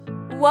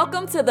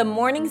Welcome to the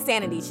Morning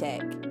Sanity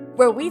Check,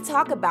 where we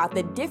talk about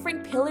the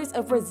different pillars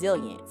of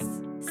resilience: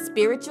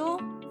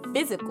 spiritual,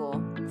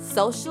 physical,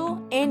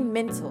 social, and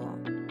mental.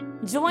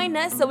 Join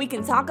us so we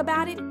can talk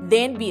about it,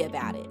 then be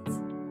about it.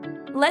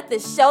 Let the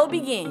show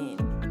begin.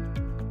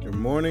 Good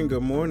morning,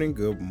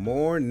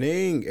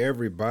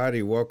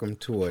 everybody. Welcome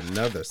to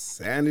another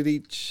Sanity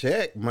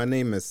Check. My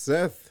name is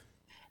Seth.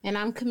 And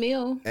I'm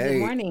Camille. Hey, good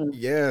morning.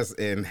 Yes,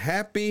 and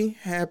happy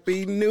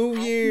New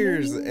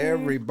Year's,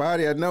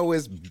 everybody. I know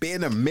it's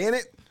been a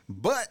minute,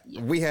 but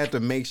we had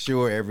to make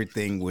sure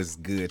everything was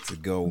good to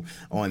go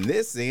on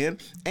this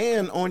end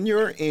and on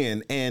your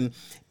end. And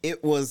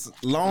it was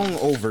long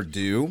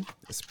overdue,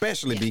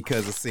 especially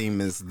because it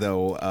seemed as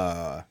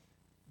though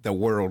the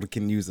world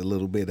can use a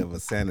little bit of a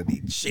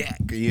sanity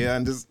check. You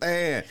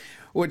understand?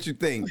 What you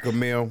think,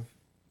 Camille?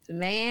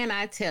 Man,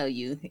 I tell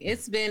you,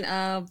 it's been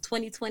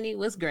 2020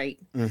 was great.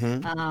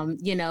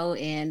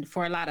 And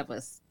for a lot of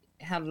us,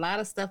 had a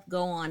lot of stuff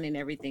go on and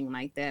everything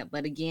like that.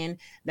 But again,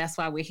 that's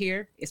why we're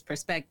here. It's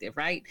perspective,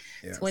 right?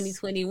 Yes.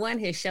 2021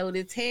 has showed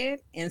its head.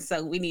 And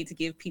so we need to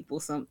give people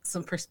some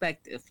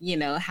perspective,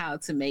 how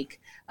to make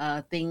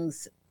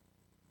things,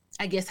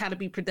 I guess, how to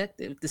be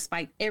productive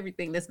despite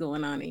everything that's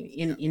going on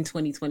in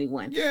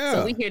 2021. Yeah.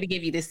 So we're here to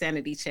give you this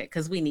sanity check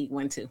because we need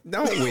one too.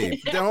 Don't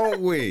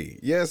we?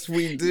 Yes,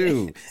 we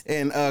do.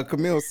 And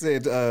Camille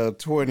said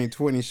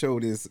 2020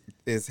 showed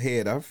his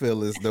head. I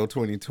feel as though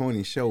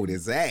 2020 showed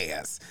his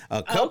ass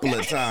a couple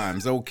of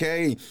times,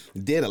 okay?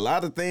 Did a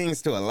lot of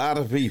things to a lot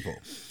of people.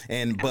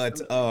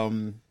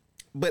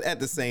 But at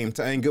the same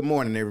time, good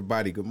morning,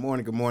 everybody. Good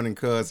morning,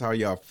 cuz. How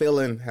y'all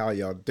feeling? How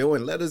y'all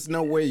doing? Let us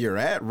know where you're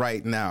at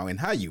right now and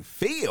how you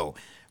feel,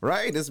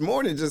 right? It's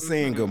more than just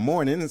saying good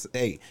morning.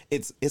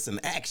 It's an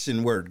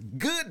action word.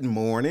 Good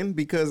morning,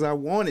 because I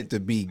want it to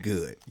be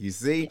good, you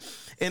see?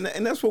 And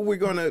that's what we're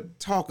going to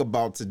talk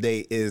about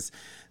today is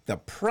the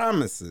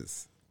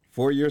promises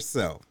for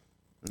yourself.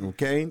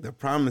 Okay, the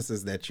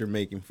promises that you're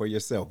making for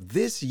yourself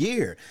this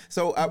year.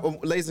 So,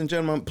 ladies and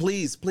gentlemen,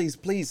 please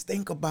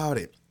think about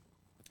it.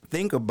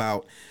 Think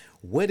about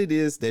what it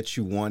is that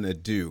you want to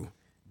do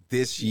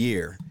this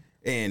year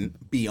and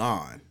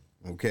beyond,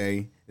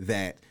 okay,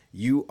 that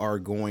you are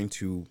going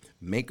to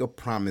make a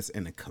promise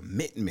and a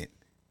commitment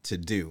to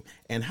do,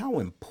 and how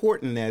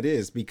important that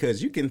is,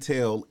 because you can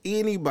tell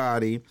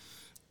anybody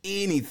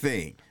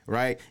anything,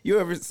 right? You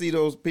ever see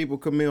those people,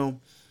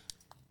 Camille,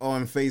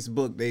 on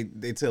Facebook?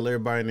 They tell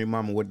everybody and their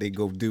mama what they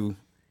go do,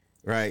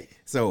 right?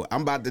 So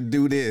I'm about to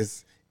do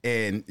this,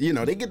 and,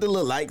 they get the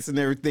little likes and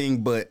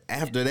everything, but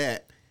after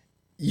that,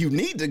 you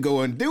need to go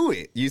and do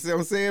it. You see what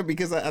I'm saying?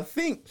 Because I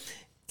think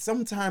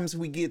sometimes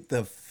we get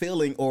the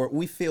feeling, or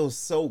we feel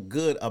so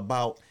good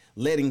about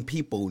letting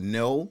people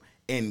know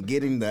and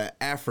getting the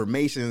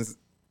affirmations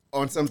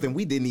on something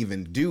we didn't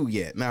even do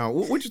yet. Now,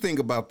 what you think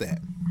about that?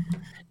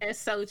 It's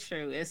so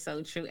true.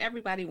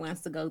 Everybody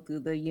wants to go through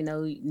the,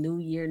 new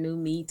year, new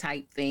me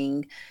type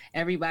thing.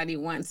 Everybody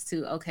wants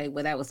to,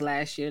 that was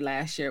last year.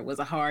 Last year was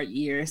a hard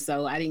year,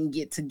 so I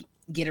didn't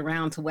get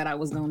around to what I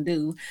was going to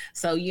do.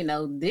 So,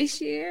 this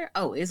year,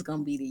 it's going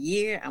to be the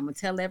year. I'm going to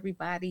tell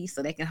everybody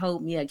so they can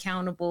hold me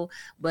accountable.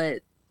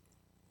 But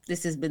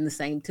this has been the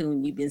same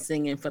tune you've been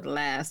singing for the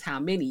last how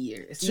many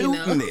years?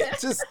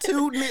 Just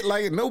tooting it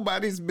like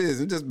nobody's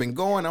business. Just been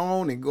going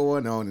on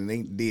and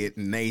ain't did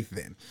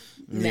Nathan.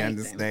 You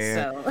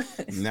understand?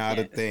 So, not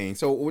a thing.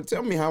 So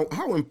tell me, how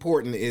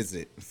important is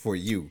it for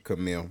you,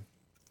 Camille?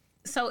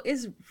 So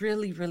it's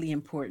really, really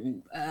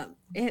important.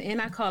 And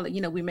I call it,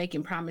 we're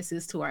making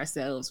promises to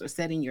ourselves or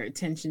setting your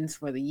intentions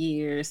for the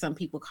year. Some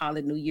people call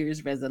it New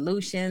Year's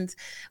resolutions.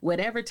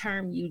 Whatever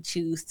term you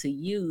choose to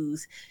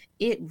use,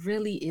 it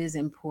really is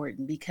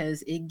important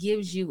because it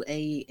gives you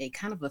a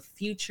kind of a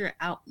future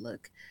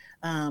outlook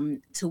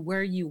to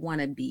where you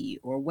want to be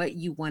or what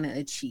you want to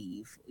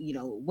achieve,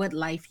 what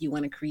life you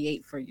want to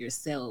create for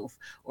yourself,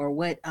 or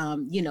what,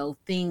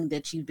 thing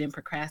that you've been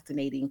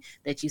procrastinating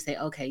that you say,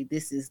 okay,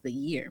 this is the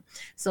year.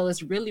 So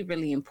it's really,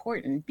 really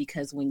important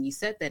because when you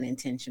set that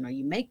intention or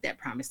you make that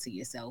promise to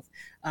yourself,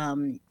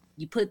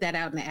 you put that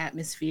out in the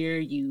atmosphere,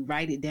 you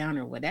write it down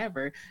or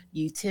whatever,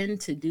 you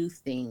tend to do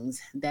things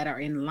that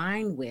are in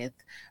line with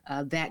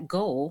that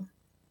goal.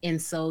 And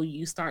so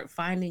you start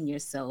finding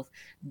yourself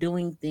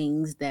doing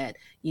things that,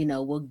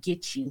 will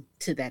get you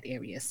to that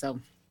area. So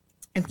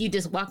if you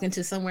just walk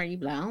into somewhere, you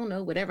be like, I don't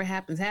know, whatever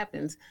happens,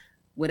 happens.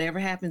 Whatever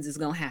happens is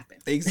going to happen.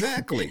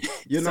 Exactly.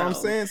 You know what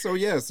I'm saying? So,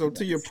 yeah. So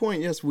to your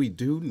point, yes, we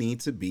do need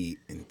to be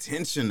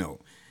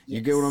intentional. You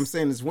get what I'm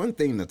saying? It's one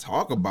thing to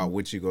talk about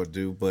what you're going to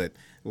do, but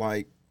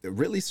like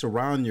really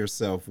surround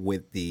yourself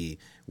with the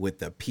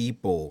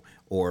people,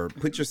 or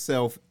put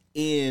yourself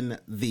in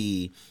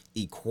the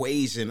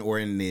equation or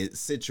in the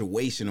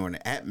situation or in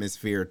the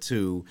atmosphere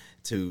to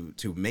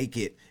make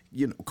it,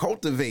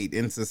 cultivate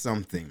into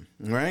something,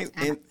 right?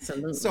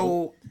 Absolutely. And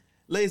so,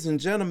 ladies and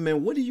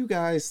gentlemen, what do you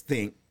guys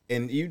think,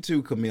 and you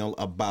too, Camille,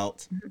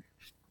 about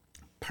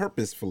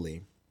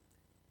purposefully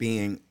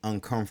being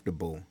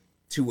uncomfortable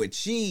to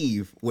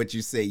achieve what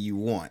you say you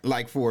want.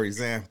 Like, for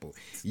example,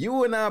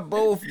 you and I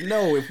both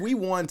know if we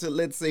want to,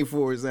 let's say,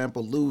 for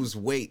example, lose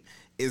weight,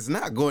 it's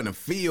not going to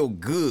feel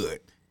good,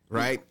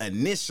 right,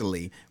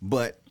 initially.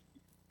 But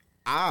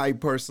I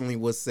personally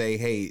would say,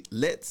 hey,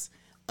 let's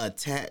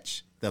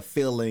attach the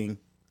feeling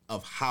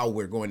of how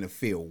we're going to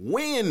feel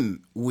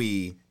when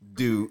we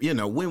do,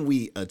 when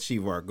we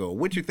achieve our goal.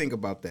 What you think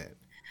about that?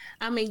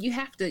 I mean, you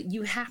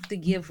have to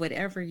give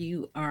whatever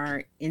you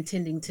are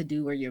intending to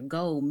do or your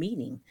goal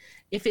meaning.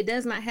 If it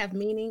does not have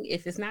meaning,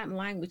 if it's not in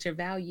line with your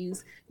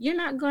values, you're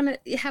not going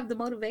to have the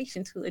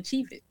motivation to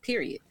achieve it,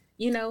 period.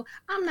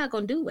 I'm not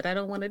going to do what I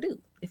don't want to do.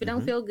 If it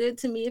don't feel good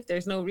to me, if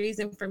there's no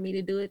reason for me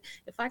to do it,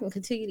 if I can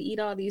continue to eat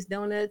all these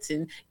donuts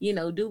and,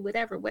 do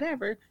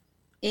whatever,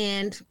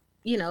 and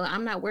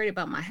I'm not worried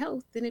about my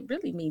health, then it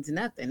really means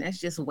nothing. That's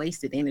just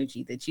wasted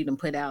energy that you done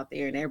put out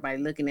there, and everybody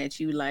looking at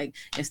you like,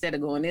 instead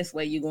of going this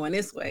way, you're going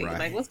this way. Right.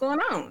 Like, what's going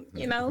on?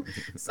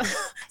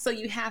 So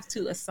you have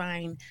to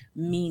assign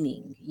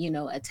meaning,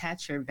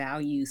 attach your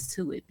values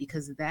to it,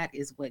 because that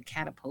is what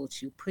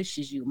catapults you,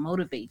 pushes you,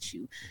 motivates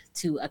you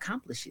to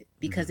accomplish it,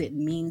 because it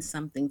means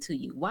something to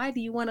you. Why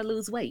do you want to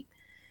lose weight?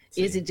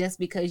 Is it just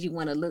because you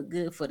want to look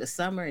good for the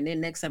summer and then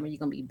next summer you're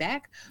going to be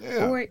back?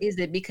 Yeah. Or is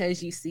it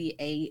because you see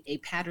a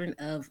pattern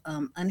of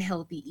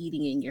unhealthy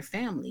eating in your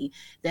family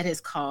that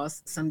has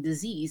caused some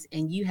disease,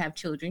 and you have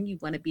children, you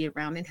want to be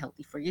around and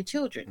healthy for your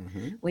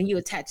children? When you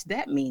attach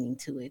that meaning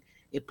to it,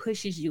 it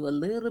pushes you a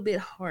little bit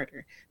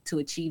harder to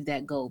achieve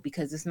that goal,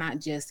 because it's not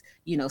just,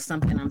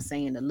 something I'm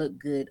saying to look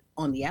good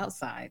on the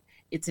outside.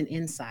 It's an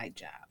inside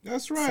job.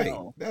 That's right.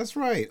 That's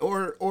right.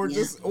 Or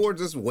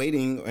just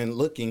waiting and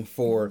looking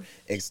for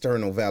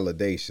external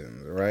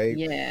validation, right?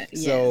 Yeah.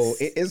 So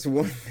it's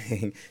one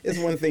thing. It's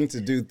one thing to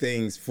do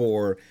things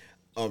for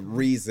a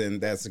reason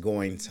that's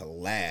going to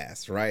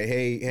last, right?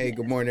 Hey,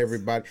 good morning,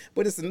 everybody.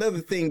 But it's another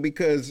thing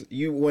because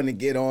you want to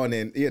get on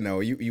and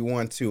you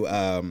want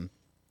to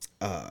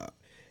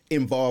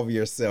involve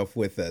yourself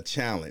with a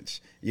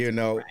challenge.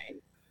 Right.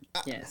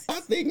 Yes. I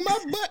think my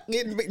butt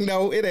getting big.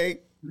 No, it ain't.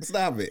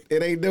 Stop it.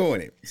 It ain't doing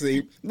it.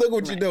 See, look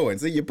what you're doing.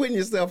 See, you're putting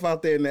yourself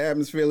out there in the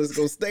atmosphere. Let's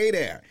go stay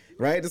there,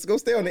 right? Let's go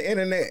stay on the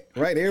internet,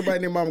 right? Everybody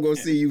and their mom going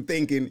to see you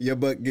thinking your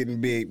butt getting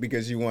big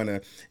because you want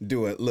to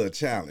do a little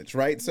challenge,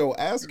 right? So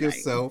ask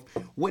yourself,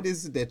 what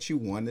is it that you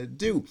want to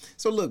do?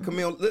 So look,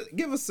 Camille,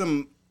 give us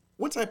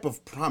what type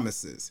of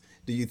promises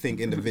do you think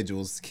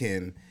individuals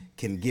can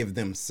give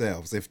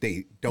themselves if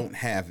they don't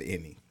have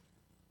any?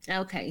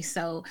 Okay,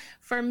 so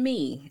for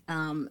me,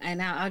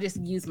 and I'll just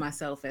use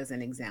myself as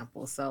an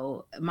example.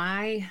 So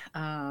my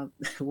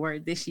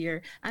word this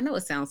year, I know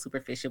it sounds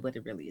superficial, but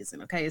it really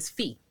isn't. Okay, it's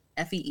FEE,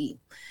 F-E-E.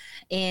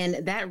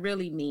 And that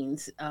really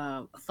means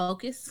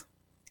focus,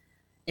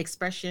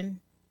 expression,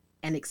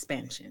 and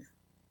expansion.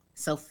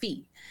 So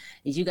FEE.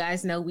 As you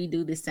guys know, we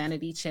do the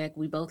sanity check.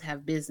 We both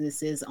have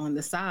businesses on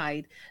the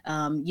side,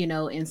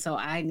 and so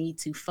I need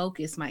to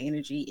focus my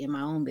energy in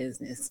my own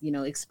business,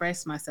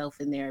 express myself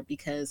in there,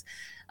 because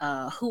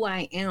who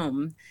I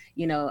am,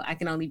 I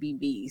can only be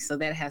me. So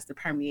that has to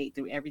permeate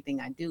through everything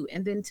I do,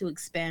 and then to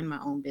expand my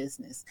own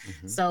business.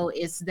 So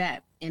it's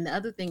that. And the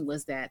other thing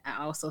was that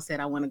I also said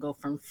I want to go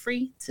from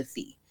free to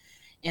FEE.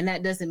 And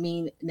that doesn't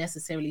mean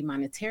necessarily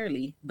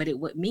monetarily, but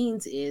what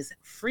means is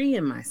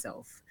freeing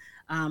myself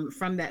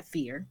from that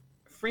fear,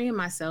 freeing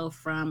myself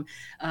from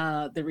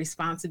the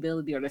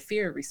responsibility or the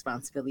fear of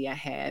responsibility I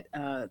had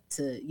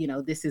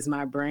to, this is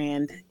my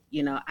brand,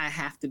 I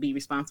have to be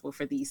responsible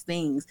for these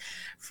things,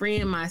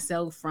 freeing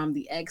myself from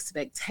the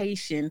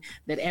expectation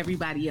that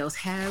everybody else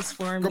has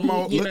for me. Come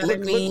on,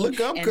 look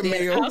up,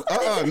 Camille.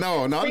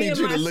 No, I need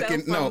you to look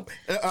in.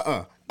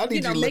 I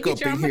need you to look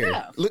up in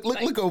here.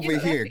 Look over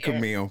here,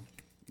 Camille.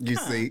 You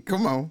see,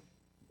 come on.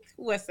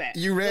 What's that?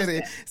 You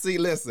ready? See,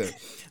 listen,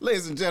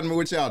 ladies and gentlemen,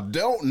 what y'all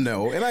don't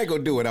know, and I ain't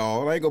gonna do it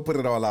all. I ain't gonna put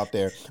it all out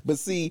there. But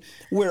see,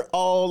 we're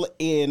all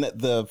in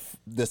the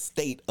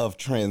state of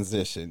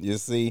transition. You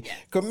see,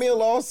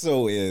 Camille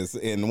also is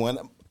in one.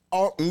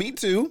 Me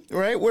too,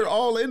 right? We're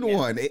all in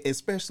one,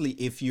 especially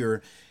if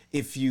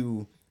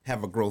you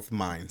have a growth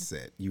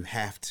mindset. You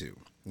have to,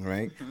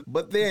 right?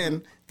 But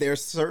then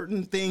there's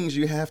certain things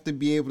you have to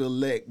be able to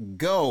let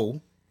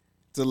go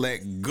to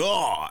let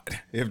God,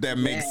 if that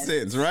makes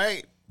sense,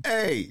 right?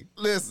 Hey,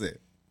 listen,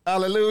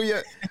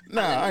 hallelujah.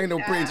 Nah, I ain't no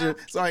preacher,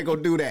 so I ain't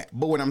gonna do that.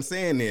 But what I'm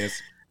saying is,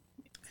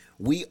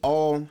 we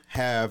all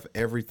have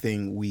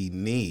everything we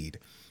need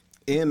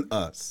in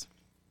us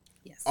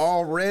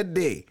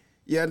already.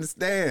 You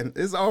understand?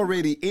 It's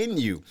already in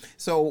you.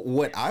 So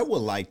what I would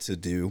like to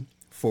do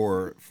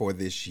for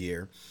this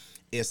year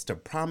is to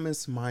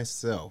promise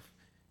myself,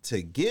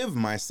 to give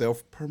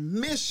myself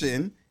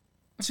permission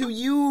to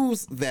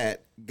use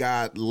that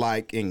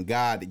God-like and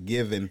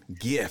God-given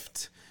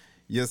gift.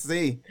 You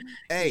see?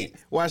 Hey,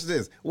 watch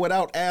this.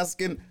 Without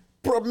asking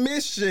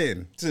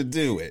permission to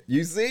do it.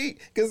 You see?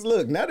 Because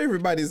look, not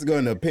everybody's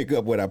going to pick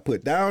up what I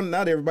put down.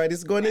 Not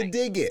everybody's going to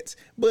dig it.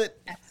 But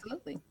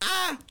absolutely,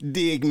 I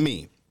dig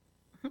me.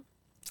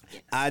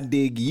 I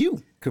dig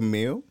you,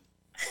 Camille.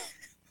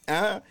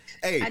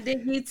 Hey, I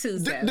dig you too,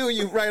 Seth. do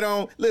you right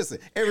on? Listen,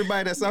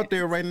 everybody that's out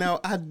there right now,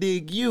 I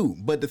dig you.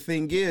 But the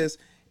thing is,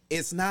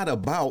 it's not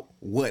about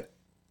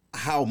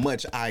how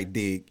much I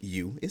dig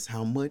you. It's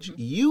how much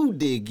you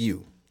dig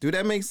you. Do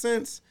that make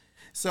sense?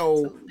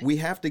 So Absolutely. we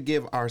have to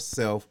give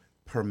ourselves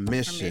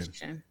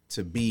permission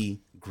to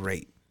be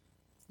great.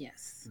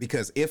 Yes.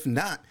 Because if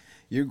not,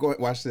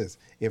 watch this.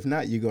 If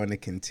not, you're going to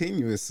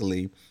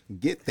continuously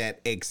get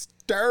that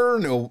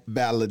external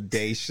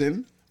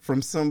validation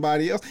from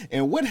somebody else.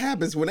 And what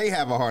happens when they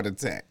have a heart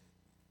attack?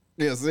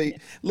 Yeah, see,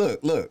 look,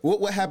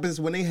 what happens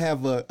when they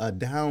have a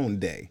down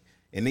day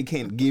and they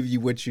can't give you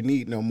what you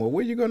need no more?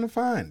 Where are you going to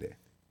find it?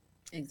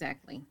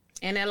 Exactly.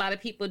 And a lot of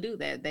people do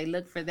that. They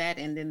look for that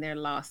and then they're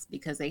lost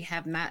because they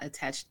have not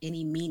attached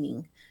any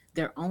meaning,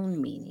 their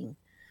own meaning,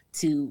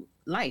 to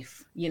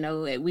life. You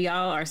know, we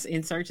all are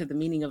in search of the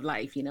meaning of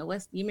life. You know,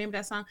 you remember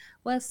that song?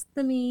 What's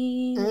the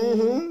meaning?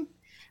 Mm-hmm.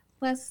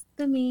 What's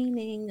the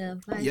meaning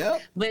of life?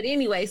 Yep. But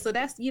anyway, so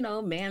that's,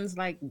 man's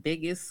like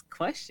biggest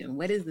question.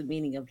 What is the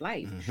meaning of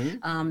life?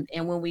 Mm-hmm.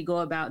 And when we go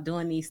about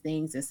doing these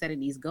things and setting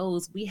these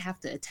goals, we have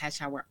to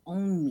attach our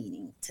own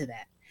meaning to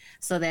that.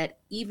 So that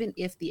even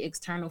if the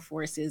external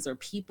forces or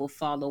people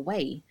fall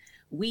away,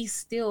 we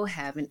still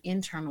have an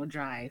internal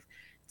drive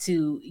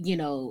to,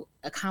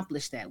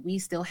 accomplish that. We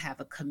still have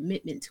a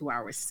commitment to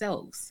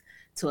ourselves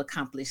to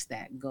accomplish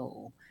that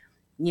goal.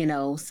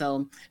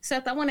 So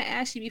Seth, I want to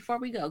ask you before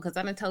we go, because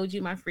I done told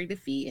you my free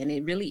defeat, and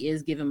it really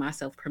is giving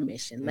myself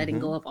permission, letting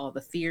go of all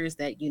the fears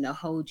that,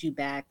 hold you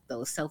back,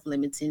 those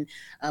self-limiting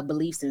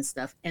beliefs and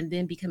stuff, and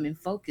then becoming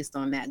focused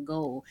on that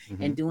goal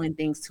and doing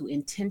things to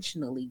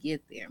intentionally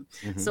get there.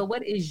 So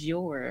what is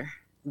your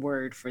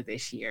word for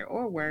this year,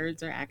 or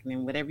words or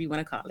acronym, whatever you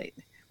want to call it?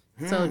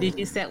 So did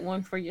you set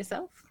one for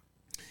yourself?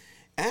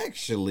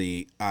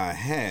 Actually, I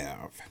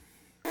have.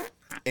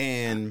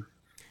 And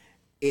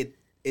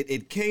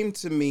it came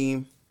to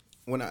me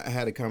when I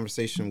had a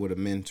conversation with a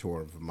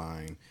mentor of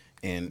mine,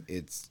 and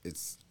it's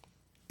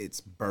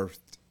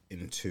birthed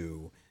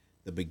into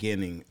the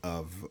beginning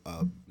of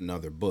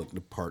another book,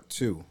 the part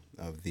 2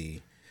 of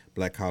the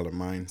Black Collar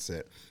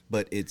Mindset.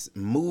 But it's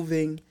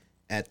moving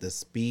at the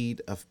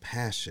speed of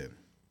passion.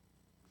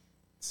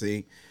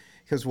 See,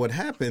 because what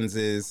happens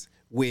is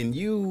when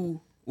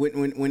you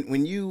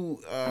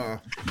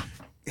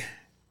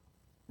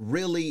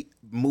really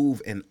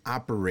move and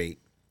operate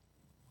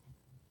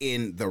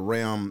in the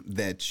realm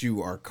that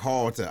you are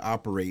called to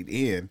operate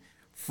in,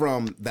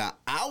 from the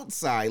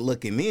outside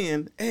looking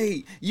in,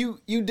 hey, you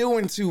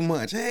doing too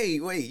much. Hey,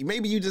 wait,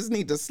 maybe you just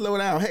need to slow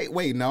down. Hey,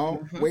 wait,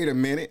 no, wait a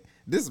minute.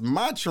 This is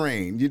my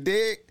train. You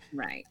dig?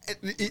 Right.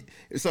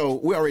 So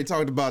we already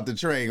talked about the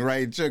train,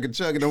 right?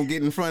 Chugga, don't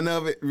get in front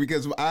of it,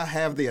 because I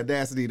have the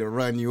audacity to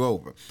run you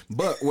over.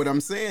 But what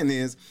I'm saying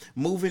is,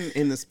 moving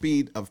in the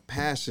speed of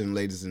passion,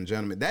 ladies and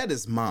gentlemen, that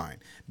is mine.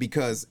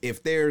 Because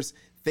if there's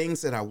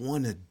things that I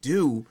want to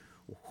do,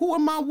 who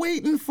am I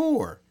waiting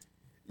for?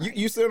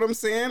 You see what I'm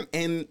saying?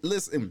 And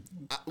listen,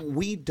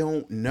 we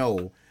don't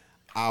know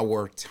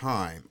our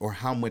time or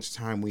how much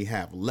time we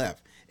have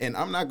left. And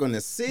I'm not going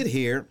to sit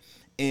here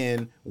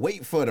and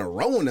wait for the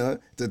Rona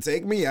to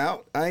take me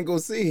out. I ain't gonna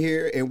sit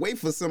here and wait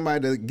for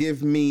somebody to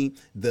give me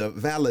the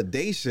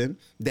validation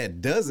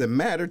that doesn't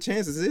matter.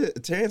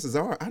 Chances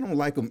are I don't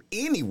like them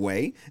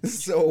anyway.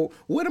 So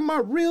what am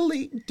I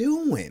really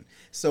doing?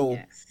 So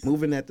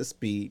moving at the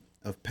speed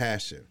of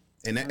passion.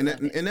 And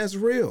that's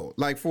real.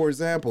 Like, for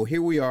example,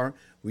 here we are.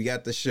 We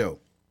got the show.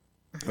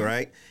 All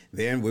right.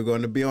 Then we're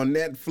going to be on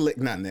Netflix,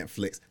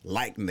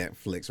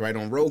 right?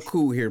 On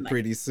Roku here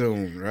pretty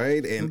soon,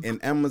 right?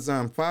 And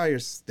Amazon Fire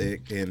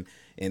Stick, and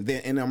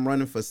I'm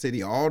running for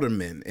city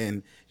alderman,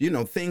 and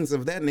things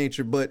of that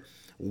nature. But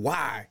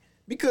why?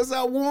 Because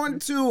I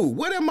want to.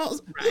 What am I?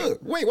 Right. Look,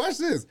 wait, watch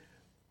this.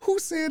 Who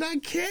said I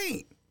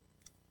can't?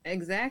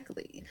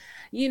 Exactly.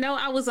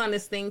 I was on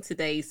this thing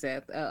today,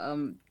 Seth.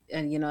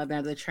 And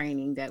another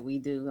training that we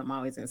do. I'm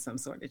always in some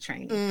sort of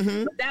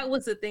training. But that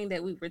was the thing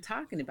that we were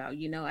talking about.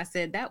 I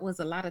said that was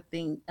a lot of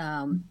things.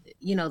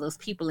 Those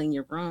people in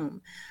your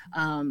room,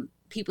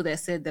 people that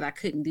said that I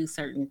couldn't do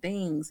certain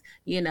things.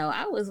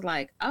 I was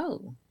like,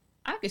 oh,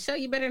 I could show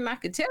you better than I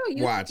could tell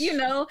you. Watch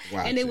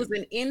and it was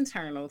an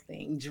internal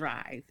thing,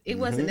 drive. It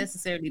wasn't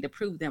necessarily to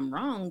prove them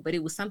wrong, but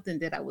it was something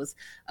that I was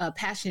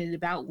passionate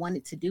about,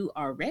 wanted to do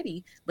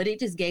already. But it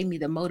just gave me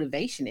the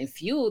motivation and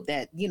fueled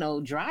that,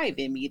 drive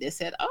in me that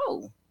said,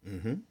 oh,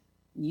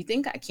 you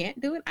think I can't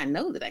do it? I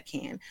know that I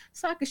can.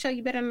 So I could show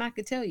you better than I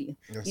could tell you.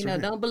 That's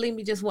right. Don't believe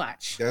me, just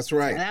watch. That's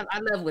right. I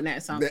love when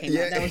that song came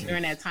out. That was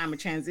during that time of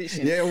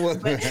transition. Yeah, well.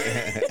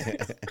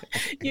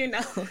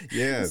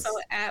 Yes. So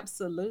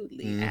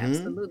absolutely.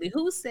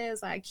 Who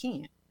says I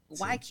can't?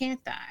 Why can't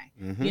I?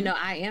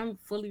 I am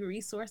fully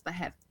resourced. I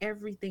have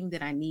everything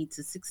that I need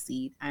to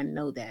succeed. I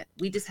know that.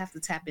 We just have to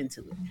tap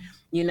into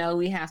it.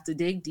 We have to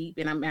dig deep,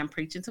 and I'm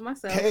preaching to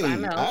myself. Hey, I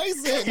know.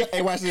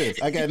 Hey, watch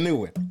this. I got a new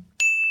one.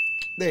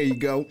 There you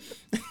go.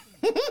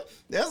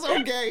 That's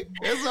okay.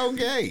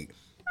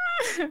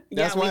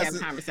 That's we why have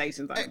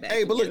conversations like that.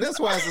 Hey, but look, that's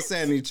why it's a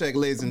sanity check,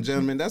 ladies and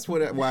gentlemen. That's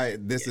why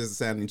this is a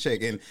sanity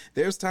check. And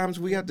there's times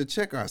we have to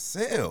check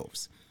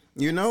ourselves.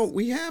 You know,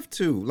 we have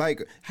to.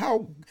 Like,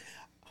 how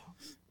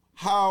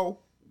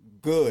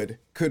good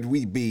could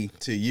we be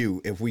to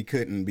you if we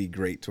couldn't be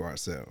great to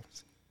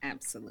ourselves?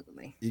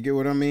 Absolutely. You get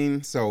what I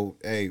mean? So,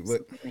 hey,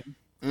 look.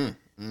 No,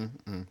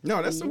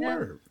 that's the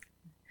word.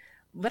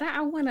 But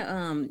I want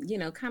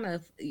to, kind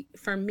of,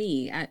 for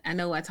me, I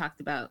know I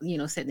talked about,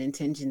 setting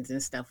intentions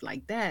and stuff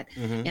like that.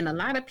 Mm-hmm. And a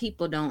lot of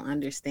people don't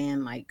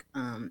understand, like,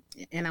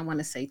 and I want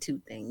to say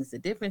two things. The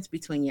difference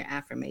between your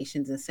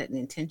affirmations and setting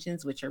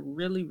intentions, which are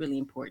really, really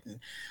important.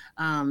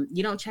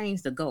 You don't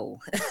change the goal,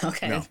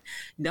 okay? No.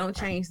 Don't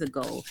change the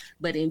goal.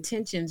 But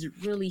intentions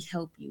really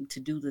help you to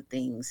do the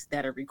things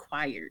that are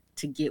required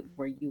to get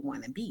where you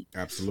want to be.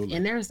 Absolutely.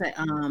 And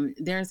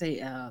there's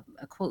a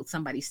quote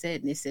somebody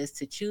said, and it says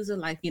to choose a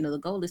life,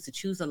 the goal is to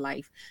choose a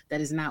life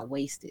that is not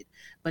wasted,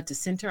 but to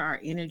center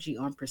our energy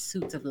on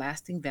pursuits of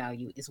lasting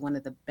value is one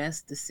of the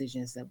best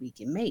decisions that we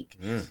can make.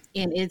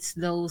 And it's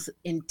those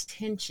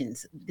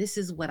intentions. This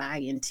is what I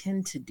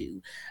intend to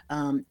do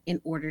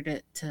in order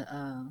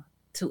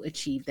to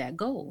achieve that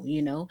goal,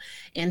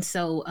 And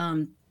so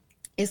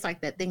it's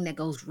like that thing that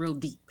goes real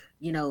deep.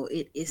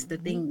 It's the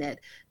thing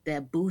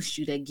that boosts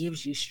you, that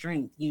gives you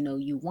strength.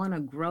 You want to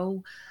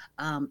grow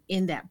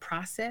in that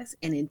process,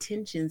 and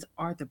intentions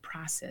are the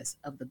process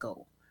of the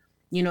goal.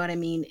 You know what I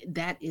mean?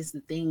 That is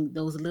the thing,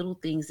 those little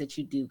things that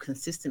you do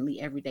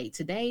consistently every day.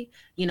 Today,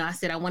 I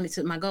said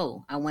my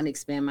goal. I want to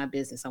expand my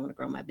business. I want to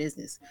grow my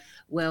business.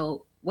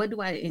 Well, what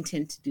do I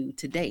intend to do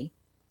today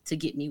to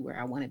get me where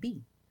I want to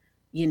be?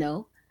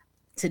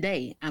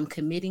 Today, I'm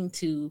committing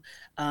to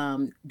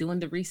doing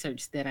the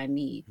research that I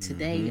need.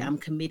 Today, I'm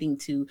committing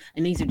to,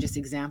 and these are just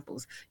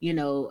examples,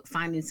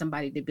 finding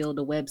somebody to build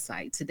a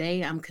website.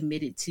 Today, I'm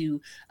committed to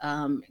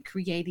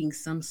creating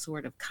some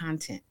sort of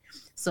content.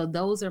 So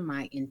those are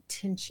my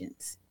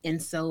intentions.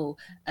 And so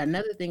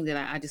another thing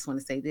that I just want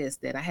to say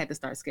that I had to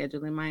start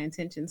scheduling my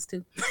intentions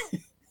too.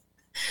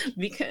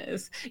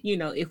 Because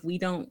if we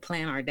don't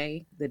plan our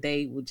day, the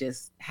day will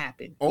just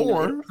happen.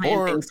 Or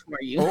things for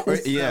you.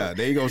 Yeah,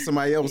 there you go.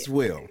 Somebody else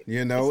will.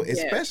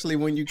 Especially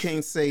when you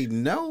can't say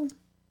no.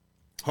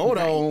 Hold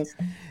on.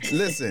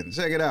 Listen,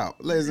 check it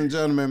out, ladies and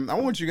gentlemen. I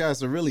want you guys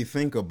to really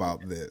think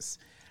about this.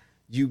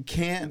 You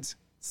can't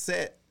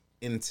set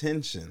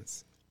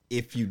intentions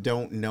if you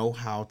don't know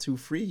how to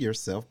free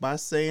yourself by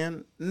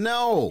saying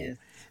no. Yes.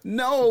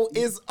 No,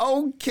 it's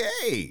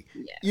okay.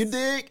 Yes. You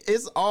dig?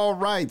 It's all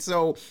right.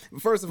 So,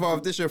 first of all,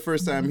 if this is your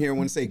first time here, I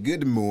want to say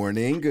good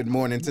morning. Good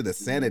morning to the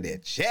Sanity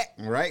Check,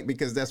 right?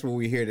 Because that's what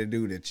we're here to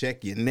do, to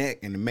check your neck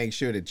and to make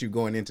sure that you're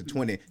going into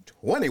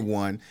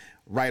 2021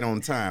 right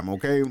on time,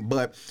 okay?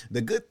 But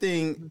the good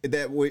thing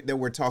that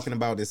we're talking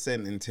about is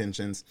setting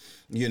intentions,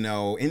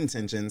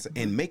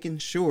 and making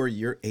sure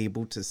you're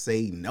able to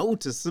say no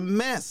to some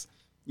mess.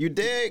 You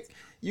dig?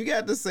 You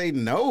got to say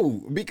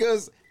no,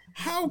 because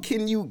how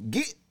can you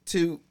get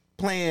to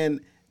plan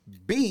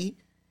B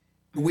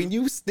when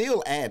you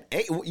still at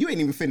A? You ain't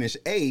even finished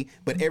A,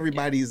 but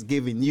everybody's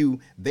giving you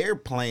their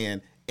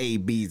plan A,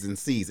 B's, and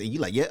C's. And you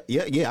like, yeah,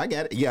 I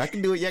got it. Yeah, I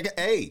can do it. Yeah,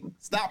 hey,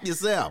 stop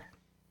yourself.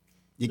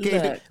 You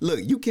can't look,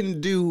 you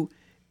can do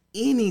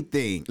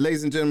anything.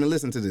 Ladies and gentlemen,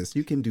 listen to this.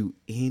 You can do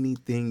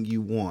anything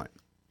you want,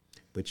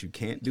 but you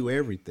can't do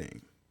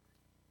everything.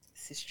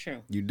 This is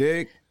true. You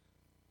dig?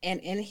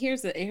 And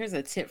here's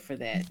a tip for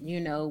that.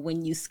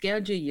 When you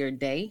schedule your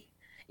day,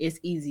 it's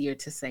easier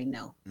to say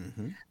no.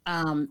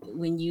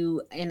 When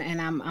you and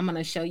I'm going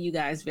to show you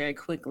guys very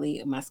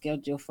quickly my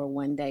schedule for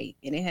one day,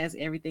 and it has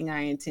everything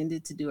I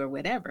intended to do or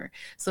whatever,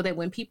 so that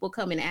when people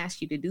come and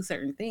ask you to do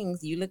certain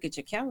things, you look at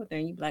your calendar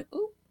and you be like,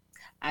 "Ooh,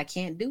 I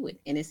can't do it,"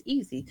 and it's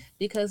easy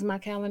because my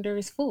calendar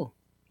is full.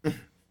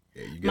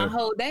 My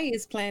whole day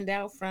is planned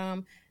out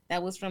from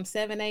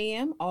 7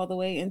 a.m. all the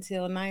way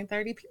until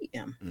 9:30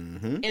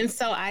 p.m. And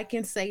so I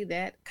can say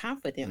that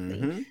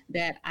confidently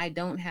that I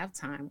don't have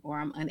time, or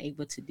I'm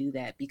unable to do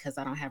that because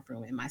I don't have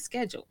room in my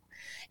schedule.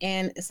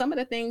 And some of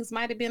the things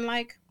might have been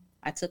like,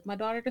 I took my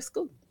daughter to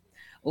school,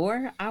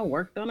 or I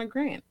worked on a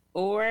grant,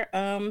 or,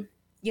 on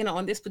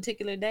this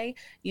particular day,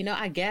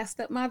 I gassed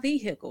up my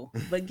vehicle.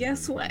 But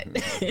guess what?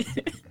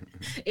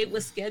 It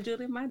was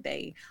scheduled in my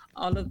day.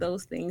 All of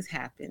those things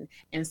happened.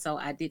 And so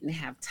I didn't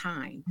have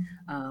time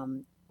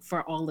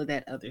for all of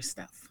that other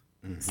stuff.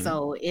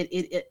 So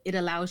it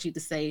allows you to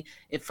say,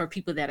 for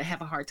people that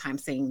have a hard time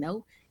saying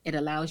no, it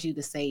allows you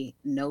to say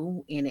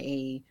no in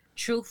a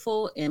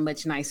truthful and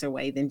much nicer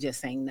way than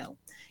just saying no,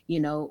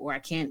 or I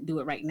can't do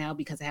it right now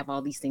because I have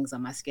all these things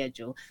on my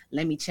schedule.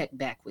 Let me check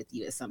back with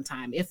you at some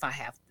time if I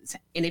have to.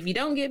 And if you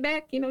don't get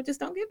back, just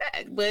don't get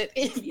back. But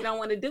if you don't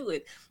want to do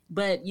it,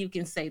 but you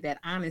can say that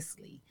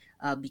honestly,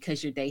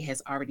 because your day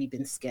has already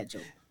been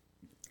scheduled.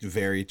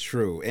 Very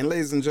true. And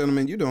ladies and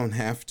gentlemen, you don't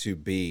have to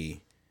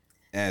be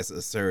as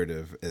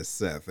assertive as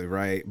Seth,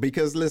 right?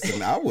 Because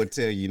listen, I would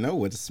tell you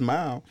with a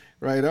smile,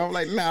 right? I'm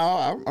like,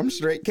 no, I'm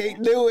straight,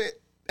 can't do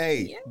it.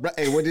 Hey,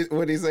 hey, what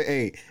did he say?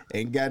 Hey,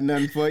 ain't got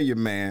nothing for you,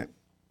 man.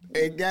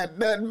 Ain't got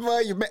nothing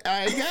for you, man.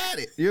 I ain't got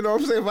it. You know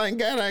what I'm saying? If I ain't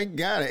got it, I ain't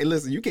got it. And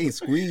listen, you can't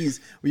squeeze,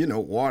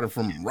 water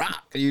from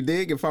rock. You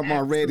dig? If I'm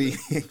already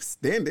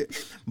extended.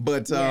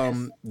 But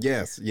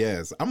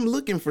yes. I'm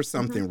looking for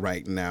something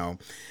right now.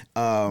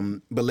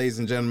 But ladies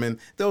and gentlemen,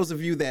 those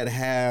of you that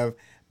have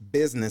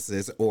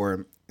businesses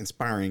or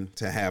inspiring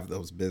to have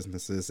those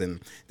businesses,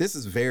 and this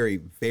is very,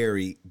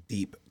 very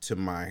deep to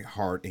my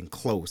heart and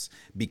close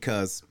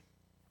because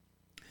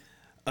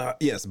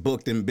yes,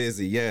 booked and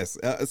busy. Yes.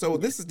 So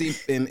this is deep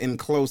and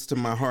close to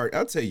my heart.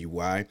 I'll tell you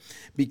why.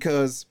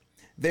 Because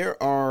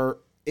there are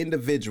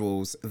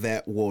individuals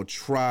that will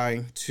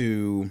try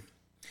to,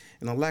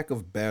 in a lack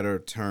of better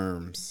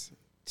terms,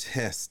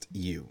 test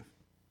you.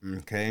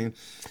 Okay.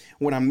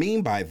 What I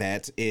mean by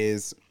that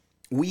is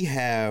we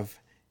have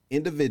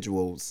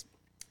individuals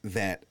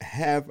that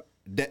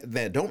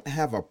don't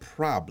have a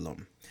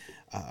problem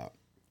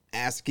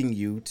asking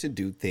you to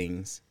do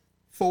things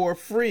for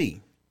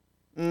free.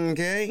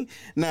 Okay.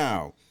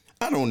 Now,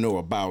 I don't know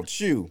about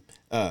you,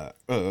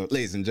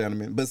 ladies and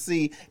gentlemen, but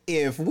see,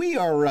 if we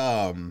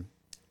are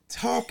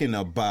talking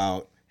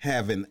about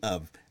having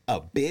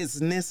a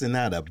business and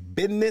not a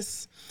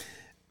business,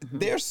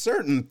 there's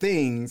certain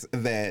things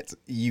that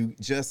you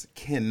just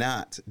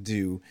cannot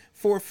do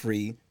for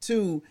free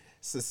to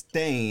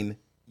sustain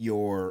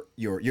your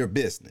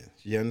business.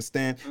 You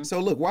understand?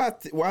 So look,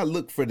 why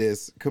look for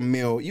this,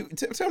 Camille? You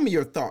tell me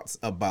your thoughts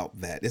about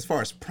that as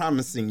far as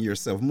promising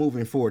yourself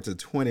moving forward to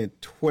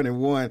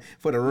 2021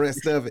 for the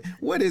rest of it.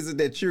 What is it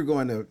that you're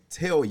going to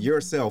tell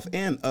yourself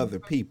and other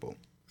people?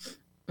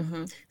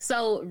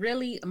 So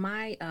really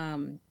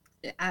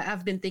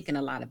I've been thinking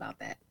a lot about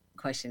that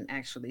question,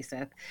 actually,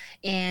 Seth.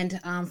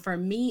 And for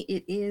me,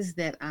 it is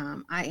that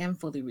I am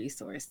fully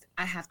resourced.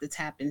 I have to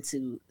tap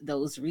into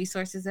those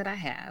resources that I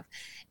have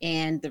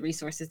and the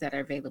resources that are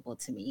available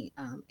to me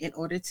in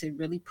order to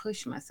really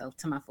push myself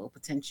to my full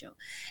potential.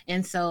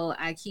 And so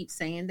I keep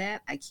saying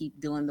that. I keep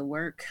doing the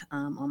work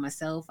on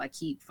myself. I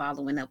keep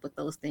following up with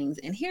those things.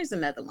 And here's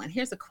another one.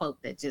 Here's a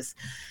quote that just,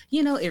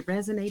 it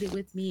resonated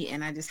with me.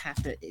 And I just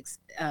have to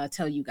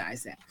tell you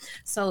guys that.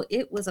 So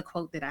it was a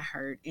quote that I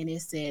heard, and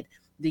it said,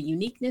 "The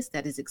uniqueness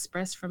that is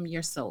expressed from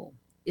your soul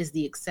is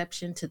the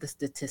exception to the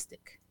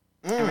statistic."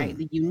 All right.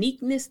 The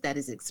uniqueness that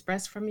is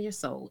expressed from your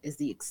soul is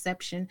the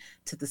exception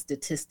to the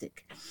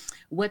statistic.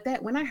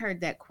 When I heard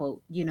that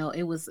quote,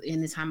 it was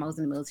in the time I was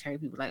in the military,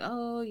 people were like,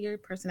 "Oh, your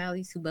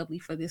personality is too bubbly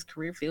for this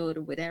career field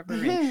or whatever."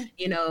 And,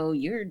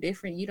 you're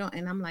different. You don't.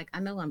 And I'm like, I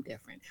know I'm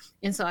different.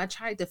 And so I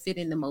tried to fit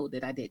in the mode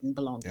that I didn't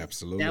belong in.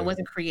 Absolutely. That I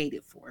wasn't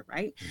created for.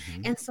 Right.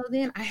 And so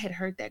then I had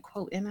heard that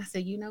quote and I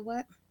said, you know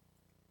what?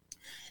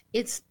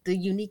 It's the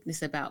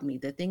uniqueness about me,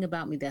 the thing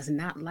about me that's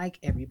not like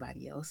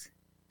everybody else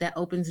that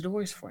opens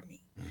doors for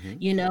me.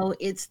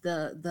 It's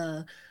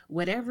the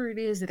whatever it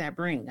is that I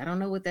bring. I don't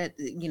know what that,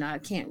 I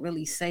can't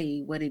really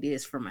say what it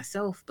is for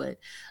myself, but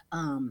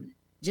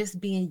just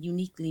being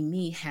uniquely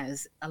me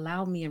has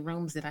allowed me in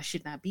rooms that I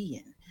should not be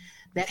in.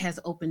 That has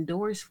opened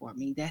doors for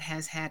me, that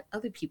has had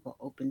other people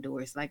open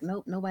doors. Like,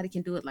 nope, nobody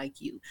can do it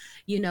like you,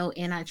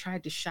 and I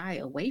tried to shy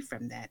away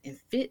from that and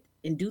fit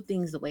and do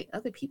things the way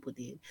other people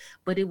did.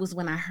 But it was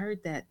when I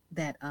heard that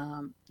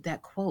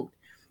quote,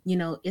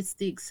 it's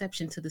the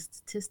exception to the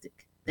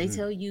statistic. They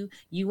tell you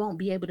won't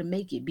be able to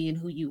make it being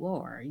who you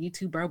are. You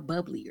too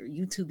bubbly, or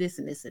you too this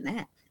and this and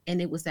that. And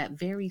it was that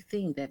very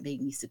thing that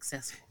made me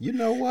successful. You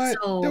know what?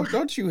 So,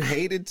 don't you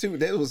hate it too?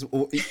 That was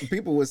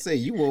people would say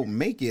you won't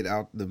make it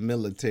out the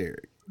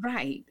military.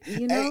 Right.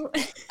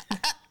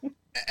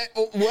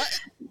 What?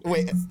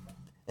 Wait.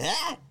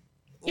 What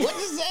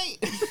you say?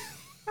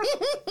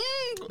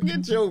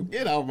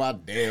 Get out my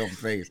damn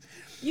face.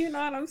 You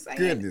know what I'm saying?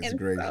 Goodness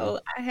gracious. So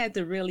I had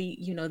to really,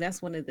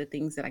 that's one of the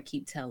things that I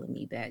keep telling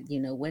me, that,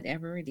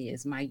 whatever it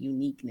is, my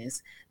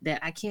uniqueness, that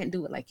I can't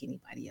do it like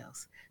anybody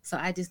else. So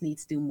I just need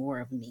to do more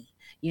of me,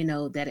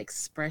 that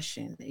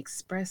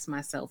express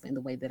myself in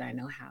the way that I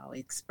know how,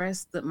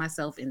 express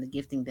myself in the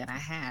gifting that I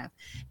have.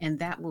 And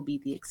that will be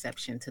the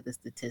exception to the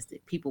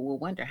statistic. People will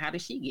wonder, how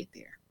did she get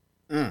there?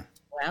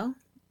 Well,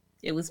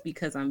 it was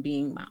because I'm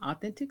being my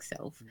authentic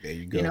self. There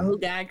you go. Who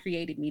God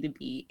created me to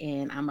be,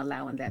 and I'm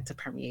allowing that to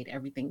permeate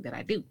everything that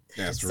I do.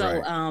 That's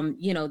right.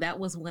 So, that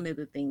was one of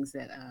the things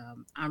that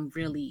I'm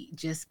really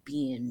just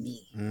being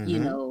me,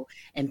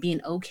 and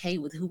being okay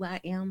with who I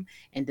am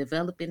and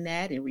developing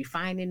that and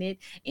refining it.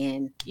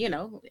 And,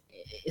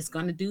 it's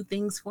going to do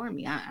things for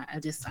me.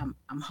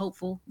 I'm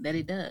hopeful that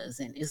it does.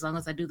 And as long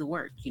as I do the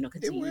work, continue to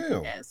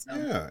do that. So,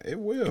 yeah, it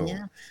will.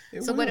 Yeah.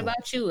 So what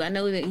about you? I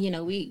know that,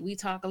 we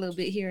talk a little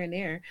bit here and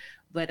there,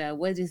 but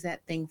what is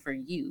that thing for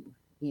you,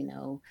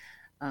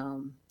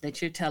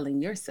 that you're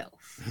telling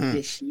yourself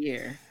this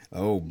year?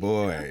 Oh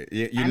boy,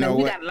 you know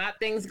what? We got a lot of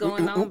things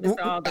going on,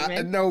 Mr. Alderman.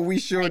 I know we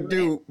sure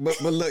do, but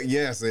look,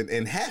 yes,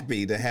 and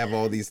happy to have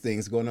all these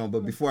things going on.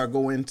 But before I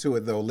go into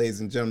it, though,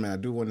 ladies and gentlemen, I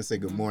do want to say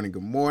good morning.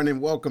 Good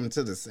morning. Welcome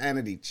to the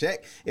Sanity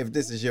Check. If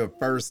this is your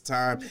first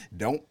time,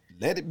 don't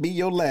let it be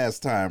your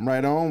last time,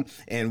 right on.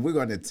 And we're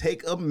going to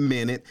take a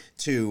minute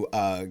to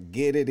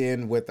get it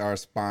in with our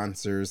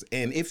sponsors.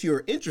 And if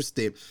you're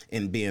interested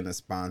in being a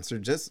sponsor,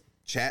 just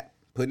chat.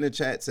 Put in the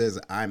chat, says,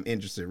 I'm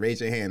interested.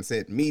 Raise your hand,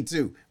 said, me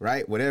too,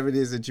 right? Whatever it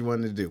is that you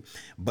want to do.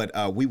 But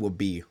we will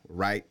be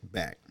right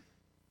back.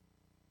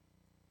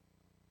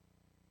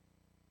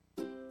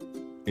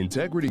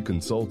 Integrity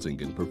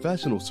Consulting and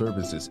Professional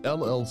Services,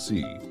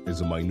 LLC,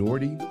 is a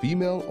minority,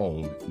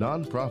 female-owned,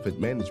 nonprofit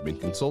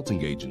management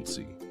consulting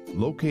agency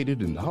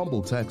located in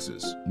Humble,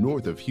 Texas,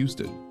 north of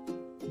Houston.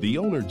 The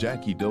owner,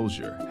 Jackie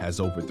Dozier, has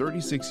over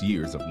 36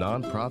 years of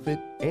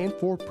nonprofit and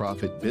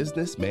for-profit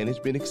business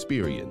management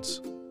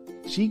experience.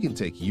 She can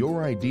take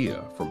your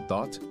idea from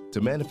thought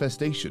to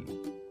manifestation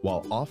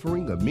while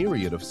offering a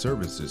myriad of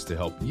services to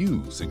help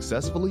you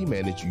successfully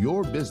manage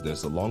your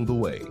business along the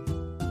way.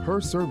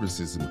 Her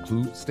services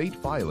include state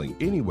filing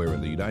anywhere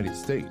in the United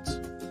States,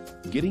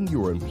 getting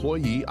your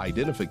employee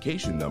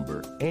identification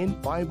number and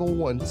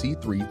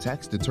 501c3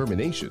 tax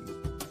determination,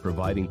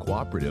 providing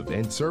cooperative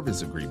and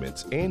service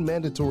agreements and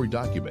mandatory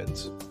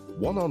documents,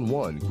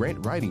 one-on-one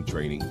grant writing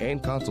training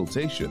and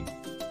consultation,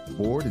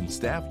 board and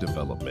staff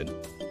development,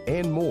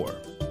 and more.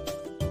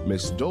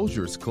 Ms.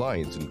 Dozier's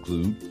clients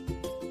include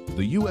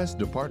the U.S.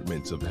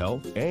 Departments of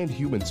Health and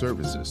Human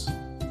Services,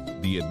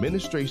 the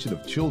Administration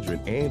of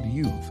Children and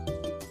Youth,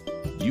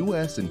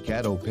 U.S. and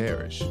Caddo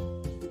Parish,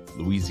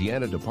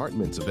 Louisiana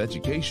Departments of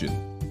Education,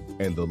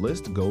 and the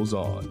list goes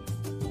on.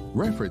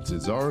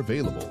 References are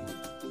available.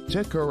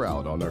 Check her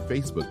out on our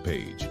Facebook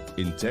page,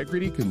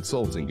 Integrity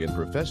Consulting and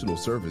Professional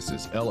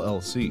Services,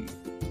 LLC,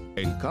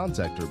 and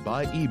contact her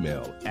by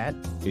email at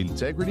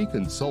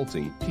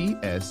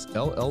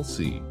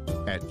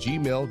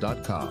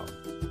integrityconsultingpsllc@gmail.com.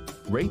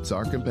 Rates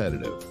are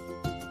competitive.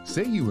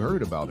 Say you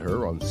heard about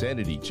her on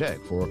Sanity Check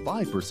for a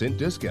 5%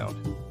 discount.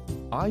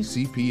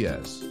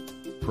 ICPS,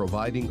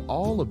 providing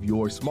all of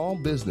your small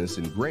business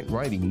and grant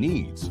writing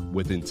needs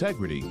with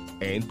integrity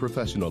and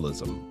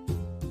professionalism.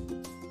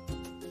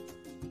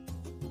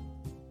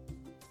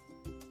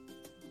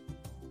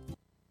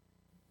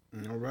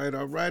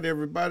 All right,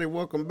 everybody.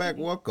 Welcome back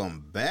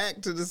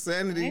to the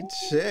Sanity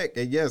Check.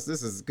 And yes,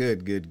 this is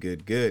good.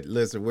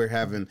 Listen, we're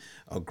having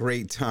a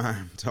great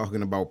time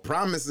talking about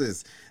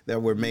promises that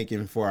we're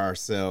making for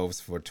ourselves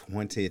for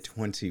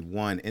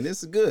 2021. And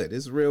it's good.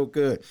 It's real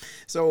good.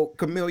 So,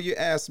 Camille, you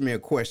asked me a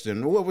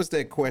question. What was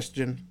that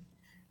question?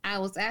 I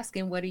was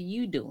asking, what are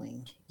you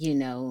doing?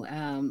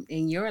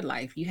 In your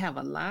life, you have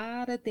a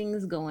lot of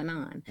things going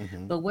on,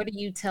 but what are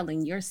you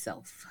telling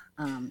yourself,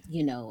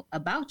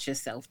 about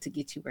yourself to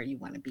get you where you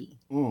want to be?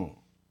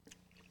 Well,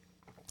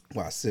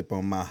 I sip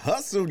on my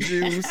hustle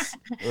juice,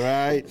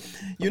 right?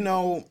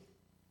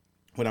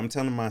 What I'm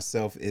telling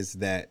myself is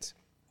that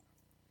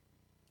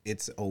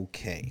it's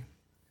okay.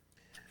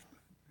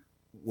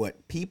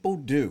 What people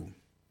do,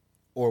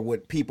 or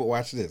what people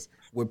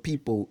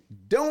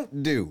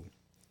don't do,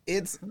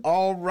 it's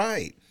all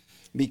right.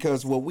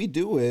 Because what we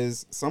do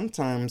is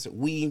sometimes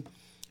we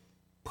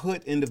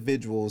put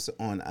individuals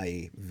on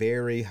a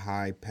very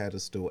high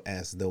pedestal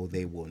as though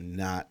they will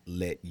not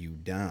let you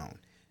down.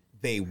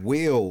 They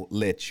will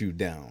let you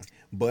down.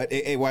 But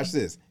hey, watch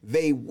this.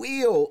 They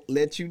will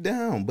let you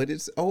down, but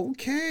it's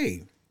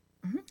okay.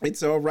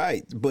 It's all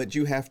right. But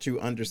you have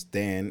to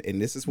understand,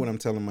 and this is what I'm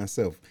telling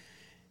myself,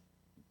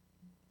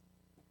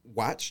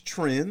 watch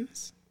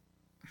trends,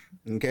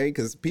 okay?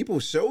 Because people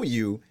show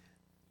you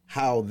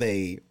how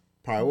they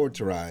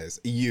prioritize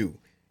you.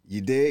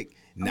 You dig?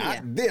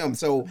 Not them.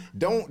 So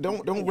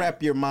don't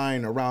wrap your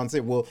mind around and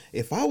say, well,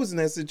 if I was in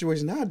that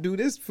situation, I'd do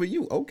this for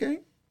you. Okay.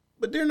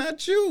 But they're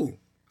not you.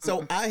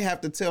 So I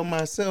have to tell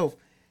myself,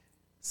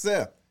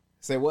 Seth,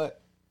 say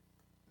what?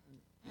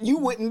 You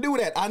wouldn't do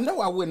that. I know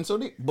I wouldn't.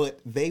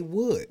 But they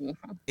would.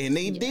 And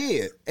they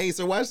did. Hey,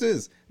 so watch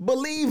this.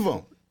 Believe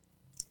them.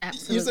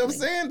 Absolutely. You see what I'm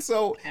saying?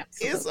 So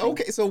It's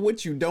okay. So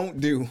what you don't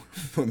do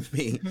for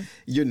me,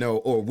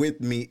 or with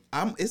me,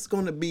 it's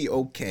going to be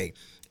okay.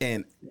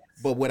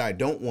 But what I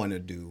don't want to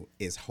do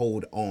is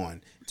hold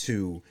on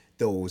to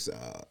those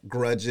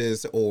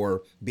grudges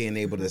or being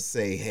able to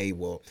say, hey,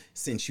 well,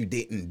 since you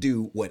didn't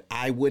do what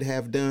I would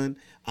have done,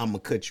 I'm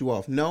going to cut you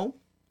off. No,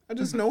 I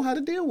just know how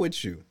to deal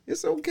with you.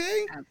 It's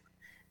okay.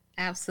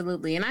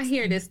 Absolutely. And I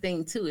hear this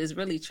thing too, is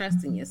really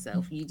trusting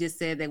yourself. You just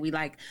said that we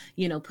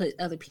put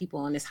other people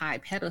on this high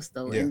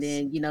pedestal, and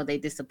then, they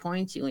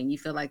disappoint you and you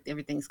feel like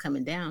everything's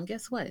coming down.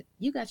 Guess what?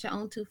 You got your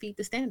own 2 feet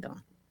to stand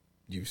on.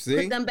 You see?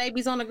 Put them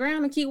babies on the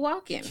ground and keep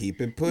walking.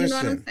 Keep it pushing. You know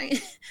what I'm saying?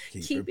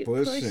 Keep it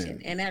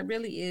pushing. And that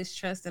really is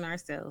trusting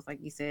ourselves. Like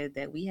you said,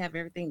 that we have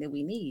everything that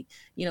we need.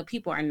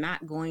 People are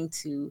not going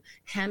to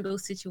handle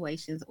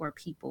situations or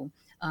people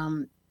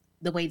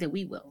the way that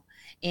we will.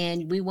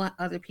 And we want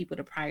other people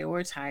to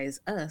prioritize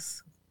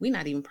us. We're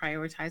not even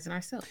prioritizing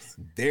ourselves.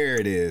 There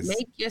it is.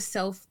 Make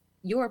yourself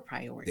your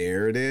priority.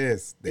 There it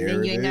is. And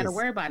then you ain't got to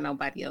worry about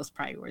nobody else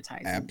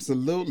prioritizing.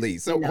 Absolutely.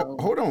 So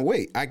hold on,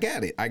 wait. I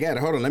got it.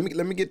 Hold on.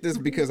 Let me get this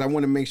because I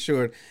want to make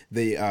sure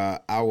the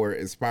our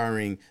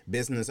aspiring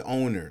business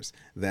owners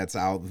that's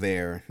out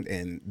there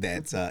and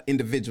that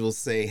individuals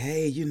say,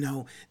 hey,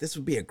 this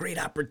would be a great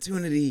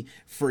opportunity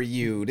for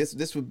you.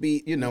 This would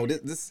be,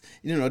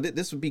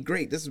 this would be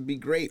great. This would be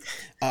great.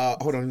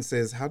 Hold on. It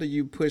says, how do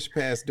you push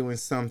past doing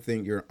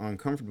something you're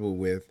uncomfortable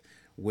with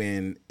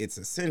when it's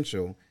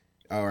essential?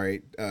 All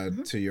right,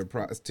 to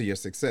your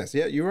success.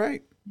 Yeah, you're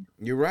right.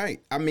 You're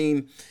right. I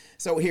mean,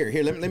 so here,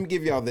 let me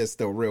give y'all this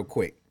though, real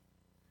quick.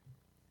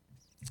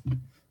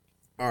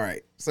 All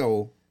right.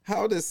 So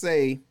how to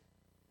say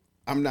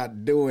I'm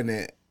not doing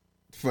it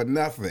for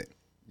nothing.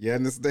 You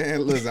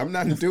understand? Listen, I'm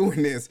not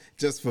doing this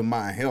just for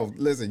my health.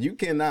 Listen, you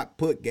cannot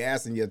put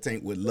gas in your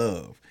tank with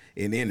love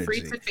and energy.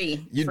 Free to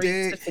fee. You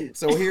did?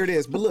 So here it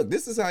is. But look,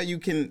 this is how you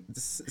can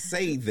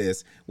say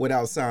this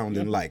without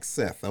sounding like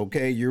Seth,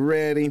 okay? You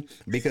ready?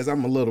 Because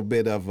I'm a little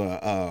bit of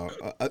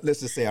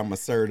let's just say I'm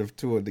assertive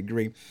to a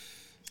degree.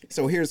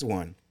 So here's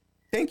one.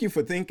 Thank you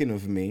for thinking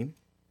of me.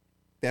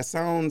 That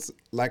sounds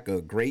like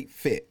a great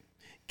fit.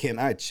 Can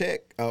I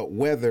check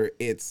whether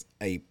it's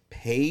a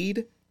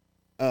paid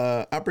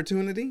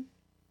opportunity?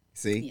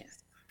 See? Yes.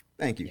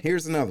 Thank you.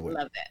 Here's another one.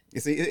 Love that.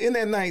 You see, isn't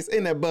that nice?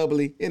 Isn't that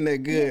bubbly? Isn't that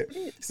good?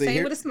 Yeah, See, say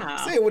it with a smile.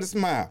 Say it with a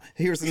smile.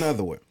 Here's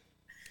another one.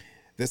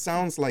 This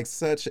sounds like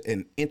such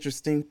an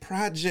interesting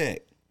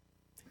project.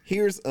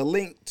 Here's a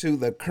link to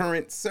the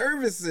current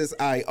services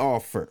I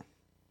offer.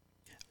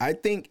 I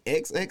think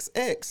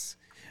XXX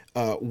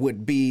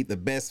would be the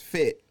best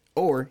fit.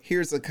 Or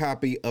here's a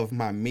copy of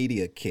my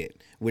media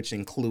kit, which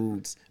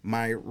includes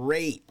my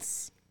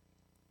rates.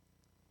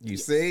 You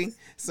see?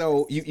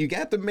 So you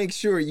got to make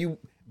sure you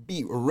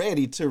be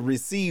ready to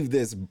receive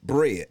this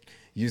bread.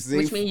 You see?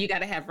 Which means you got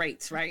to have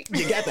rates, right?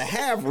 You got to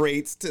have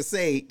rates to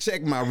say,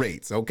 check my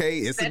rates, okay?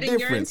 It's Setting a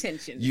difference. your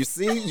intentions. You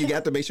see? You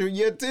got to make sure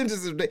your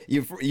intentions are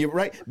you're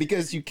right.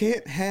 Because you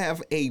can't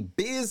have a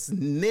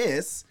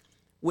business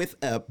with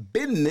a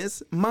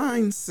business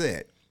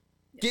mindset.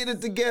 Yes. Get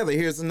it together.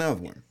 Here's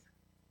another one.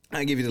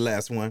 I'll give you the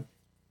last one.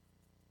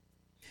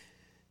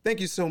 Thank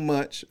you so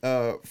much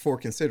for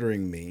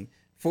considering me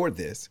for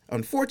this.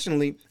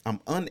 Unfortunately, I'm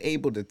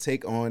unable to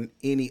take on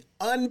any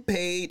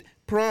unpaid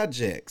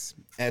projects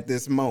at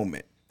this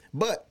moment.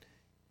 But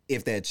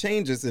if that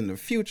changes in the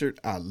future,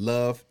 I'd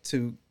love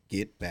to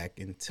get back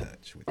in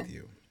touch with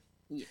you.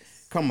 Yes.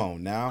 Come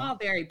on now. All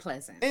very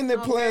pleasant. Isn't it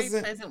all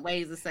pleasant? Very pleasant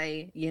ways to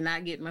say you're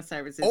not getting my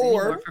services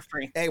anymore for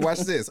free. Hey,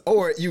 watch this.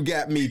 Or you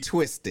got me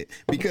twisted.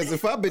 Because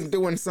if I've been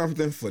doing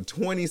something for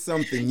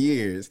 20-something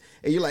years,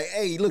 and you're like,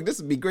 hey, look,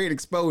 this would be great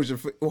exposure.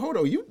 Well, hold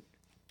on, you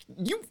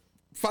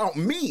found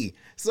me.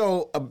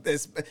 So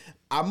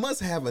I must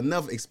have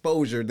enough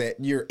exposure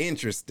that you're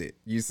interested,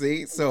 you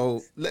see?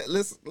 So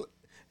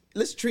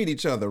let's treat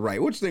each other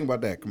right. What you think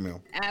about that,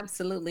 Camille?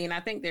 Absolutely. And I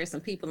think there's some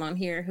people on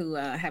here who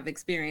have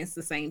experienced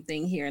the same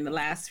thing here in the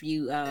last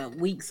few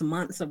weeks,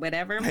 months, or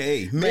whatever.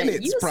 Hey, minutes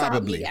but you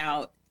probably. Sought me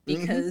out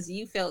because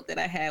you felt that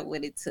I had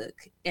what it took.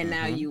 And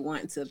now you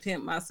want to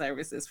pimp my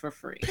services for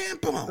free.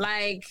 Pimp them.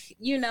 Like,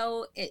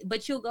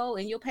 but you'll go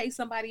and you'll pay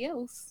somebody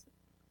else.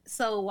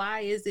 So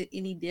why is it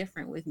any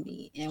different with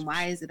me? And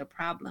why is it a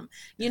problem?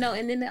 And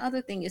then the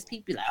other thing is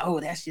people like, oh,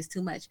 that's just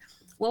too much.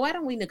 Well, why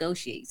don't we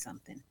negotiate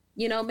something?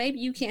 Maybe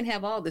you can't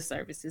have all the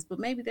services, but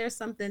maybe there's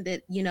something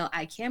that,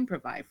 I can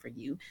provide for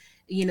you,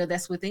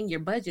 that's within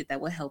your budget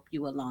that will help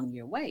you along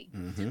your way.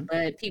 Mm-hmm.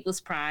 But people's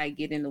pride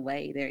get in the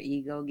way, their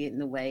ego get in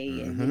the way.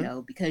 Mm-hmm.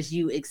 And, because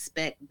you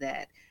expect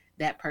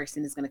that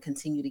person is going to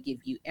continue to give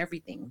you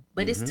everything,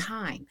 but it's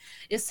time.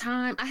 It's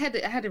time. I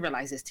had to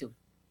realize this too.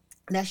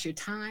 That's your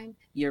time,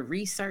 your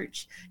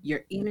research,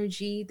 your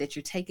energy that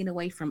you're taking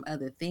away from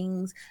other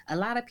things. A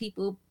lot of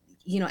people,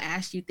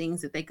 ask you things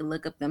that they can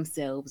look up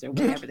themselves or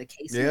whatever the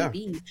case may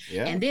be.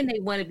 Yeah. And then they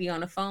want to be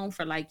on the phone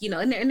for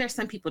and there's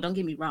some people, don't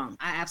get me wrong.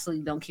 I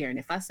absolutely don't care. And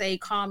if I say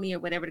call me or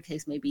whatever the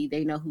case may be,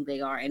 they know who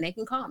they are and they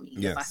can call me.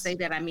 Yes. If I say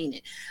that, I mean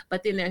it.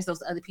 But then there's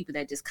those other people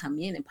that just come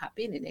in and pop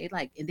in and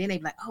and then they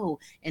be like, oh,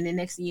 and the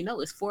next thing you know,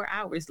 it's 4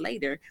 hours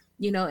later,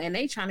 and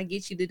they trying to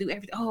get you to do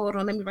everything. Oh, hold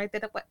on, let me write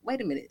that up.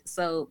 Wait a minute.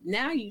 So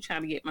now you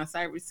trying to get my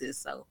services.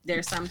 So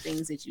there's some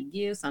things that you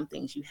give, some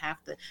things you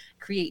have to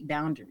create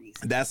boundaries.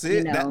 That's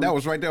it. That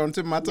was right there on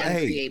tip of my tongue.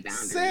 Hey,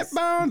 set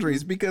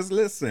boundaries because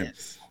listen,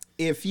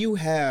 if you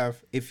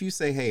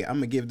say, hey, I'm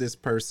gonna give this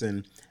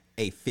person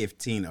a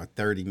 15 or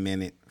 30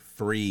 minute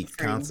free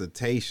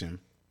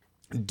consultation,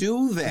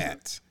 do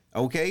that.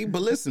 Okay,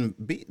 but listen,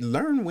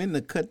 learn when to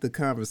cut the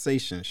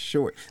conversation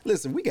short.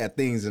 Listen, we got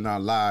things in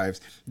our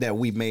lives that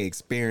we may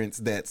experience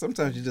that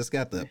sometimes you just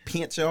got to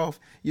pinch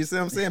off. You see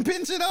what I'm saying?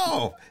 Pinch it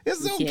off.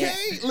 It's okay.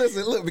 Yeah.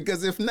 Listen, look,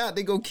 because if not,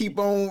 they gonna keep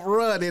on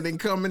running and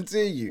coming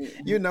to you.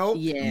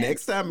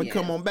 Next time and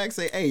come on back,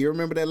 say, hey, you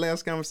remember that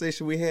last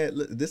conversation we had?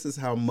 Look, this is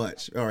how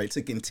much. All right,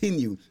 to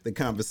continue the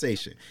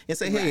conversation and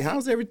say, hey,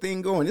 how's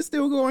everything going? It's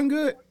still going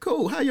good.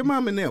 Cool. How your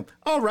mom and them?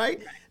 All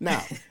right.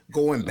 Now,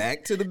 going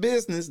back to the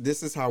business,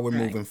 this is how we're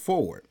moving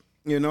forward.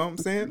 You know what I'm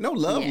saying? No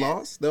love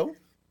lost, though.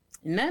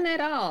 None at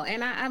all.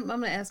 And I'm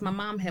going to ask, my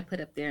mom had put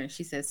up there and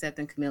she said, Seth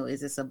and Camille,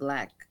 is this a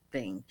black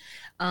thing?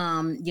 To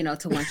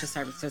want your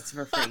services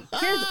for free.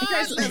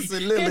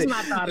 Here's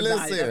my thought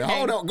about it. Okay?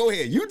 Hold on. Go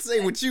ahead. You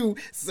say what you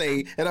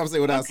say, and I'll say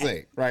what I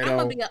say. Right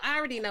on. I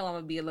already know I'm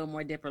going to be a little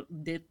more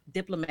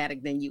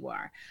diplomatic than you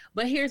are.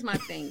 But here's my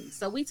thing.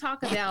 So we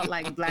talk about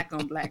like black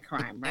on black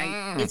crime,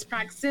 right? It's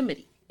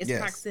proximity. It's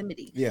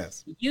proximity.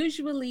 Yes.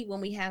 Usually when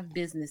we have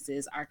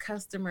businesses, our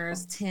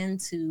customers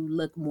tend to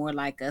look more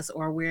like us,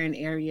 or we're in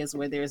areas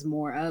where there's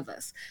more of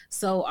us.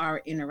 So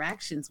our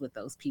interactions with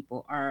those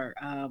people are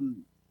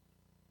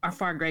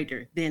far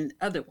greater than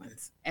other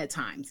ones at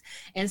times.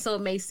 And so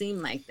it may seem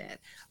like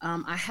that.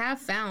 I have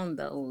found,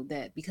 though,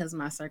 that because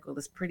my circle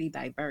is pretty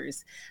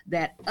diverse,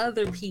 that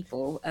other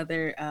people,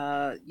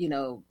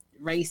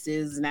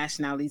 races,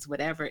 nationalities,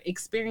 whatever,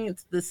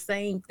 experience the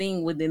same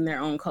thing within their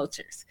own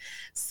cultures.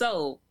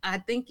 So I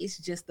think it's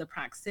just the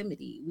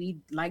proximity. We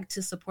like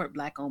to support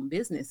Black-owned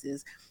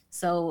businesses.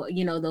 So,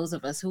 those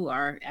of us who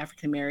are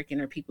African-American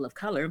or people of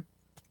color,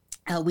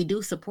 we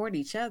do support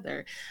each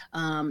other.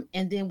 And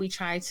then we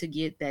try to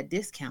get that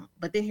discount.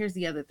 But then here's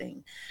the other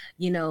thing,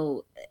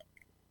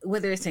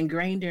 whether it's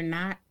ingrained or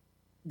not,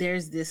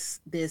 there's this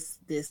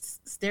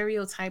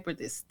stereotype or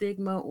this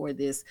stigma or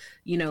this,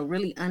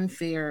 really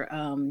unfair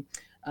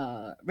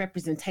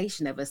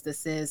representation of us that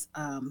says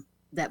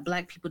that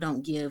Black people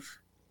don't give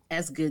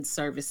as good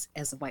service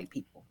as white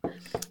people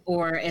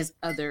or as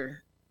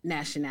other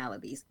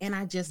nationalities. And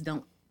I just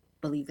don't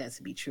believe that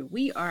to be true.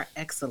 We are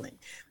excellent.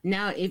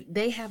 Now, if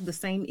they have the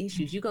same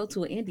issues, you go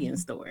to an Indian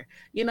store,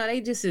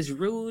 they just as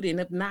rude and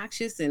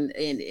obnoxious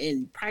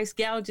and price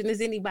gouging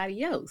as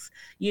anybody else,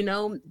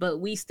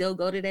 but we still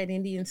go to that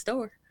Indian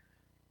store,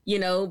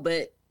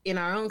 but in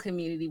our own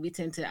community, we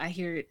tend to, I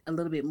hear it a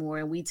little bit more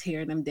and we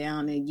tear them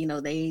down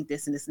and, they ain't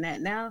this and this and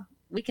that. Now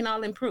we can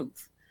all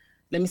improve.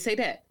 Let me say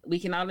that we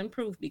can all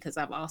improve, because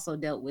I've also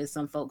dealt with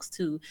some folks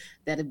too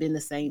that have been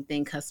the same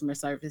thing. Customer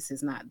service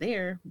is not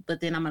there, but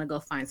then I'm going to go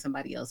find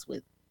somebody else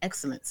with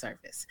excellent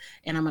service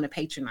and I'm going to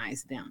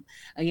patronize them,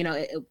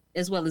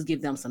 as well as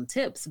give them some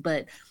tips.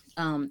 But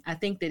I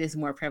think that it's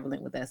more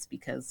prevalent with us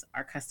because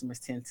our customers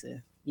tend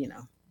to,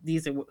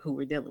 these are who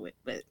we're dealing with,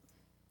 but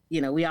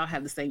we all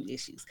have the same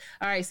issues.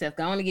 All right, Seth,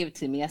 go on and give it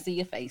to me. I see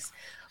your face,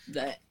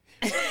 but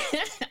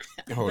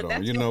hold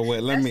on. You know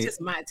what? That's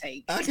just my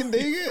take. I can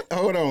dig it.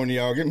 Hold on,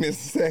 y'all. Give me a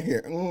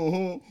second.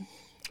 Mm-hmm.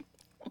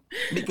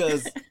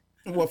 Because,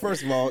 well,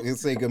 first of all,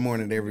 let's say good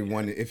morning to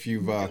everyone. If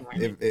you've,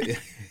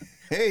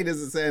 hey, this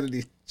is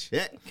Sanity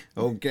Check.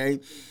 Okay.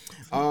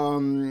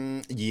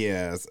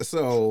 Yes.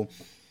 So,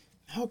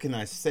 how can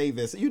I say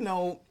this?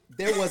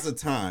 There was a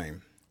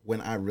time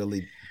when I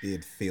really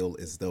did feel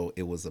as though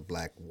it was a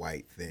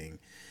black-white thing,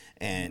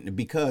 and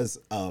because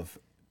of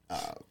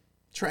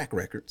track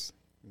records.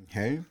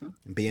 Okay,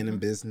 being in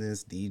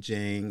business,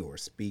 DJing or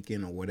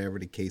speaking or whatever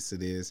the case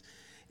it is,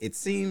 it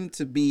seemed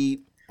to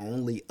be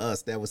only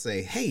us that would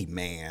say, "Hey,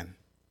 man,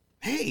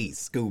 hey,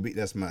 Scooby,"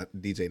 that's my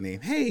DJ name.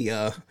 Hey,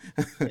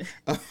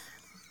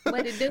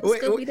 what it do,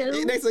 Scooby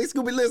Doo? They say,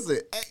 Scooby, listen,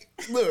 hey,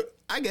 look,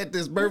 I got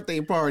this birthday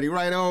party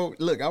right on.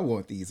 Look, I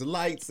want these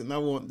lights and I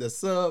want the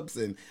subs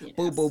and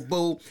boo, boo,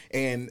 boo.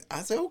 And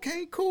I said,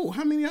 okay, cool.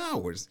 How many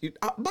hours?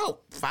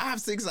 About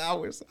 5-6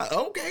 hours.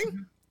 Okay.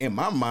 In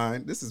my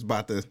mind, this is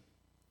about to,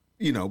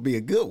 be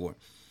a good one.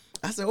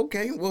 I said,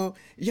 okay, well,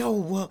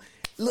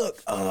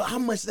 look, how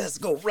much that's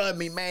going to run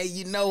me, man? I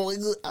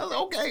said,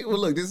 okay, well,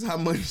 look, this is how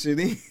much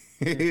it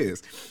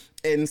is.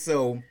 And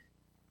so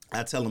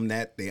I tell them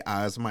that their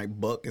eyes might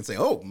buck and say,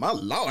 oh, my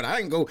Lord, I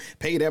ain't going to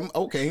pay them.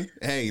 Okay,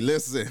 hey,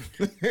 listen,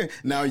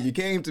 now you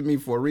came to me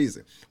for a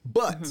reason.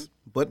 But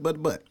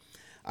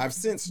I've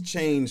since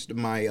changed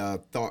my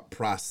thought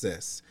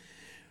process.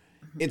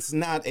 It's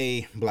not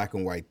a black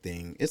and white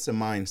thing. It's a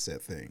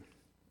mindset thing.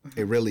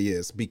 It really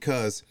is.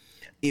 Because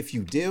if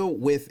you deal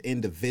with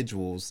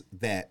individuals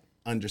that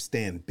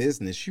understand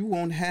business, you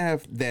won't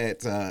have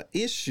that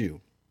issue.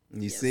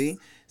 You see,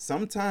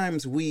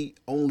 sometimes we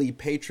only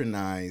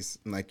patronize,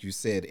 like you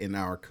said, in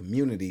our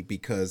community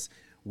because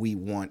we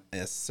want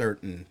a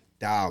certain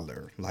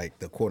dollar, like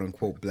the quote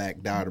unquote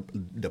black dollar,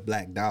 the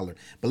black dollar.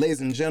 But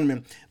ladies and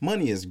gentlemen,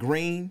 money is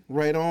green,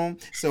 right on.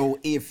 So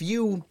if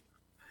you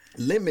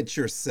limit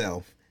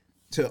yourself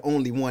to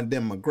only one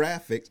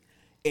demographic,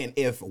 and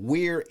if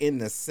we're in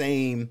the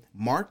same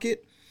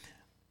market,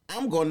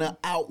 I'm going to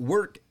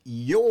outwork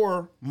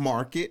your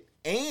market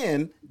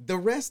and the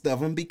rest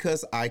of them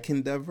because I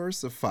can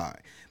diversify.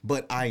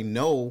 But I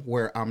know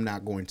where I'm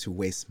not going to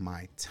waste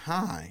my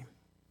time.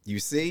 You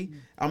see,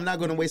 I'm not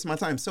going to waste my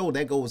time. So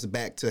that goes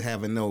back to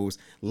having those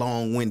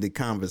long-winded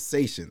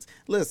conversations.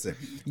 Listen,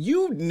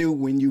 you knew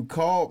when you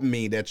called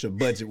me that your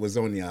budget was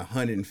only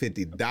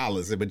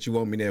 $150, but you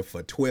want me there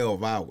for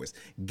 12 hours.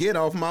 Get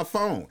off my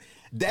phone.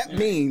 That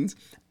means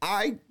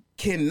I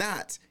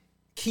cannot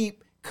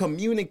keep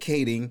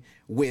communicating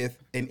with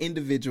an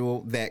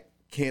individual that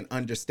can't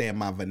understand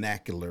my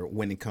vernacular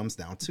when it comes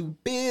down to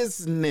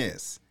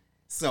business.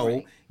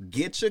 So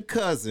get your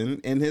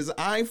cousin and his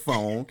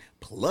iPhone,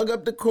 plug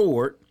up the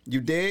cord, you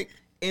dig,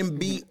 and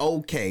be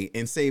okay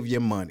and save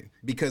your money,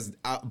 because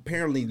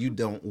apparently you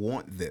don't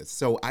want this.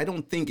 So I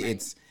don't think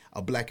it's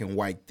a black and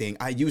white thing.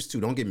 I used to,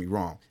 don't get me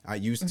wrong. I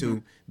used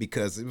to,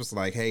 because it was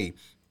like, hey,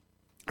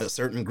 a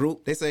certain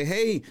group, they say,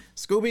 hey,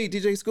 Scooby,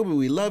 DJ Scooby,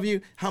 we love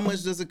you. How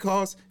much does it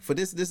cost for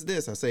this?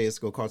 I say, it's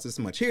going to cost this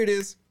much. Here it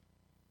is.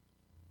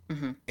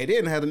 And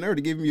then have the nerve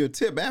to give you a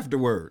tip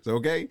afterwards,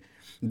 okay?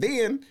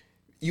 Then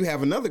you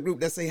have another group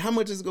that say, how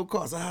much is it going to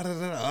cost?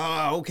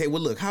 Okay,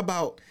 well, look, how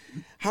about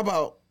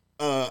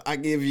I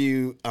give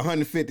you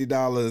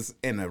 $150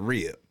 and a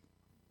rib?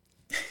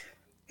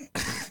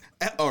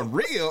 A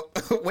rib?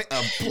 Wait,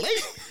 a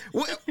plate?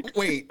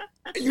 Wait,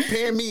 you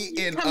paying me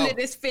in... Come to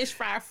this Fish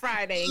Fry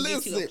Friday and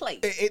get you a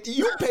plate.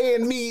 You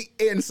paying me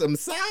in some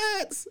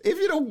sides? If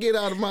you don't get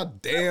out of my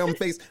damn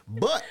face.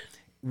 But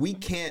we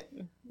can't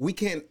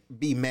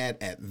be mad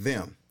at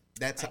them.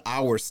 That's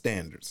our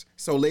standards.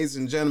 So, ladies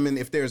and gentlemen,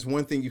 if there's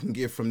one thing you can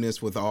get from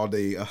this with all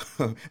the...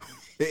 and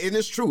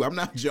it's true. I'm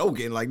not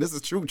joking. Like, this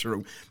is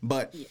true.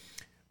 But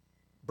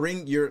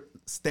bring your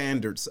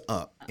standards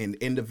up, and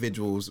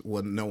individuals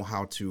will know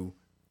how to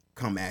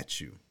come at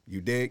you. You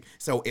dig?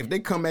 So if they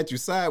come at you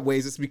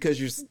sideways, it's because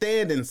you're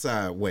standing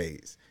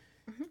sideways.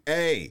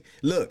 Hey,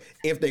 look,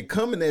 if they're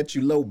coming at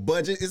you low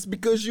budget, it's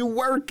because you're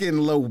working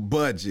low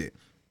budget.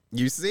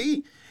 You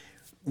see?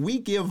 We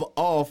give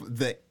off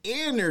the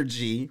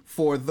energy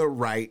for the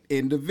right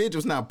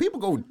individuals. Now, people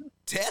go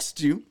test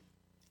you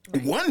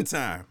one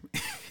time.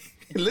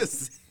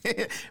 Listen.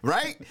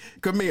 Right?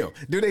 Camille,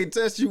 do they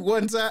test you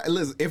one time?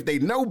 Listen, if they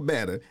know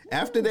better,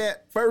 after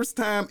that first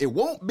time, it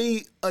won't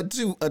be a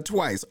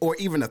twice, or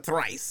even a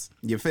thrice.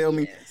 You feel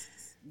me? Yes.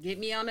 Get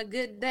me on a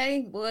good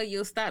day, boy,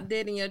 you'll stop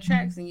dead in your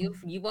tracks, and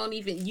you won't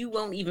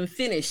even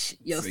finish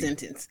your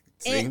sentence.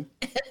 And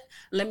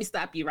let me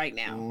stop you right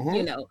now.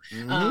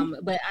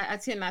 But I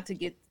tend not to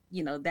get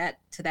that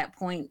to that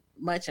point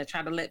much. I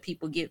try to let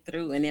people get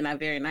through, and then I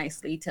very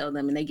nicely tell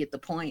them, and they get the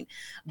point.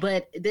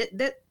 But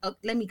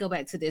let me go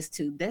back to this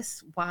too.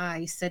 That's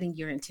why setting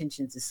your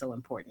intentions is so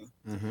important.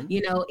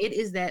 It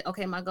is that,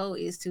 okay, my goal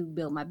is to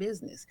build my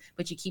business,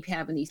 but you keep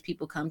having these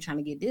people come trying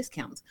to get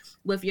discounts.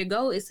 Well, if your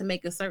goal is to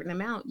make a certain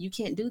amount, you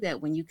can't do that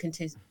when you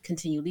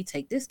continually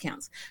take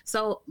discounts.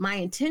 So my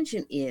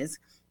intention is,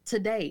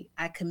 today,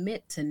 I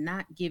commit to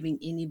not giving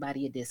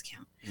anybody a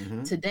discount.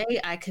 Today,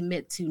 I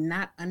commit to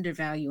not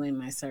undervaluing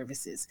my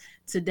services.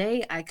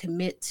 Today, I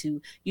commit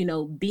to,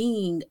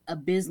 being a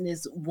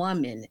business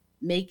woman,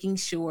 making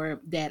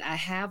sure that I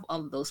have all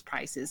of those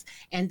prices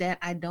and that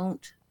I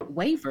don't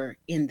waver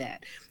in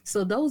that.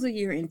 So those are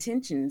your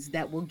intentions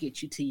that will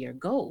get you to your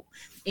goal.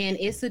 And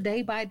it's a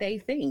day by day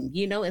thing,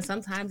 and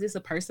sometimes it's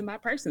a person by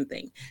person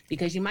thing,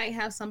 because you might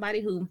have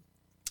somebody who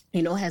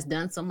has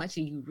done so much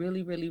and you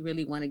really, really,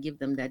 really want to give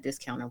them that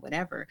discount or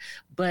whatever.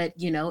 But,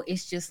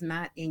 it's just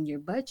not in your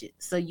budget.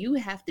 So you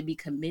have to be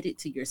committed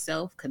to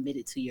yourself,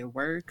 committed to your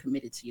word,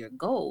 committed to your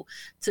goal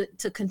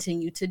to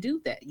continue to do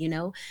that.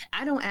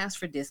 I don't ask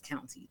for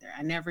discounts either.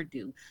 I never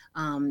do.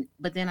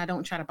 But then I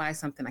don't try to buy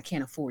something I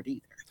can't afford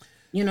either.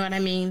 You know what I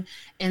mean?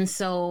 And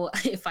so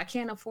if I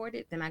can't afford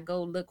it, then I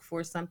go look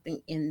for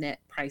something in that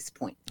price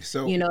point.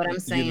 So, you know what I'm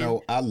saying?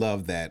 I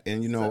love that.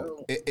 And,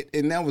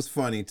 and that was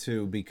funny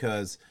too,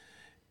 because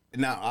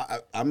now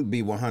I'm going to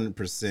be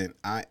 100%.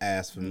 I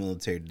asked for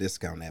military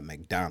discount at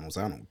McDonald's.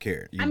 I don't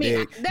care. I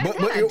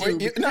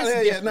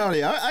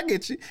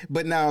get you.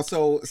 But now,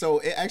 so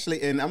it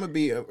actually, and I'm going to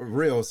be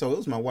real. So it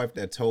was my wife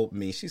that told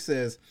me, she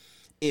says,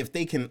 if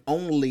they can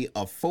only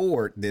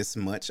afford this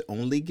much,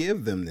 only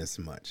give them this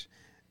much.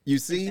 You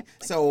see?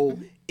 Exactly. So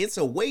it's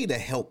a way to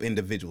help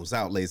individuals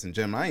out, ladies and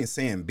gentlemen. I ain't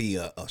saying be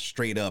a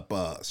straight up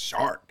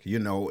shark,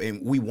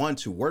 and we want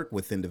to work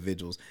with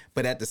individuals.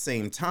 But at the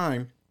same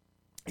time,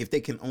 if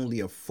they can only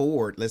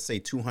afford, let's say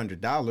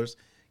 $200,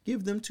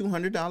 give them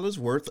 $200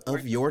 worth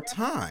of your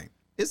time.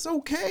 It's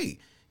okay.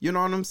 You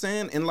know what I'm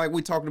saying? And like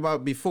we talked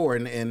about before,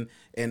 and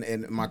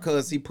my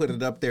cousin, he put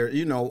it up there,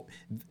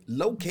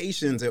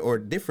 locations or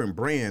different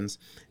brands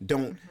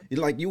don't,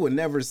 like, you would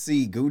never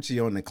see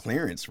Gucci on the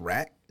clearance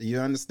rack. You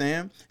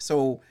understand?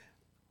 So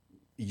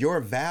your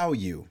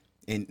value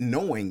and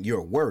knowing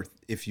your worth,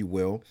 if you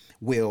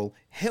will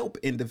help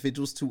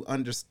individuals to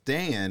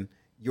understand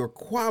your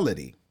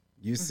quality.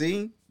 You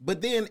see?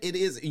 But then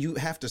you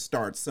have to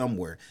start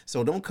somewhere.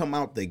 So don't come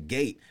out the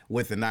gate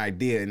with an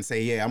idea and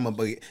say, yeah, I'm going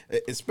to be,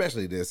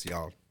 especially this,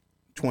 y'all,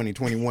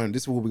 2021,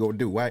 this is what we're going to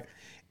do, right?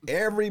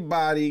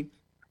 Everybody,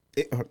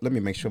 let me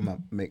make sure my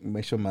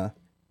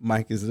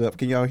mic is up.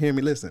 Can y'all hear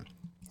me? Listen,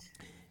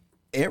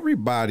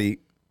 everybody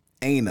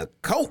ain't a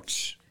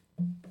coach.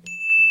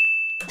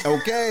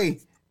 Okay?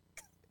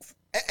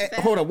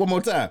 Hold on, one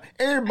more time.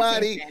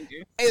 Everybody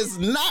is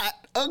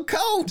not a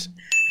coach.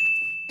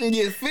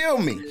 You feel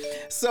me?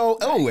 So,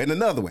 and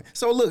another one.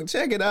 So look,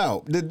 check it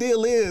out. The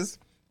deal is,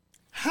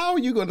 how are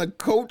you going to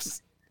coach?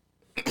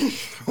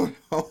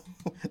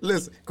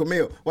 Listen,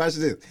 Camille, watch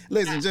this.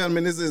 Ladies and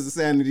gentlemen, this is a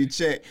sanity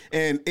check.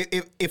 And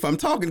if I'm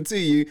talking to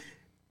you,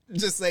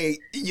 Just say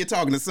you're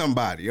talking to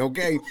somebody,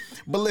 okay?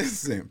 But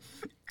listen,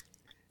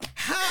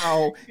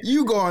 how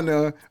you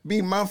gonna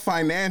be my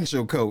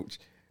financial coach?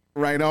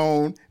 Right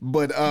on.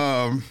 But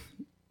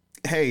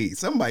hey,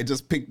 somebody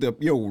just picked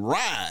up your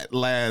ride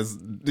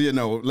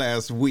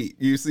last week.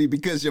 You see,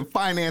 because your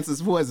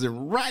finances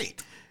wasn't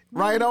right.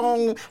 Right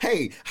on.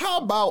 Hey,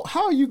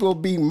 how you gonna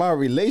be my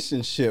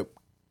relationship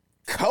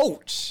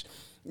coach?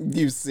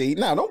 You see,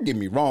 now don't get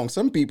me wrong.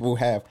 Some people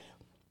have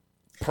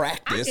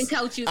practice. I can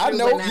coach you through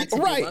what not to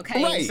do,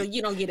 okay? Right. So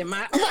you don't get in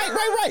my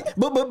right.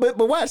 But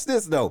watch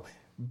this though.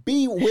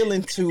 Be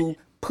willing to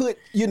put,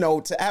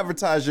 to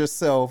advertise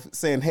yourself,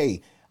 saying,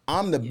 "Hey,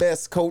 I'm the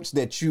best coach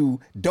that you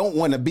don't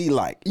want to be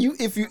like."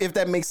 If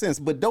that makes sense.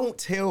 But don't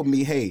tell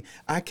me, "Hey,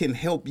 I can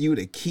help you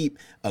to keep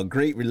a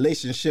great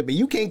relationship," and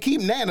you can't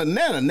keep man,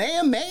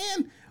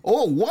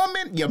 or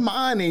woman. Your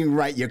mind ain't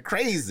right. You're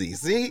crazy.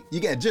 See, you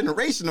got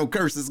generational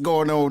curses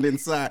going on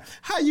inside.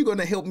 How you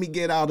gonna help me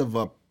get out of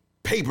a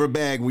paper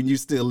bag when you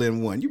still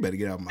in one? You better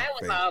get out of my face.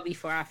 That was all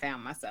before I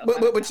found myself.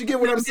 But you get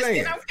what I'm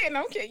saying. I'm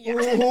kidding. Yeah.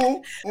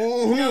 No,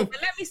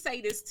 but let me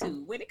say this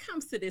too. When it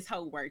comes to this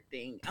whole work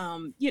thing,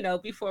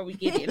 before we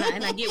get it,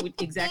 and I get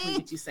exactly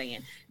what you're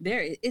saying.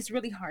 It's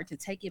really hard to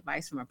take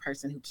advice from a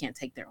person who can't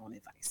take their own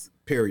advice.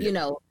 Period.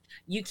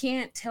 You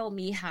can't tell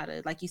me how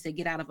to, like you said,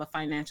 get out of a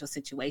financial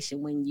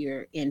situation when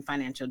you're in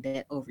financial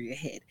debt over your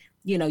head.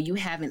 You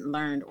haven't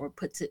learned or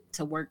put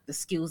to work the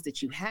skills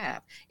that you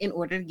have in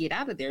order to get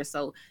out of there.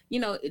 So,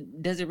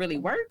 does it really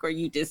work, or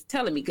you just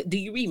telling me? Do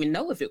you even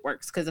know if it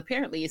works? Because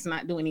apparently it's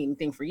not doing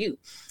anything for you,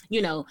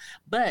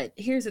 But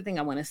here's the thing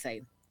I want to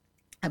say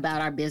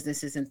about our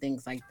businesses and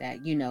things like that.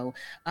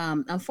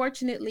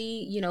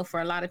 Unfortunately,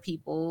 for a lot of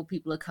people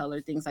of color,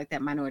 things like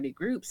that, minority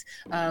groups,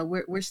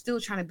 we're still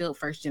trying to build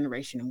first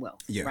generation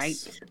wealth, yes. Right?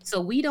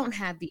 So we don't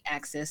have the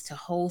access to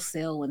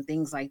wholesale and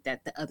things like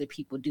that other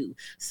people do.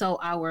 So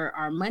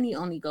our money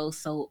only goes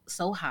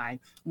so high.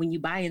 When you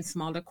buy in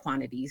smaller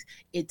quantities,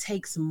 it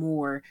takes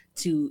more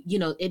to,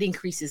 it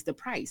increases the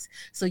price.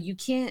 So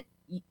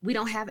we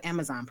don't have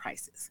Amazon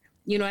prices.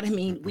 You know what I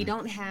mean? Mm-hmm. We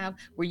don't have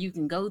where you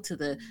can go to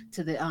the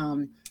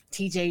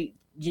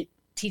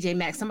TJ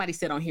Maxx. Somebody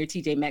said on here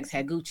TJ Maxx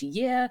had Gucci.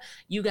 Yeah,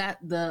 you got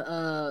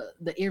the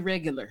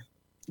irregular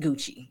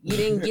Gucci. You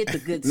didn't get the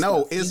good stuff.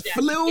 No, it's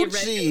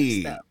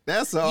Flucci.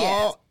 That's all.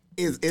 Yes.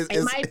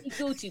 It might be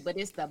Gucci, but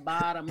it's the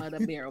bottom of the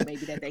barrel,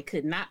 maybe, that they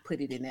could not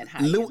put it in that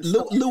high.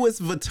 Louis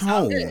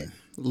Vuitton.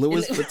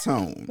 Louis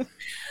Vuitton.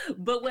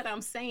 But what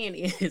I'm saying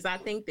is, I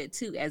think that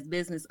too, as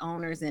business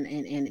owners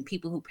and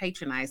people who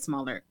patronize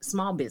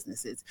small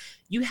businesses,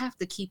 you have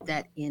to keep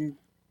that in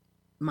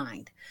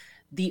mind.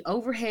 The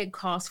overhead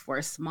cost for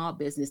a small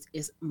business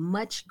is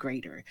much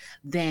greater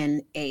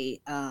than a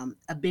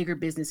bigger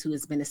business who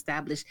has been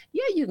established.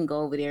 Yeah, you can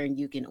go over there and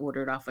you can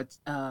order it off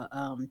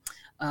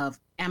of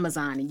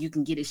Amazon, and you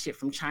can get it shipped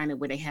from China,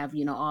 where they have,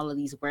 all of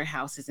these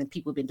warehouses, and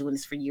people have been doing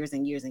this for years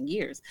and years and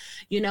years.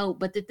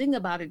 But the thing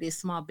about it is,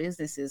 small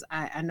businesses,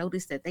 I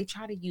noticed that they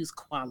try to use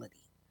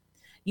quality,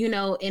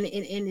 and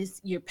it's,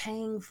 you're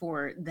paying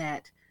for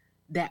that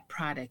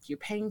product. You're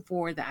paying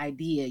for the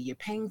idea. You're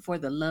paying for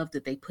the love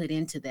that they put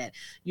into that.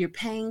 You're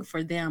paying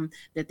for them,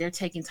 that they're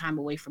taking time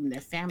away from their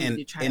family. And,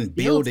 they're trying to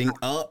building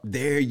something. Up.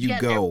 There you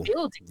go.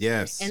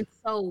 Yes. And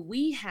so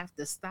we have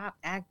to stop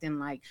acting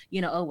like,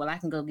 I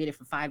can go get it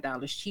for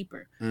 $5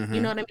 cheaper. Mm-hmm.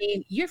 You know what I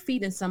mean? You're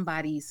feeding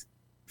somebody's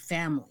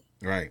family.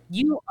 Right.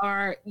 You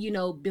are,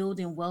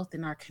 building wealth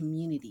in our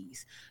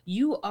communities.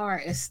 You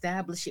are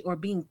establishing or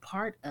being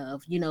part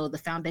of,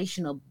 the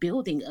foundational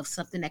building of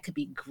something that could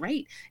be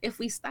great if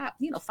we stop,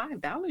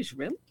 $5,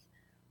 really?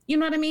 You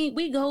know what I mean?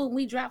 We go and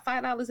we drop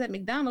 $5 at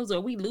McDonald's,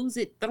 or we lose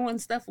it throwing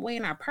stuff away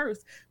in our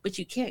purse, but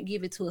you can't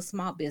give it to a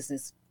small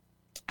business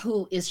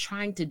who is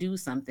trying to do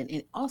something,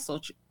 and also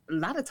a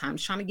lot of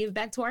times trying to give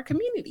back to our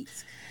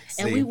communities.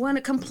 See, and we want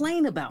to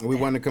complain about We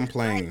want to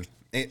complain. Right?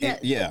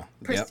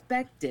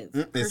 Perspective.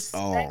 Yep.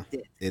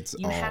 Perspective. It's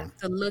you have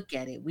to look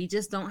at it. We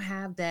just don't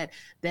have that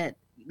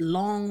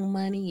long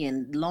money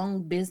and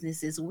long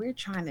businesses. We're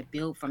trying to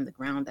build from the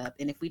ground up.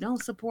 And if we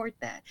don't support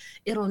that,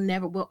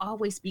 we'll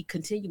always be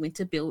continuing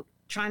to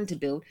trying to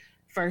build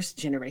first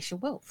generation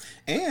wealth.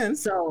 And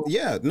so,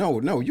 you're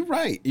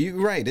right. You're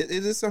right. It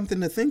is something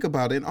to think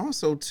about. And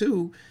also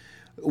too,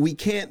 we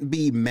can't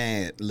be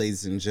mad,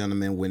 ladies and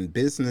gentlemen, when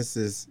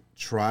businesses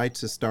try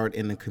to start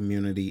in the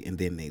community and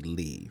then they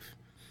leave.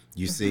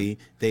 You see,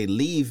 they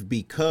leave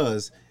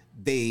because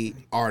they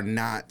are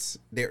not,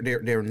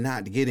 they're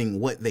not getting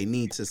what they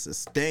need to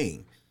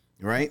sustain.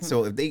 Right. Mm-hmm.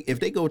 So if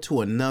they go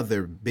to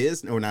another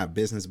business, or not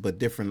business, but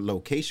different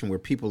location where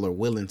people are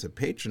willing to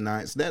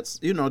patronize, that's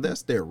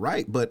their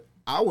right. But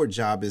our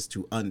job is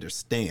to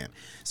understand.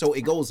 So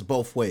it goes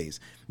both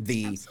ways.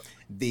 The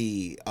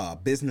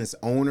business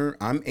owner,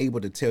 I'm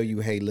able to tell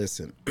you, hey,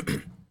 listen,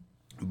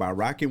 by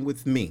rocking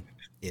with me,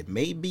 it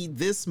may be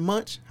this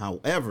much.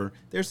 However,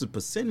 there's a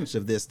percentage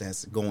of this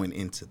that's going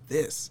into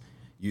this.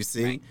 You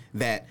see, right,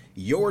 that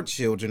your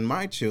children,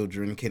 my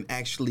children, can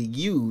actually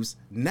use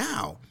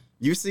now.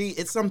 You see,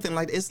 it's something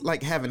like, it's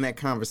like having that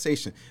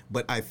conversation.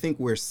 But I think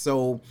we're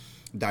so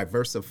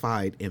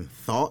diversified in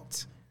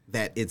thought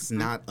that it's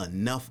not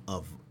enough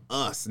of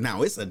us.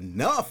 Now, it's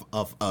enough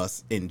of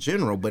us in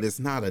general, but it's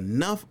not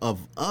enough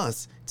of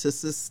us to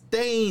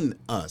sustain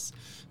us,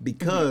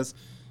 because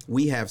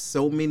we have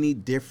so many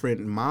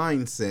different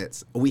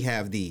mindsets. We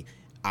have the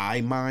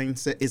I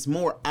mindset. It's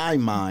more I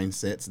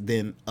mindsets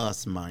than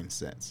us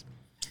mindsets.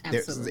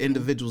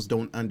 Individuals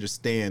don't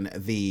understand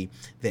the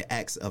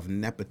acts of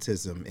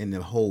nepotism in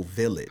the whole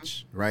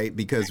village, right?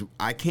 Because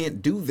I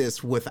can't do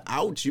this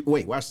without you.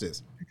 Wait, watch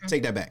this.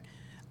 Take that back.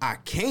 I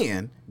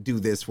can do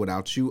this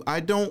without you.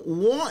 I don't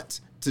want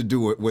to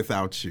do it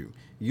without you.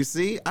 You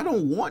see, I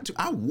don't want to.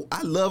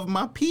 I love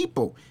my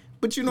people,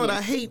 but you know what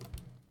I hate?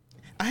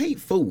 I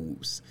hate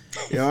fools.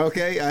 You know,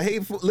 okay? I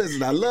hate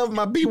listen, I love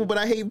my people, but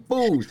I hate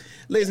fools.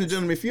 Ladies and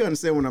gentlemen, if you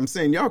understand what I'm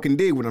saying, y'all can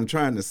dig what I'm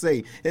trying to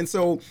say. And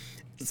so,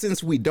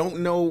 since we don't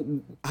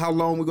know how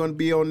long we're going to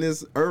be on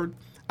this earth,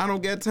 I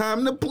don't got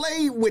time to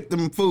play with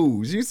them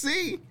fools. You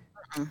see?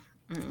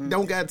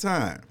 Don't got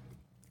time.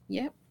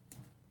 Yep.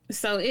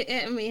 So,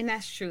 I mean,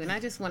 that's true. And I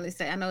just want to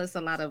say, I know it's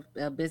a lot of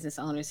business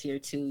owners here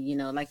too. You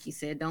know, like you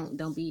said,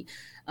 don't be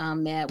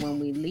mad when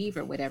we leave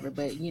or whatever.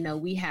 But, you know,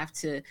 we have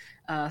to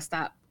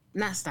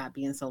not stop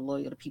being so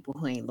loyal to people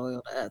who ain't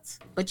loyal to us.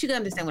 But you can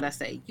understand what I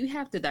say. You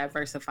have to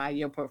diversify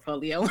your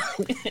portfolio.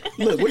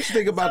 Look, what you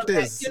think about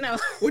this? That, you know.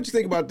 What you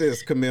think about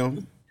this, Camille?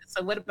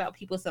 So what about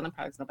people selling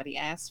products nobody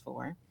asked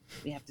for?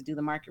 We have to do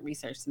the market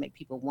research to make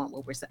people want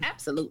what we're selling.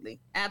 Absolutely.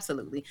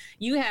 Absolutely.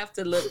 You have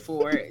to look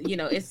for, you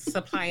know, it's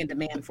supply and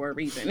demand for a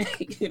reason.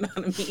 You know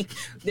what I mean?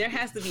 There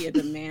has to be a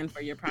demand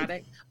for your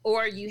product,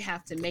 or you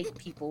have to make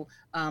people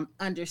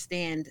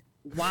understand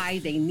why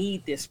they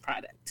need this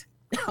product.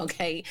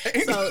 Okay,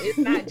 so it's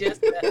not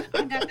just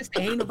I got this,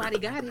 ain't nobody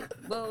got it.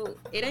 Well,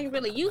 it ain't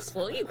really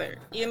useful either.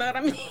 You know what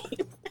I mean?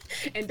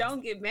 And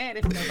don't get mad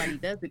if nobody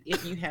does it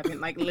if you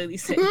haven't, like Lily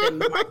said, done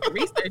the market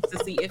research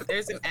to see if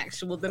there's an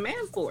actual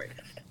demand for it.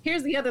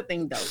 Here's the other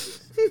thing, though: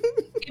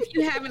 if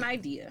you have an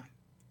idea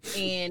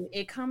and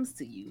it comes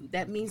to you,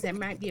 that means there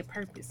might be a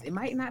purpose. It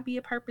might not be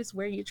a purpose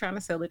where you're trying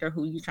to sell it or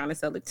who you're trying to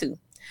sell it to.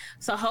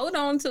 So hold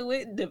on to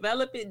it,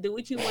 develop it, do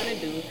what you want to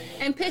do,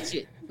 and pitch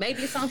it.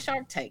 Maybe it's on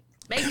Shark Tank.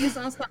 Maybe it's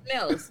on something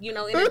else, you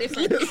know, in a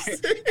different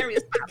area.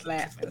 Stop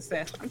laughing,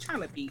 Seth. I'm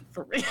trying to be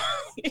for real.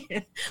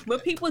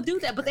 But people do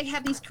that, but they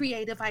have these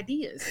creative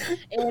ideas.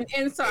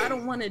 And so I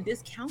don't want to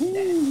discount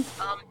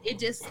that. It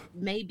just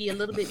may be a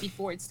little bit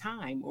before its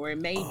time, or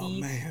it may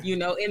be, you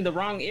know, in the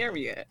wrong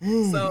area.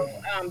 So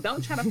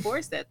don't try to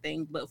force that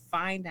thing, but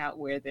find out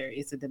where there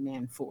is a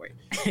demand for it.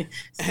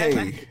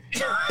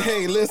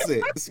 Hey,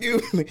 listen,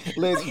 excuse me,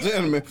 ladies and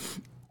gentlemen.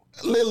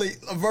 Lily,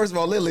 first of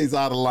all, Lily's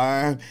out of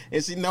line,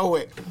 and she know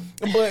it.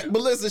 But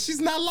listen, she's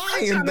not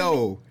lying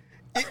though.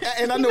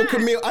 And I know,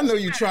 Camille, I know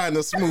you're trying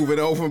to smooth it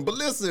over, but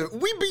listen,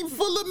 we be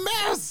full of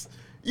mess.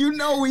 You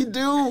know we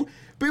do.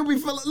 People be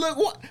full of, look,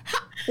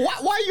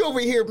 why you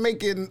over here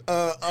making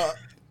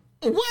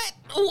what?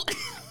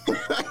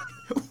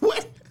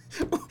 What?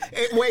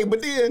 Wait,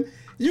 but then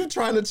you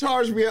trying to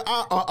charge me an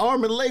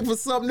arm and leg for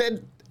something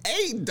that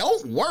A,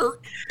 don't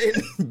work,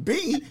 and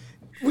B,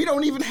 we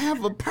don't even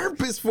have a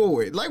purpose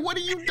for it. Like, what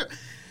are you doing?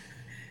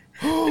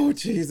 Oh,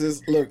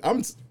 Jesus. Look,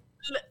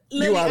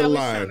 you out of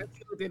line. I was trying to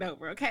smooth it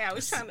over, okay? I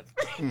was trying to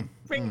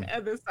bring the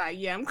other side.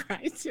 Yeah, I'm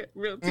crying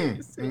real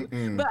tears too.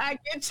 But I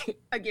get you.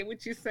 I get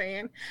what you're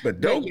saying.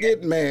 But don't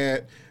get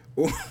mad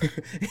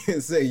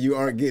and say you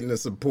aren't getting the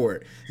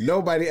support.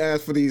 Nobody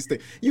asked for these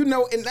things. You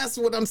know, and that's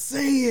what I'm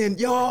saying,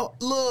 y'all.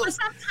 Look. But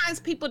sometimes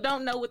people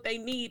don't know what they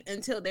need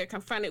until they're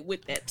confronted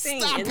with that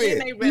thing. Stop and it.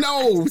 Then they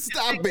No,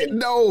 stop it.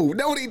 No,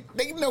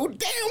 they know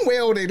damn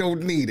well they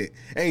don't need it.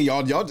 Hey,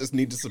 y'all just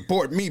need to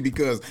support me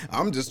because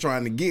I'm just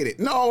trying to get it.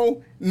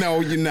 No,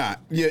 you're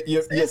not. You're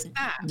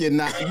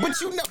not. But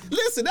you know,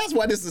 listen, that's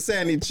why this is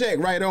Sanity Check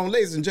right on.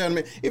 Ladies and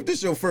gentlemen, if this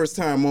is your first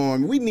time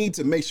on, we need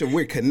to make sure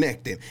we're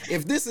connecting.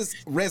 If this is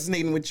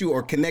resonating with you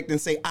or connecting,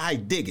 say, I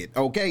dig it,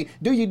 okay?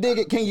 Do you dig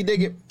it? Can you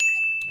dig it?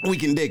 We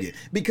can dig it.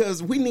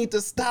 Because we need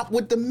to stop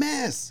with the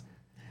mess.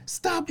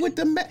 Stop with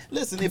the mess.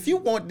 Listen, if you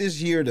want this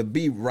year to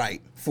be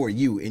right for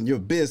you in your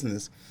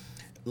business,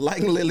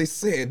 like Lily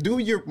said, do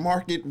your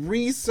market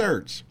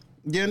research.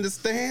 You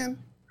understand?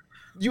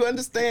 You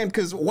understand?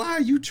 Because why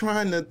are you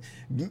trying to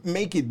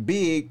make it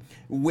big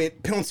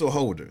with pencil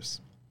holders?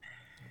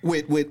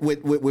 With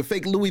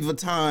fake Louis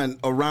Vuitton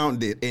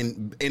around it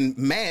and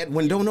mad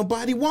when don't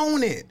nobody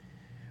want it.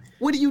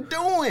 What are you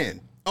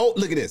doing? Oh,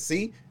 look at this.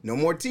 See? No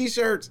more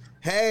t-shirts.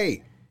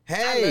 Hey.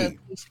 I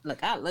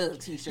love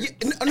t-shirts.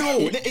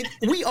 Yeah,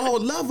 we all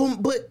love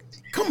them, but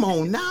come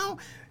on now.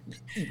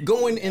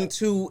 Going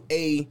into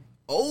a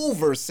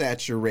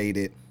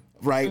oversaturated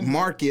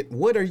market,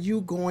 what are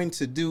you going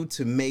to do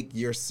to make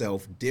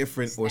yourself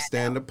different or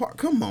stand apart?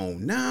 Come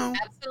on now.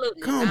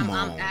 Absolutely. Come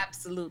on. I'm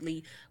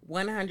absolutely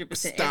 100%.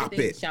 Stop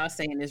everything it. Y'all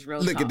saying is real.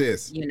 Look talk, at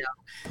this. You know,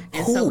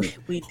 and so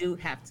we do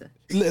have to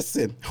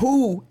listen.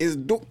 Who is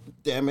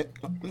damn it?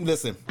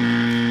 Listen.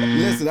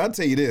 I'll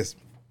tell you this.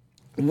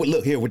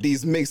 look here with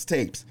these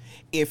mixtapes.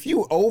 If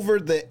you over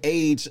the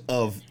age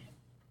of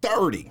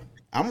 30,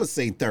 I'm gonna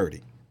say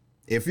 30.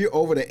 If you're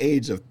over the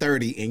age of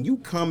 30 and you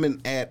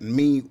coming at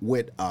me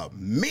with a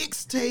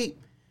mixtape,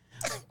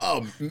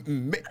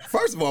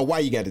 first of all, why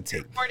you got to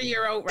take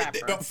 40-year-old rapper?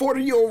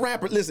 40-year-old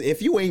rapper. Listen,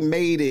 if you ain't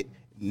made it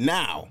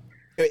now,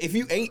 if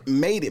you ain't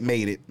made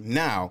it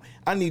now,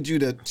 I need you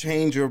to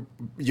change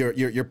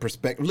your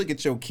perspective. Look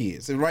at your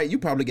kids, right? You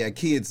probably got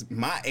kids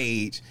my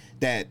age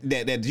that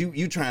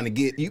you trying to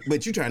get,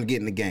 but you trying to get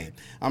in the game.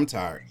 I'm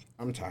tired.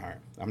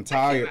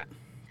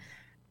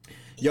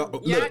 Y'all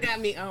got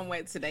me on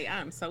wet today.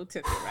 I'm so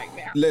tipsy right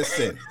now.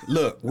 Listen,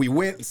 look, we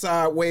went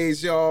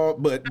sideways, y'all,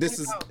 but this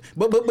is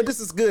this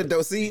is good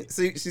though. See,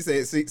 she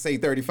said say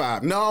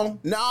 35.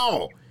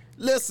 No.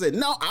 Listen,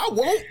 no,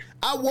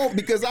 I won't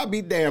because I'll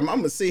be damn. I'm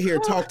gonna sit here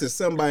and talk to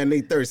somebody and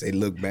they thirsty. Say,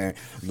 look, man,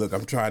 look,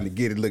 I'm trying to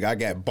get it. Look, I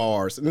got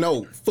bars.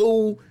 No,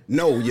 fool,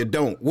 no, you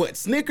don't. What,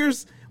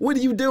 Snickers? What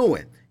are you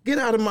doing? Get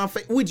out of my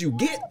face. Would you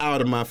get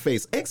out of my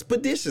face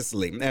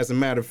expeditiously, as a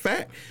matter of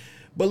fact?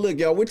 But look,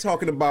 y'all, we're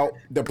talking about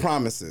the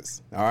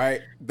promises, all right?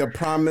 The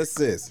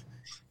promises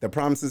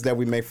that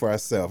we make for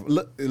ourselves.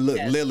 Look,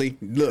 yes. Lily,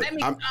 look,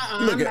 I'm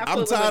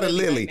tired of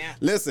Lily. Right,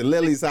 listen,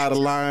 Lily's out of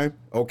line,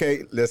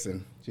 okay?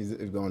 Listen, she's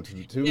going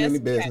to too many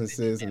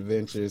businesses and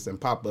ventures and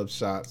pop-up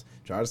shops,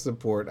 try to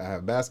support. I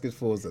have baskets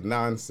full of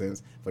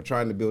nonsense for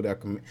trying to build our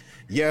community.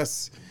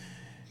 Yes.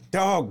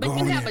 Doggone.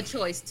 But you have a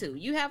choice too.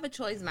 You have a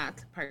choice not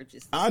to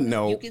purchase. I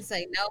know. You can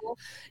say no.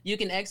 You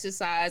can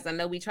exercise. I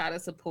know we try to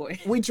support.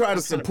 We try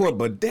to support,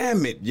 but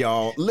damn it,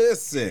 y'all.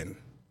 Listen.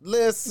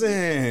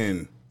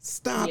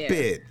 Stop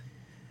it.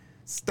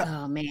 Stop.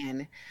 Oh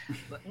man.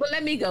 But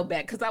let me go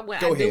back because I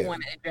do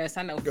want to address.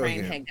 I know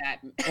Fran had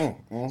gotten.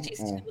 She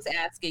was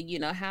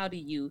asking, how do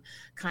you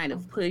kind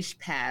of push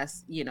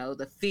past,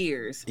 the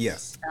fears?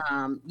 Yes.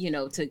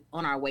 To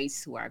on our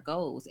ways to our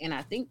goals, and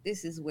I think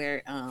this is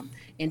where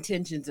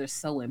intentions are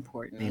so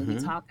important, and we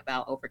talk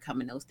about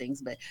overcoming those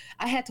things. But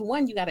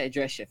you got to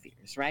address your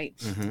fears, right?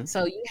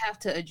 So you have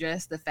to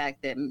address the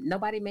fact that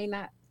nobody may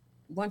not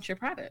want your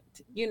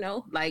product.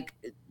 Like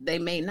they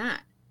may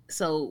not.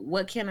 So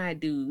what can I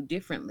do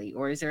differently?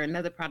 Or is there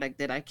another product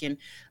that I can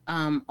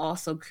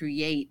also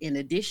create in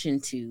addition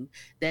to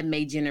that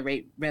may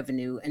generate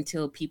revenue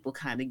until people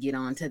kind of get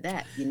onto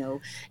that,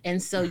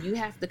 And so you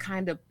have to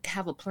kind of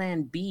have a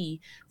plan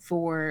B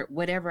for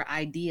whatever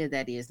idea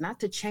that is, not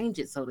to change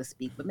it, so to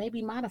speak, but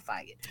maybe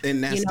modify it.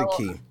 And that's the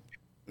key.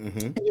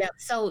 Yeah.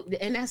 So,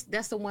 and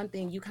that's the one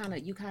thing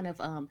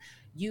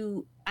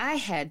I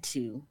had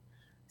to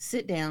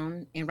sit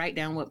down and write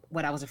down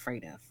what I was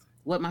afraid of,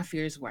 what my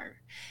fears were.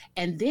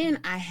 And then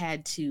I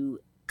had to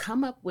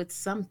come up with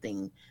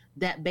something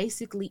that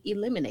basically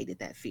eliminated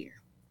that fear.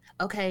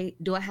 Okay,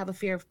 do I have a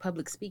fear of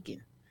public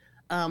speaking?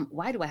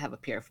 Why do I have a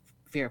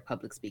fear of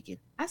public speaking?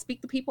 I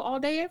speak to people all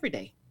day, every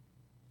day.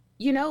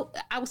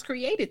 I was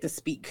created to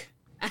speak.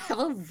 I have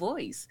a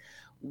voice.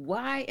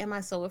 Why am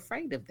I so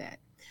afraid of that?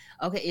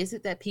 Okay, is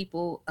it that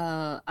people,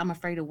 I'm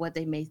afraid of what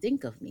they may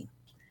think of me?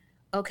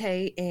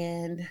 Okay,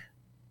 and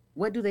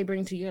what do they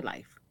bring to your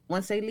life?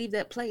 Once they leave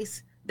that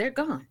place, they're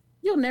gone.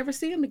 You'll never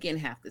see them again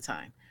half the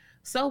time.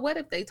 So what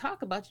if they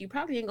talk about you? You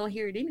probably ain't gonna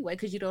hear it anyway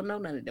because you don't know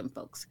none of them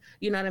folks.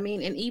 You know what I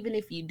mean? And even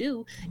if you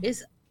do,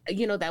 it's,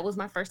 that was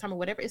my first time or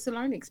whatever. It's a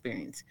learning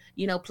experience.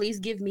 Please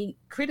give me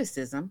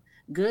criticism,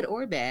 good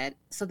or bad,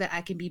 so that I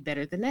can be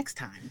better the next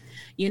time.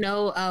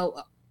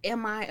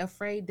 Am I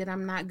afraid that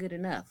I'm not good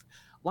enough?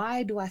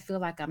 Why do I feel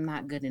like I'm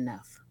not good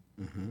enough?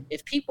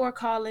 If people are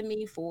calling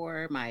me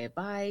for my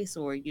advice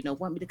or,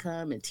 want me to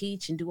come and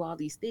teach and do all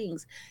these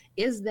things,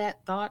 is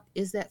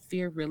that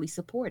fear really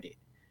supported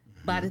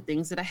by the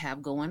things that I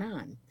have going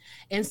on?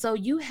 And so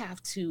you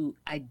have to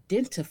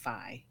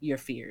identify your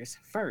fears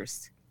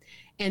first,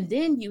 and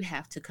then you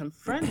have to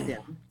confront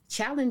them,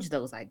 challenge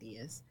those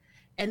ideas,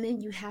 and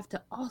then you have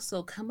to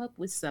also come up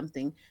with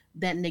something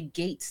that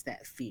negates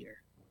that fear.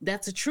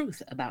 That's a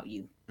truth about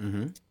you.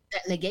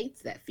 That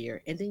negates that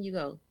fear. And then you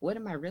go, what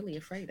am I really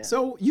afraid of?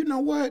 So, you know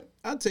what?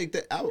 I'll take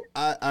that.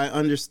 I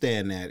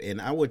understand that. And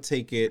I would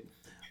take it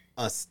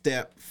a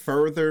step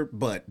further,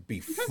 but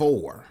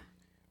before,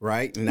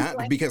 right?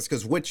 Not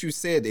because what you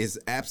said is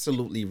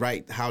absolutely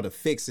right, how to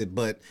fix it.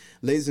 But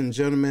ladies and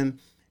gentlemen,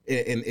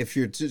 and if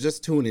you're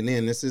just tuning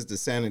in, this is the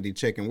Sanity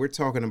Check, and we're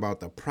talking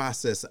about the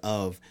process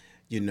of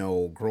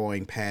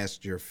growing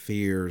past your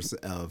fears,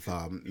 of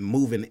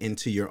moving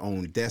into your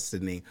own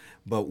destiny.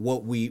 But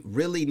what we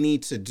really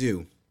need to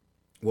do,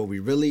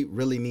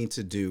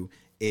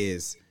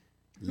 is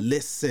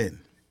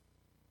listen.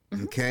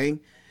 Okay?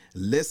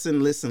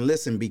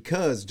 Listen,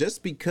 because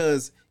just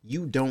because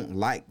you don't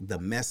like the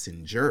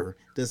messenger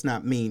does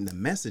not mean the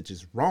message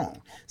is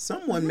wrong.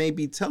 Someone may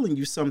be telling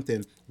you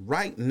something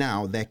right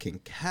now that can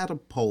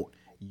catapult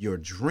your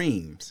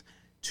dreams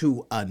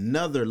to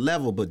another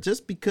level, but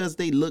just because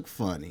they look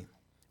funny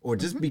or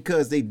just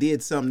because they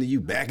did something to you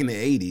back in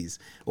the 80s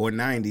or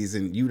 90s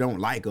and you don't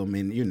like them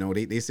and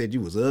they said you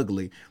was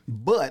ugly,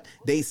 but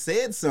they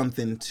said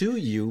something to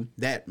you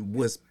that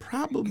was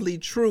probably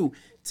true.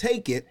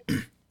 Take it,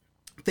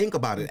 Think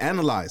about it,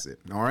 analyze it.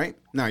 All right.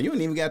 Now, you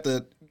don't even got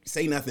to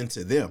say nothing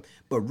to them,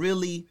 but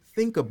really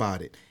think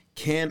about it.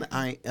 Can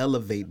I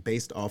elevate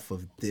based off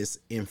of this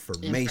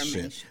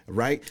information?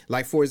 Right?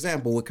 Like, for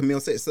example, what Camille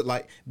said, so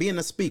like being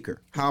a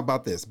speaker. How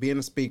about this? Being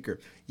a speaker.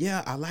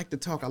 Yeah, I like to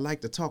talk,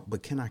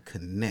 but can I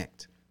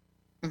connect?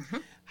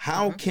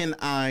 How can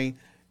I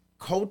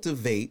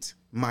cultivate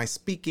my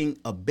speaking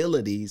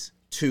abilities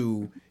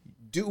to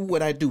do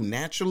what I do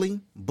naturally,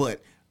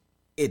 but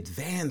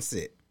advance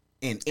it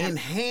and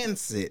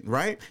enhance it,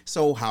 right?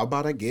 So how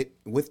about I get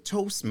with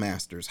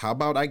Toastmasters? How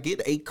about I get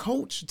a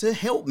coach to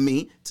help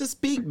me to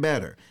speak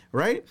better,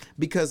 right?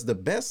 Because the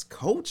best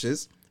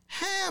coaches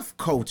have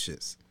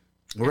coaches,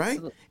 right?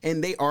 Absolutely.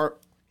 And they are,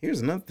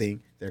 here's another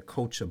thing, they're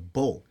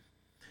coachable.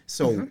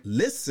 So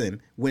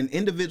listen, when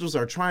individuals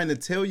are trying to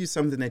tell you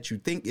something that you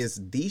think is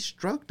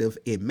destructive,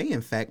 it may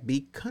in fact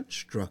be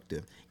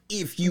constructive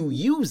if you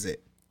use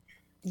it.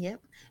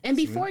 Yep. And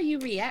before you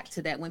react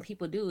to that, when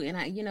people do, and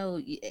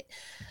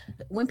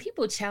when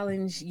people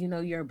challenge,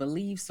 your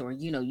beliefs, or,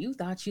 you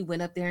thought you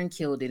went up there and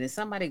killed it, and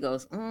somebody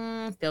goes,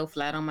 fell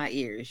flat on my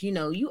ears,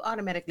 you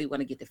automatically want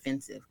to get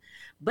defensive.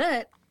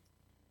 But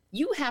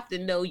you have to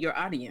know your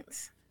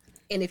audience.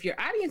 And if your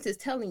audience is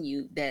telling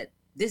you that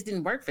this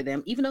didn't work for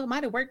them, even though it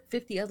might have worked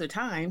 50 other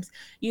times,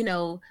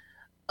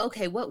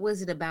 okay, what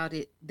was it about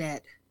it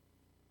that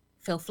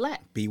fell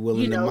flat? Be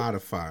willing to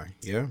modify.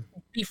 Yeah.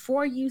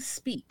 Before you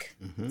speak,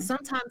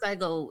 sometimes I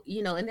go,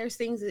 and there's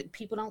things that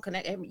people don't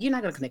connect. You're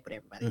not going to connect with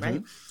everybody,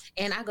 right?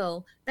 And I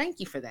go, thank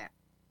you for that.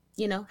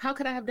 How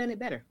could I have done it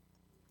better?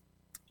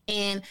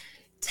 And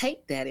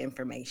take that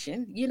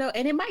information,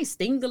 and it might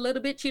sting a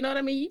little bit, you know what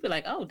I mean? You'd be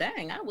like, oh,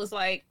 dang, I was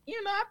like,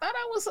 I thought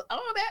I was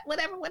all that,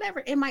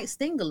 whatever. It might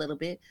sting a little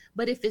bit,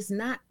 but if it's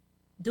not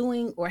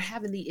doing or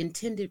having the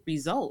intended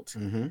result,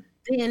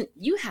 then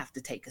you have to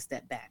take a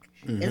step back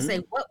and say,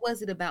 what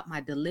was it about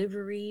my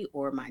delivery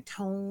or my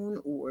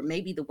tone or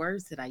maybe the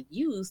words that I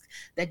used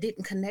that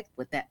didn't connect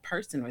with that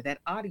person or that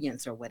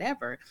audience or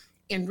whatever,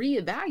 and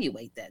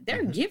reevaluate that.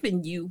 They're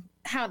giving you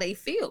how they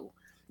feel.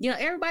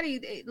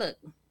 Everybody, look,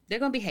 they're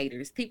going to be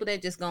haters, people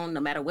that just going, no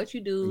matter what you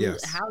do,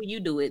 how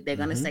you do it, they're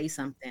going to say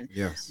something.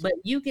 Yes. But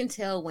you can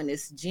tell when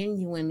it's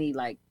genuinely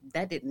like,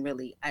 that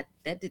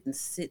didn't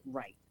sit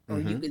right. Or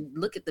you can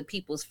look at the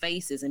people's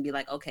faces and be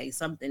like, okay,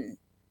 something,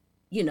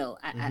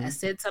 I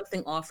said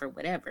something off or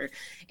whatever,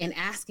 and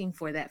asking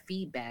for that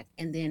feedback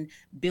and then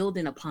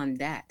building upon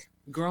that,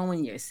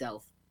 growing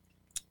yourself,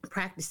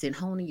 practicing,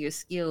 honing your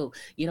skill,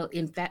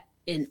 in fact,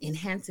 in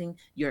enhancing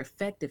your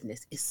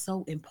effectiveness is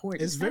so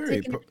important. It's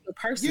very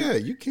personal. Yeah,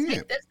 you can't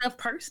take that stuff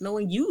personal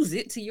and use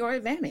it to your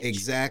advantage.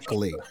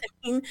 Exactly.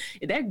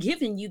 They're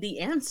giving you the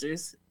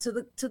answers to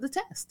the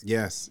test.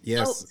 Yes.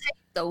 So take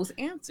those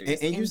answers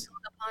and you build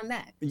upon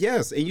that.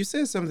 Yes, and you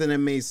said something that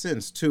made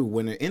sense too.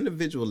 When an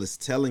individual is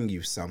telling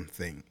you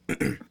something,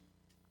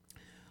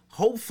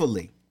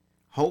 hopefully,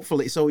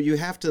 so you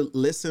have to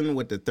listen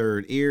with the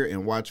third ear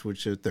and watch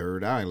with your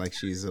third eye, like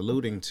she's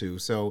alluding to.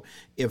 So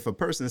if a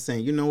person is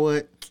saying, you know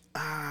what,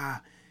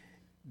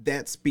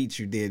 that speech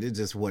you did, it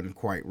just wasn't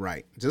quite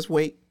right. Just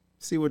wait,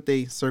 see what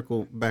they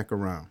circle back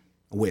around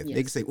with. Yes.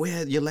 They can say,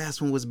 well, your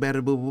last one was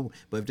better, boo, boo.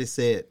 But if they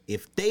said,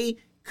 if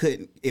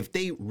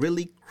they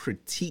really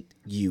critiqued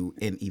you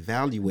and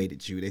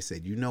evaluated you, they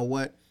said, you know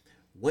what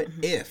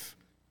if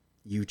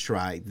you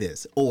tried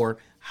this, or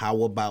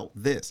how about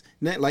this?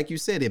 Now, like you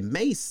said, it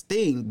may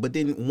sting, but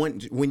then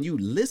when you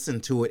listen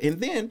to it, and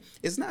then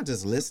it's not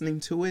just listening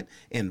to it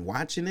and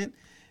watching it,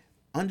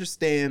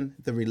 understand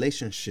the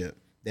relationship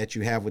that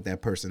you have with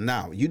that person.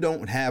 Now, you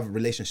don't have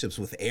relationships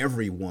with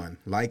everyone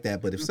like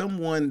that, but if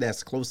someone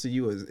that's close to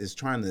you is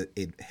trying to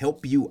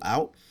help you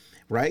out,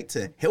 right,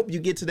 to help you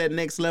get to that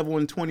next level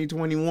in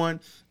 2021,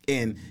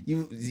 and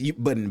you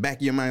but in the back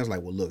of your mind is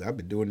like, well, look, I've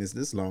been doing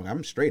this long,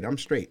 I'm straight,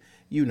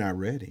 you're not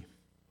ready.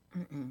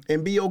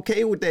 And be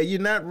okay with that.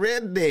 You're not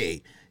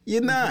ready.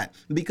 You're not.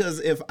 Because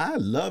if I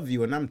love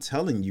you and I'm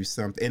telling you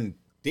something, and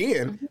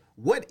then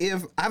what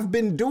if I've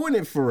been doing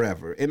it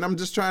forever and I'm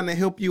just trying to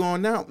help you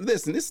on out?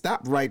 Listen, it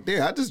stopped right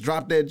there. I just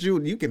dropped that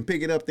jewel. You can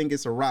pick it up, think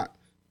it's a rock.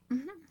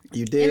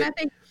 You did.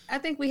 And I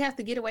think we have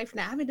to get away from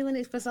that. I've been doing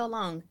this for so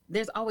long.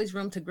 There's always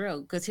room to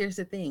grow, because here's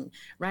the thing,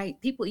 right?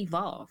 People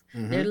evolve.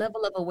 Their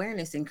level of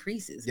awareness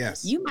increases.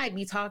 Yes. You might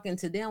be talking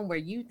to them where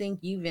you think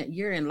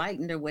you're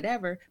enlightened or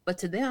whatever, but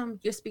to them,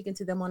 you're speaking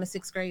to them on a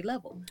 6th grade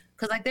level,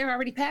 because like they're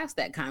already past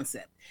that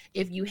concept.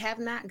 If you have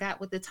not got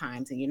with the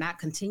times and you're not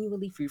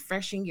continually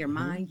refreshing your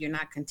mind, you're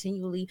not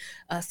continually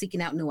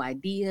seeking out new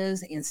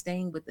ideas and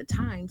staying with the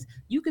times,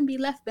 you can be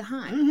left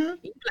behind.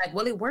 You're like,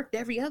 well, it worked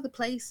every other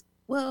place.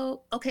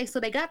 Well, okay, so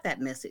they got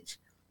that message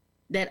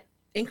that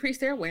increased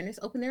their awareness,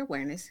 opened their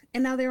awareness,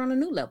 and now they're on a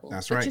new level.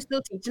 That's right. But you're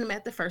still teaching them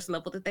at the first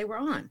level that they were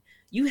on.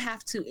 You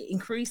have to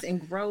increase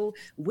and grow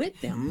with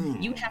them.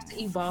 You have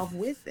to evolve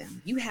with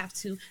them. You have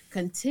to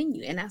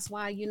continue. And that's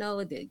why,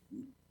 that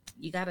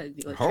you got to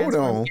hold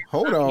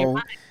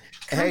on.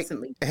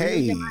 Constantly.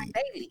 Hey,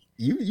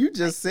 you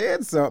just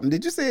said something.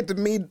 Did you say it to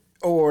me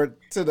or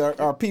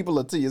to our people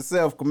or to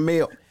yourself,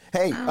 Camille?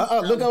 Hey,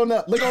 look on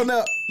up, look on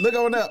up, look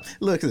on up.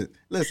 Listen,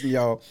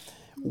 y'all.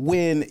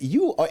 When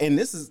you are, and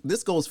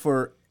this goes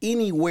for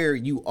anywhere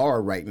you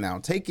are right now.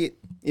 Take it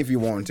if you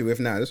want to. If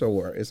not, it's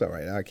all right. It's all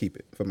right. I'll keep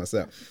it for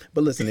myself.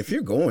 But listen, if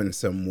you're going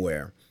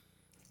somewhere,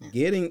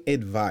 getting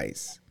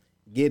advice,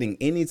 getting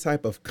any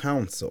type of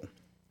counsel,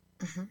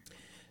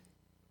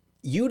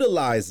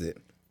 utilize it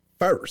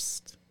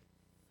first.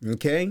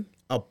 Okay?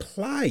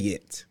 Apply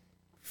it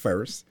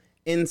first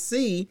and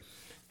see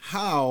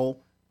how,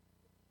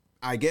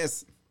 I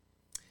guess,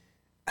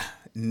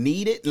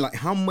 need it. Like,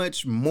 how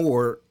much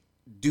more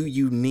do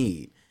you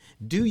need?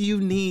 Do you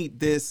need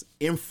this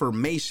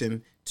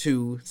information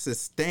to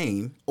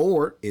sustain,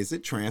 or is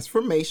it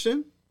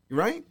transformation?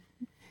 Right?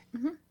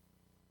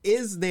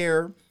 Is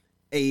there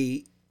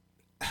a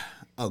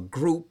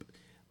group,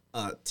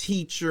 a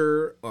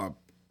teacher, a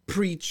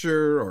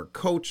preacher, or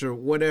coach, or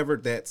whatever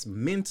that's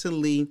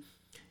mentally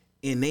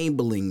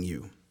enabling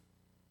you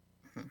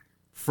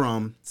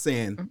from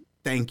saying,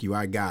 thank you,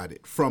 I got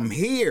it from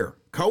here,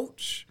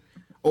 coach,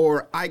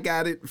 or I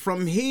got it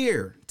from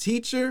here,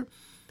 teacher?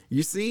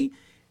 You see,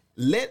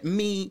 let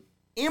me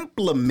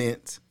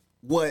implement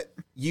what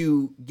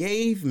you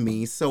gave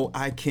me so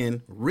I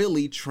can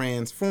really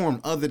transform.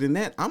 Other than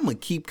that, I'm going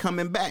to keep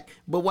coming back.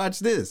 But watch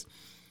this.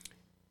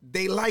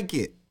 They like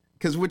it.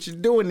 Because what you're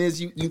doing is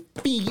you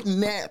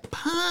feeding that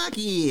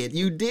pocket.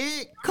 You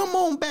dig? Come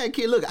on back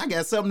here. Look, I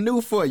got something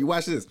new for you.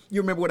 Watch this. You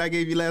remember what I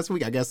gave you last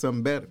week? I got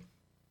something better.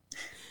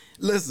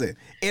 Listen,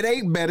 it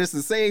ain't better. It's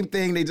the same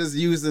thing. They just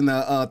using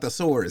the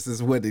thesaurus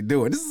is what they're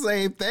doing. It's the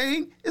same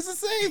thing. It's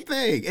the same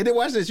thing. And then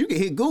watch this. You can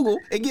hit Google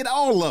and get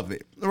all of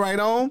it right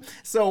on.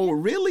 So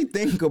really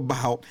think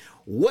about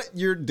what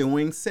you're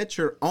doing. Set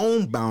your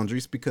own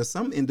boundaries, because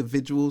some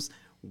individuals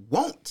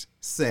won't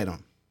set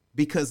them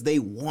because they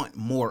want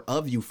more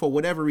of you for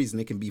whatever reason.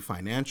 It can be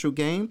financial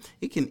gain.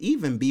 It can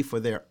even be for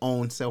their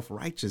own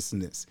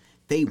self-righteousness.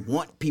 They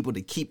want people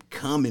to keep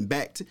coming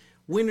back to.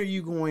 When are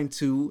you going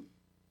to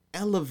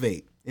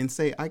elevate and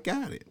say, I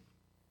got it?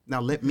 Now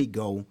let me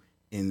go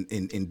and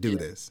do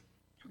this.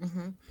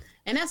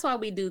 And that's why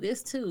we do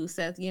this too,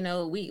 Seth. You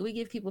know, we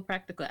give people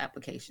practical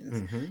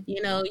applications.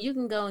 You know, you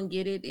can go and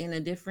get it in a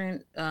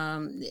different,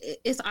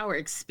 it's our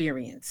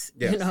experience,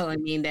 you know what I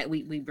mean, that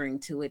we bring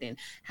to it and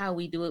how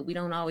we do it. We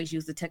don't always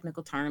use the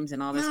technical terms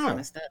and all this kind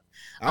of stuff.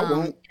 I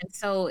won't. And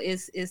so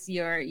it's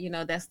your, you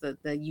know, that's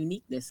the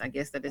uniqueness, I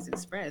guess, that is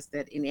expressed,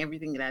 that in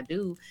everything that I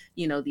do,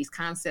 you know, these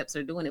concepts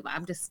are doing it, but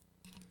I'm just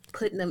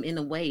putting them in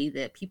a way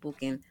that people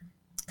can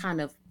kind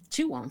of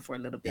chew on for a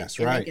little bit. That's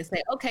and right. They can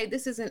say, okay,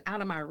 this isn't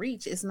out of my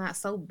reach. It's not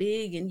so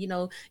big, and you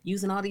know,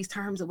 using all these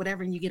terms or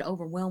whatever, and you get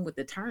overwhelmed with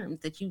the terms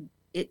that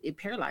it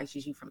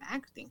paralyzes you from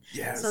acting.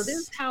 Yes. So this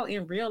is how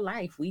in real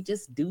life we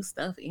just do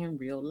stuff in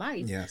real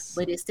life. Yes.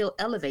 But it still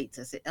elevates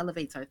us. It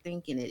elevates our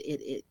thinking.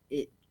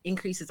 It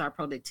increases our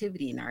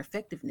productivity and our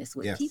effectiveness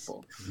with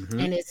people.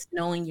 And it's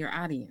knowing your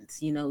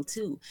audience, you know,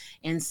 too.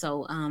 And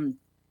so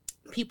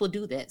people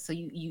do that. So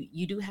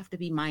you do have to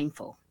be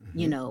mindful,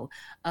 you know,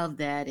 of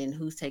that, and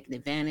who's taking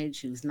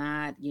advantage, who's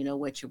not, you know,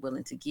 what you're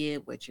willing to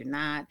give, what you're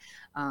not.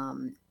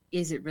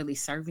 Is it really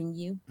serving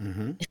you?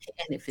 And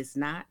if it's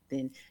not,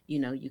 then, you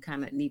know, you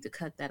kind of need to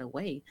cut that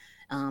away.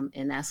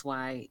 And that's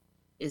why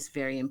it's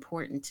very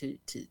important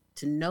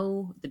to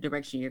know the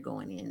direction you're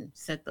going in,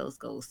 set those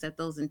goals, set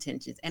those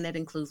intentions. And that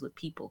includes with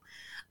people.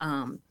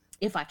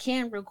 If I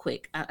can, real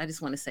quick, I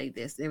just want to say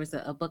this. There was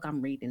a book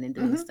I'm reading and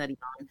doing a study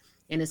on,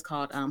 and it's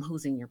called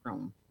Who's in Your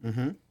Room?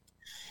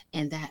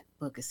 And that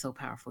book is so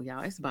powerful,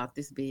 y'all. It's about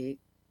this big,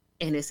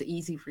 and it's an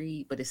easy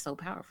read, but it's so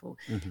powerful.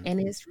 And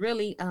it's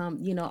really,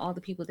 you know, all the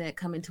people that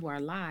come into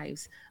our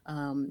lives,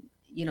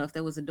 you know, if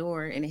there was a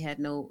door and it had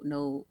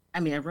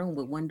a room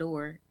with one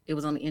door, it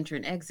was on the enter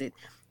and exit.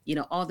 You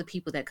know, all the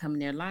people that come in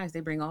their lives, they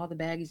bring all the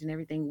baggage and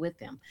everything with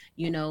them.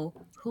 You know,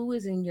 who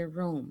is in your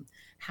room?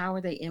 How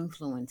are they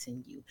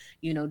influencing you?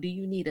 You know, do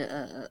you need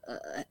a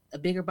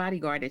bigger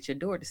bodyguard at your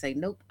door to say,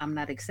 nope, I'm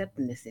not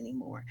accepting this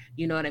anymore?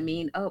 You know what I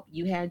mean? Oh,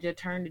 you had your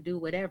turn to do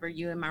whatever.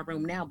 You're in my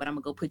room now, but I'm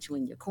going to go put you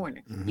in your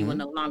corner. You will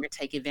no longer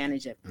take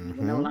advantage of me. You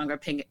will no longer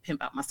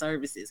pimp out my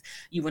services.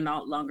 You will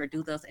no longer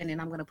do those. And then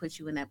I'm going to put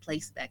you in that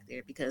place back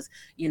there because,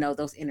 you know,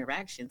 those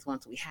interactions,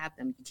 once we have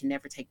them, you can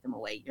never take them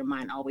away. Your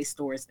mind always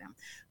stores them.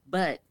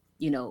 But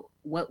you know,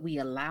 what we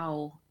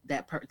allow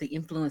the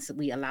influence that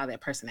we allow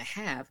that person to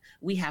have,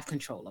 we have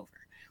control over.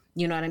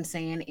 You know what I'm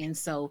saying? And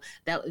so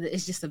that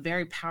it's just a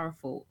very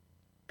powerful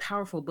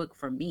book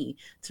for me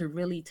to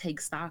really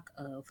take stock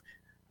of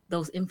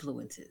those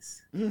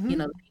influences. You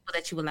know, the people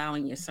that you allow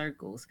in your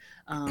circles.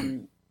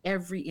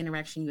 Every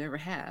interaction you ever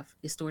have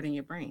is stored in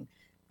your brain.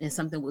 And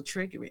something will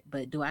trigger it.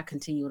 But do I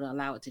continue to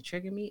allow it to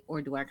trigger me,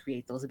 or do I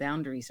create those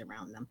boundaries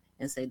around them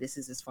and say, this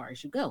is as far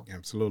as you go?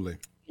 Absolutely.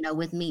 You know,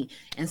 with me.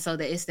 And so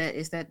it's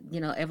that, you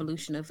know,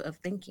 evolution of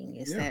thinking.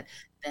 It's that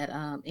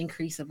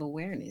increase of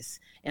awareness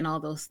and all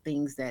those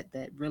things that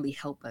really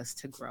help us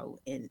to grow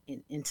and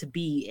to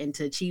be and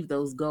to achieve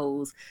those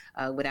goals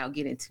without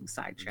getting too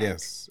sidetracked.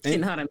 Yes. You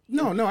know what I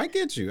mean? No, I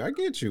get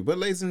you. But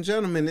ladies and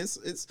gentlemen,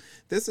 this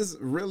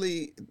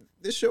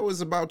show is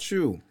about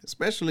you,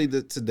 especially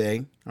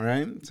today, all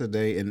right?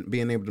 Today, and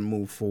being able to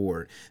move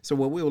forward. So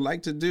what we would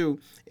like to do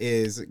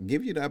is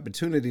give you the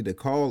opportunity to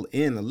call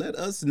in and let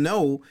us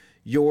know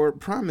your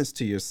promise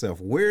to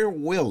yourself. We're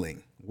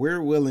willing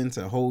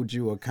to hold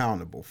you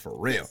accountable, for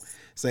real.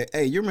 Say,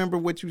 hey, you remember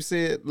what you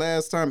said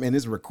last time? And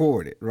it's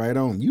recorded right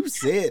on. You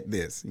said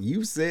this.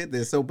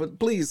 So, but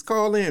please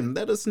call in.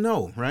 Let us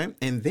know, right?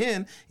 And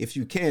then if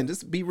you can,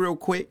 just be real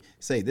quick.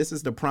 Say, this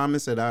is the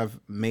promise that I've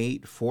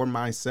made for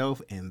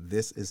myself, and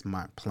this is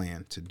my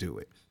plan to do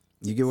it.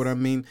 You get what I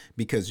mean?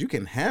 Because you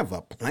can have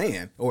a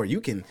plan or you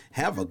can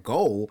have a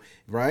goal,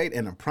 right?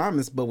 And a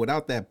promise, but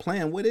without that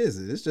plan, what is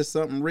it? It's just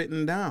something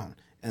written down.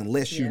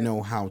 Unless you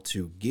know how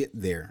to get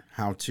there,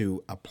 how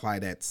to apply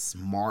that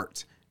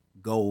smart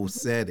goal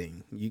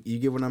setting. You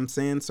get what I'm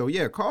saying? So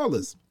yeah, call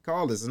us.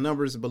 The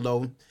number is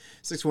below,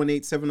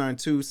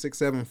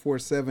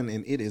 618-792-6747,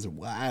 and it is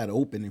wide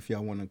open if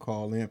y'all want to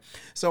call in.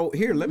 So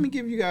here, let me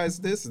give you guys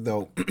this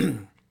though.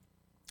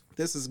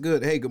 This is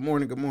good. Hey, good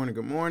morning.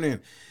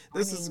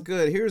 This is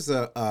good. Here's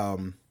a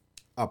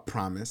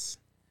promise.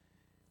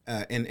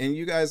 And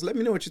you guys, let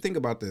me know what you think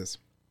about this.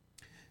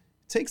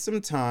 Take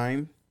some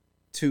time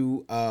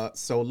to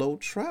solo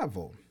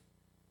travel.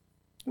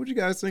 What do you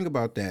guys think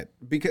about that?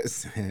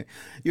 Because, and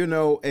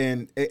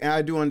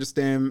I do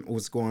understand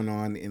what's going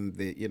on in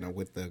the,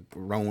 with the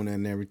corona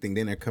and everything.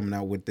 Then they're coming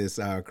out with this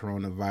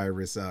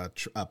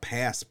coronavirus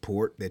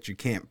passport that you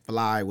can't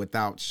fly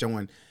without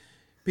showing.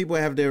 People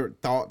have their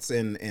thoughts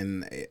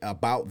and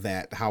about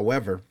that.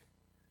 However,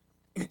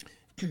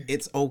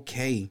 it's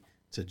okay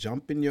to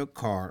jump in your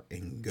car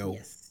and go.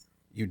 Yes.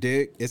 You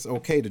dig? It's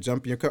okay to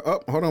jump in your car.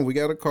 Oh, hold on. We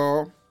got a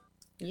call.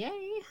 Yay.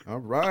 All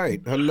right.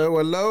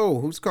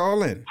 Hello. Who's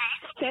calling?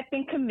 Steph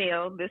and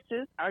Camille, this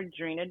is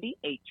Ardrina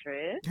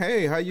Beatrice.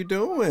 Hey, how you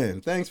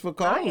doing? Thanks for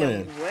calling. I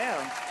am well.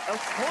 Of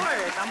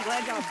course. I'm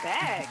glad y'all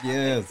back.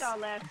 Yes. I saw y'all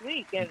last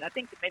week, and I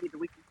think maybe the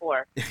week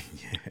before. Yeah.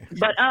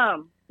 But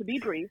to be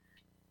brief,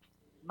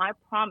 my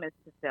promise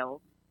to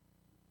self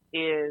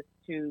is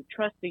to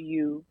trust the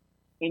you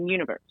in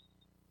universe.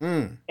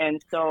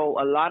 And so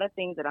a lot of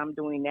things that I'm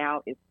doing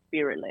now is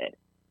spirit-led.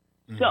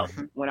 So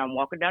when I'm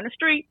walking down the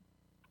street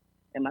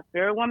and my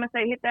spirit woman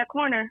say, hit that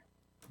corner,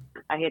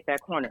 I hit that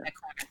corner.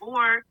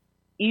 Or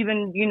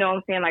even,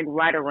 like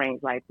rider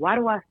range. Like, why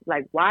am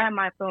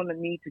I feeling the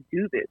need to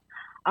do this?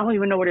 I don't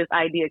even know where this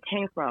idea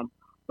came from,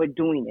 but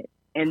doing it.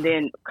 And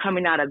then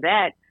coming out of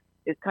that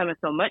is coming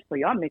so much. So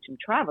y'all mentioned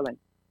traveling.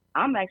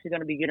 I'm actually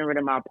going to be getting rid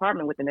of my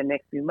apartment within the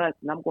next few months,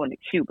 and I'm going to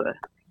Cuba. And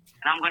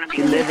I'm going to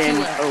be living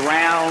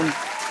around,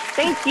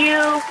 thank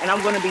you. And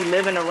I'm going to be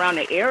living around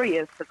the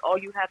areas because all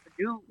you have to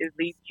do is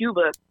leave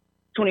Cuba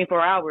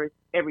 24 hours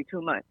every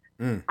 2 months.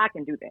 I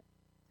can do that.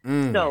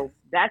 So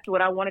that's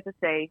what I wanted to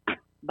say.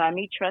 By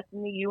me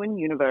trusting the you and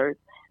universe,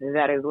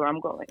 that is where I'm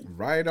going.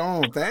 Right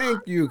on.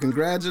 Thank you.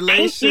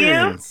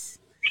 Congratulations.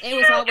 It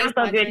was always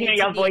so good hearing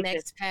your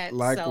voices. Expat,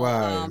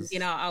 likewise.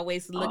 So, I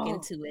always look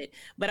into it.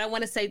 But I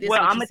want to say this,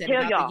 well, what I'm you gonna said tell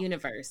about y'all. the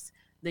universe.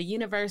 The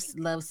universe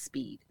loves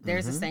speed.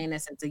 There's a saying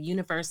that says the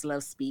universe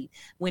loves speed.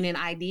 When an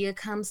idea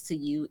comes to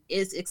you,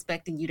 it's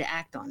expecting you to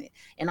act on it.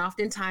 And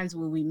oftentimes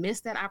when we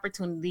miss that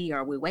opportunity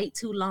or we wait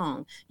too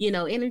long,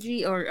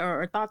 energy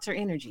or thoughts are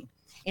energy.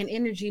 And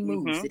energy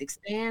moves. It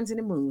expands and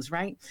it moves,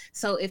 right?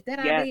 So if that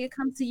idea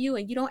comes to you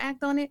and you don't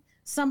act on it,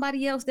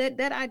 somebody else, that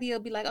idea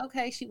will be like,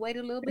 okay, she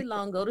waited a little bit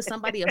long, go to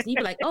somebody else. And you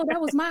be like, oh, that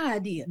was my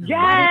idea.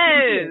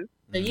 Yes.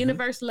 The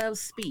universe loves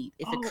speed.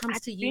 If it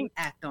comes to you,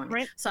 act on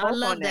it. So I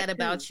love that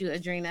about you,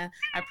 Ardrina.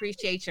 I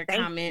appreciate your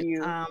comment.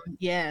 You.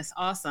 Yes,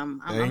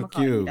 awesome. Thank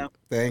you.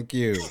 Thank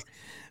you.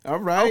 All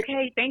right.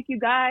 Okay, thank you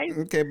guys.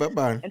 Okay,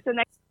 bye-bye. Until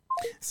next.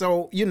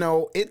 So,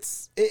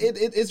 it's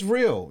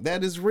real.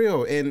 That is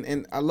real.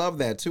 And I love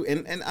that too.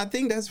 And I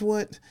think that's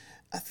what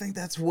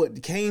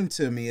came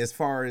to me as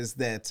far as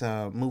that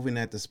moving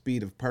at the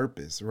speed of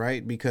purpose,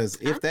 right? Because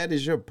if that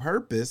is your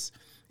purpose,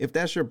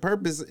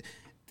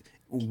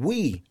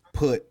 we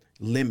put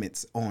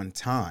limits on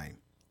time.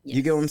 Yes.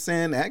 You get what I'm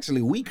saying?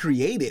 Actually, we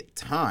created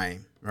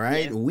time,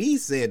 right? Yes. We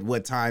said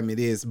what time it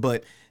is,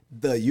 but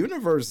the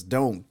universe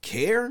don't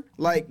care.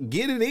 Like,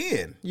 get it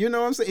in. You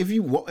know what I'm saying? If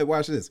you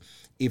watch this,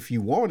 if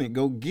you want it,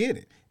 go get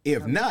it.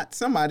 If not,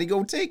 somebody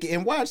go take it.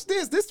 And watch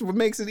this. This is what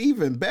makes it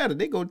even better.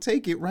 They go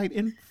take it right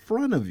in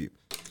front of you.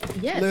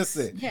 Yes.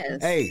 Listen.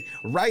 Yes. Hey,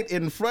 right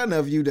in front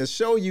of you to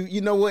show you,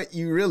 you know what?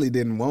 You really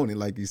didn't want it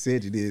like you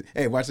said you did.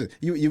 Hey, watch this.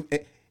 You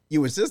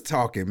was just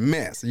talking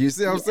mess. You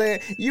see what I'm saying?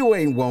 You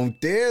ain't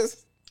want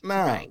this.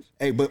 Nah. Right.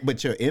 Hey,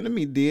 but your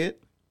enemy did.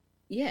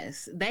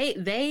 Yes,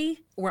 they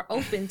were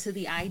open to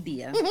the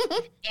idea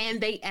and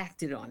they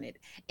acted on it.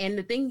 And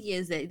the thing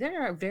is that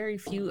there are very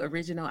few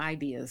original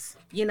ideas.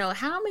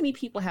 How many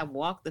people have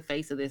walked the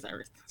face of this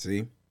earth?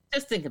 See?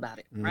 Just think about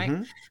it, right?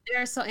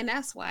 And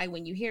that's why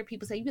when you hear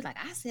people say, you be like,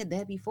 I said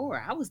that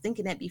before. I was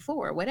thinking that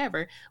before, or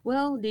whatever.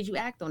 Well, did you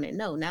act on it?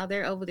 No. Now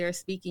they're over there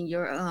speaking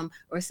your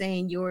or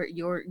saying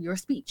your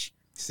speech.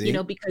 See? You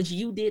know, because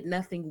you did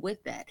nothing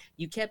with that.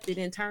 You kept it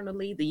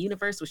internally. The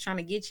universe was trying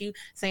to get you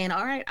saying,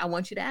 all right, I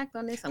want you to act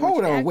on this.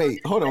 Hold on.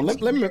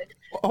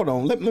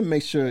 Let me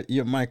make sure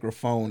your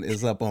microphone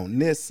is up on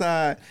this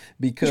side,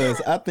 because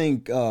I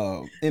think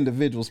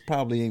individuals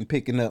probably ain't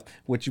picking up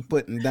what you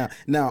putting down.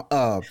 Now,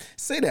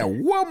 say that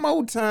one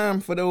more time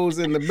for those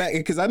in the back,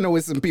 because I know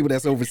it's some people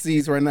that's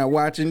overseas right now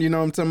watching. You know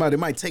what I'm talking about? It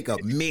might take a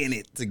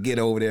minute to get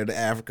over there to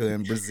Africa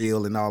and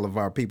Brazil and all of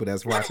our people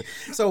that's watching.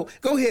 So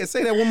go ahead,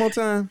 say that one more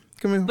time.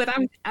 Come in. But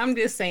I'm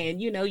just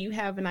saying, you know, you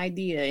have an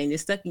idea and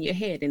it's stuck in your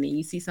head, and then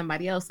you see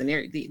somebody else and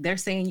they're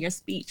saying your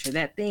speech or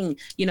that thing,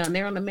 you know, and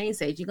they're on the main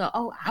stage. You go,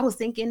 oh, I was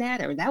thinking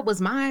that, or that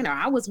was mine, or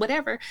I was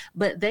whatever.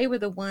 But they were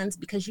the ones,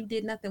 because you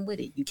did nothing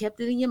with it. You kept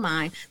it in your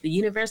mind. The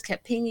universe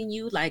kept pinging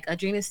you, like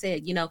Adrena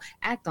said, you know,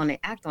 act on it,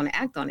 act on it,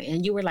 act on it.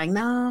 And you were like,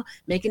 no,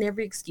 making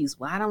every excuse.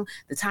 Well,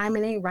 the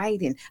timing ain't right,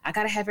 and I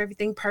gotta have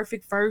everything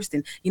perfect first,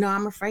 and you know,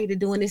 I'm afraid of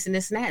doing this and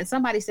this and that. And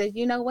somebody said,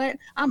 you know what?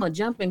 I'm gonna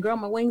jump and grow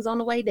my wings on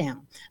the way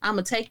down. I'm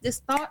going to take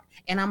this thought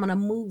and I'm going to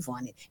move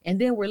on it. And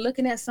then we're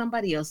looking at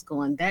somebody else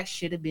going, that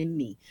should have been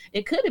me.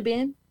 It could have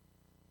been,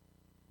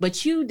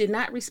 but you did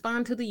not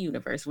respond to the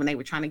universe when they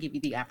were trying to give you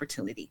the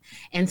opportunity.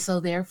 And so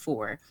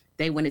therefore,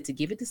 they wanted to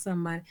give it to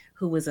somebody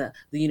who was the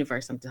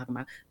universe I'm talking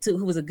about,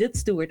 who was a good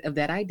steward of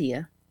that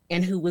idea,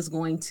 and who was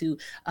going to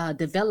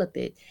develop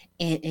it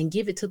and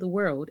give it to the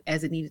world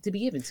as it needed to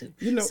be given to.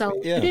 You know, so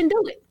you didn't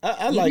do it.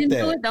 I like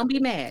that. Do it, don't be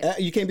mad.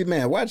 You can't be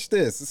mad. Watch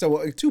this.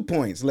 So 2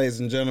 points, ladies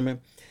and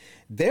gentlemen.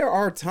 There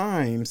are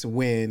times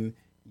when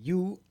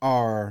you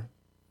are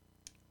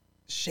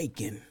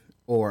shaken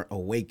or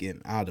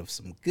awakened out of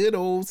some good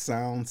old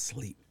sound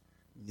sleep.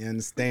 You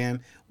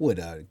understand? With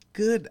a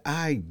good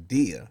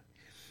idea.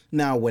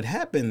 Now, what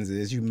happens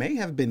is you may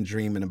have been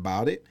dreaming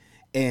about it,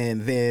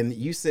 and then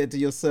you said to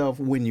yourself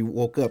when you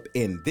woke up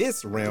in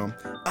this realm,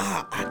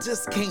 I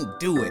just can't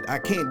do it. I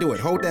can't do it.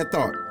 Hold that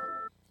thought.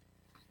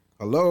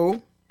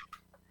 Hello?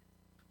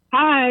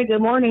 Hi,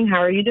 good morning. How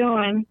are you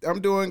doing? I'm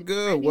doing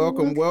good.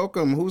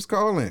 Welcome. Who's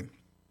calling?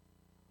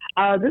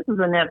 This is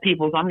Annette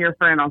Peoples. I'm your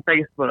friend on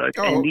Facebook,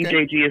 and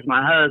okay. DJG is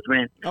my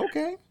husband.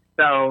 Okay.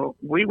 So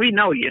we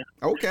know you.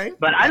 Okay.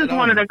 But I just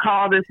wanted to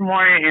call this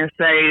morning and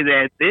say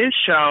that this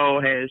show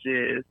has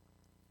just,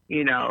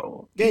 you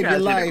know, gave you guys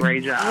your life did a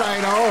great job.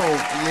 Right on.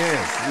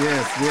 Yes.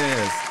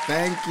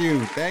 Thank you.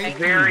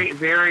 Very,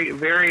 very,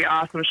 very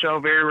awesome show.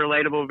 Very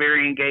relatable,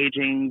 very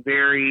engaging,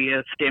 very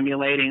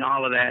stimulating,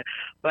 all of that.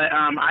 But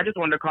I just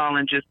wanted to call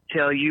and just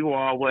tell you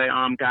all what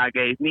God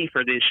gave me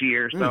for this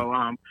year.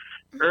 So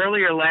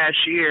earlier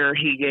last year,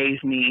 he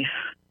gave me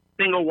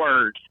single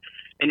words,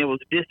 and it was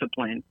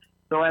discipline.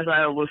 So as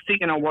I was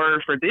seeking a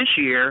word for this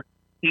year,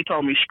 he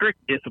told me strict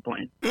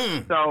discipline.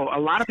 So a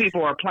lot of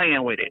people are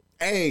playing with it.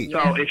 Hey.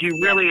 So if you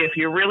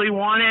really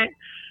want it,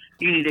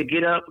 you need to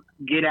get up,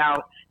 get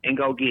out, and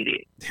go get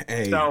it.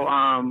 Hey.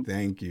 So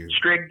thank you.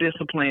 Strict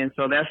discipline.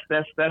 So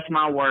that's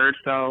my word.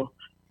 So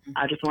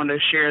I just wanted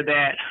to share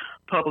that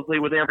publicly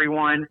with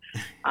everyone.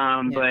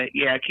 But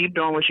yeah, keep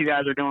doing what you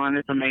guys are doing.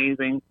 It's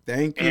amazing.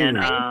 Thank you.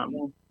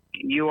 And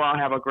you all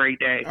have a great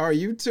day. Oh,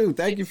 you too.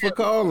 Thank you for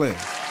calling.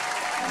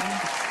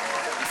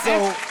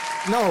 So,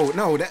 no,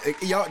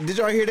 y'all, did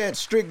y'all hear that?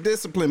 Strict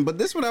discipline. But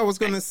this is what I was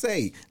going to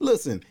say.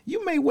 Listen,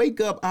 you may wake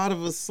up out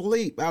of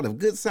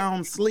good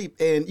sound sleep,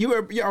 and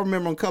y'all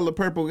remember on Color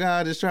Purple,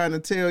 God is trying to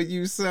tell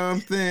you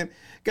something.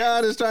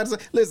 God is trying to say,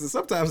 listen,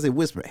 sometimes they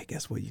whisper, hey,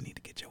 guess what? You need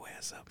to get your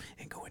ass up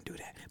and go and do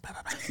that. Blah,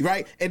 blah, blah.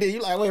 Right? And then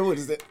you're like, wait, what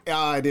is it?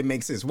 It didn't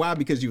make sense. Why?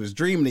 Because you was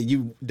dreaming and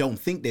you don't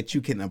think that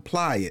you can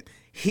apply it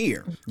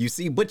here, you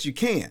see, but you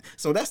can.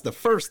 So that's the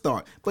first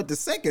thought. But the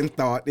second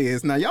thought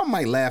is, now y'all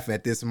might laugh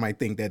at this and might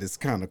think that it's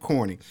kind of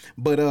corny,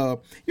 but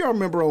y'all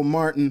remember old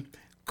Martin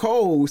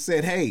Cole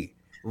said, hey,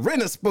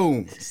 rent a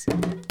spoons.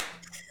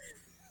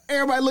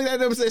 Everybody looked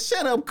at him and said,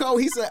 shut up, Cole.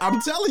 He said,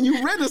 I'm telling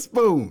you, rent a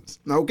spoons.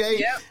 Okay.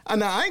 Yep.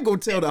 Now I ain't gonna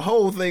tell the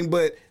whole thing,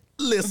 but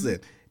listen,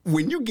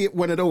 when you get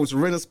one of those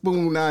rent a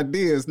spoon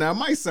ideas, now it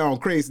might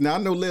sound crazy. Now I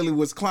know Lily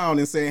was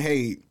clowning saying,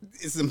 hey,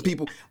 it's some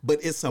people,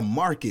 but it's a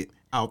market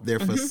out there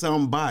for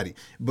somebody.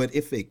 But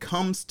if it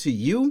comes to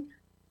you,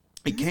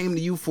 it came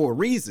to you for a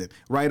reason,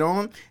 right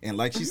on? And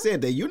like she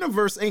said, the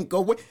universe ain't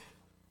going.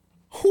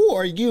 Who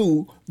are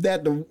you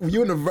that the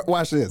universe,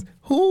 watch this,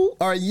 who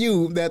are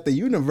you that the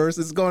universe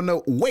is going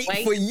to wait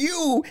for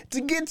you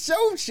to get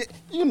your shit?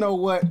 You know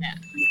what?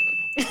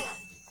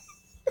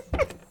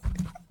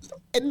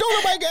 And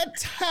don't nobody got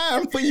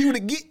time for you to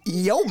get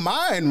your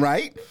mind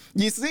right,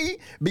 you see?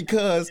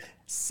 Because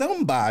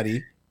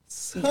somebody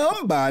can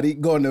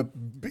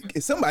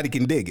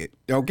dig it,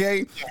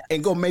 okay? Yes.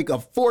 And go make a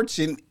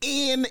fortune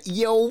in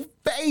your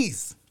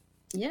face.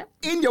 Yep.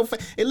 In your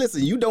face. And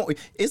listen,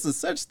 it's a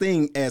such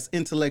thing as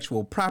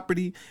intellectual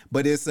property,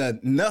 but it's a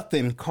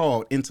nothing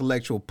called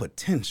intellectual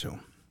potential.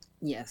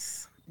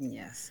 Yes.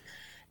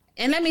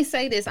 And let me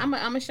say this, I'm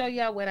gonna show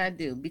y'all what I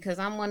do, because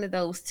I'm one of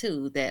those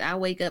too that I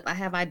wake up, I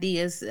have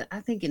ideas.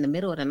 I think in the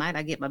middle of the night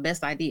I get my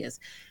best ideas.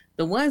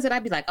 The ones that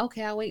I'd be like,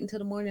 okay, I'll wait until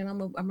the morning. I'm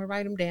gonna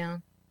write them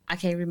down. I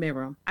can't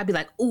remember them. I'd be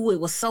like, ooh, it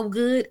was so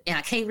good, and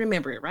I can't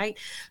remember it, right?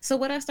 So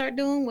what I started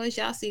doing was,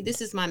 y'all see,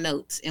 this is my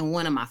notes in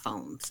one of my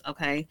phones,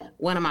 okay?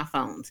 One of my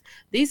phones.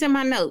 These are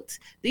my notes.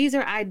 These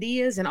are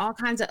ideas and all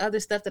kinds of other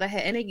stuff that I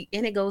had,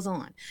 and it goes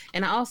on.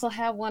 And I also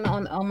have one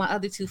on my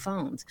other two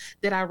phones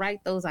that I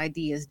write those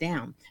ideas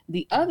down.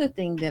 The other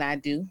thing that I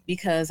do,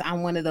 because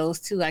I'm one of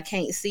those too, I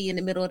can't see in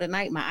the middle of the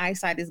night. My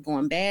eyesight is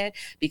going bad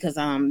because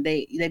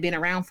they've been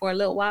around for a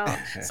little while,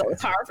 so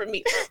it's hard for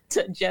me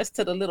to adjust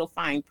to the little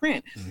fine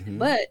print.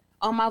 But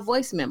on my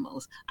voice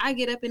memos, I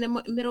get up in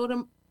the middle of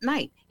the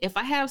night. If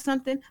I have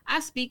something, I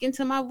speak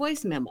into my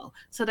voice memo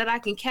so that I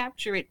can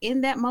capture it in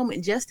that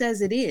moment just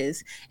as it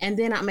is. And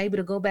then I'm able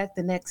to go back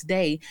the next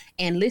day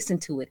and listen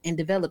to it and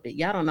develop it.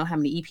 Y'all don't know how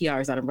many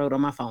EPRs I wrote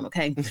on my phone,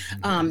 okay?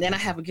 And I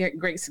have a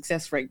great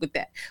success rate with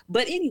that.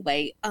 But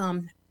anyway,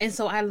 and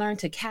so I learned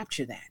to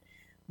capture that,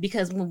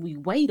 because when we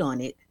wait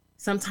on it,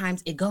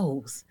 sometimes it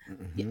goes.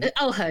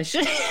 Oh, hush.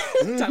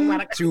 Talking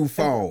about Two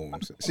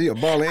phones. She a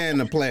baller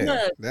and a player.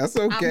 Look, That's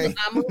okay.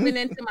 I'm moving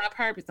into my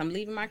purpose. I'm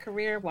leaving my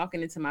career,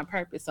 walking into my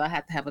purpose. So I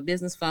have to have a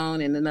business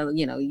phone and another,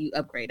 you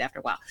upgrade after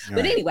a while.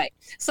 But anyway,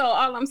 so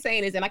all I'm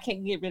saying is, and I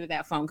can't get rid of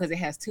that phone because it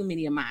has too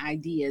many of my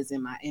ideas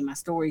and my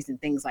stories and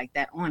things like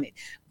that on it.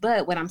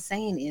 But what I'm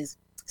saying is,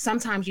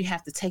 sometimes you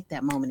have to take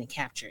that moment and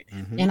capture it.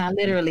 And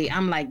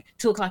I'm like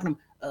 2:00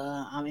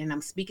 and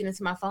I'm speaking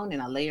into my phone,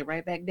 and I lay it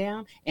right back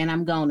down, and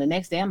I'm gone. The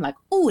next day I'm like,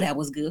 ooh, that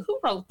was good. Who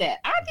wrote that?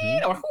 I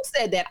did. Or who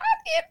said that? I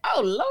did.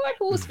 Oh Lord,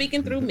 who was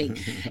speaking through me?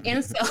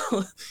 And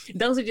so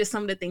those are just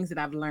some of the things that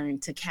I've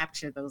learned to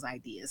capture those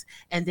ideas.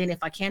 And then if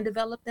I can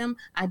develop them,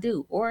 I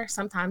do. Or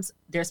sometimes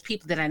there's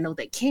people that I know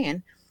that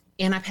can,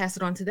 and I pass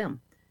it on to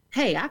them.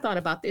 Hey, I thought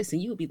about this,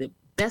 and you would be the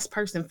best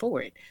person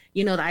for it.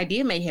 The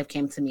idea may have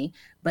came to me,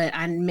 but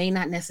I may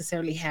not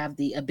necessarily have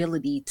the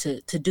ability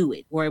to do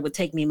it, or it would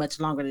take me much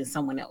longer than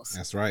someone else.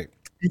 That's right.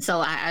 And so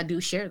I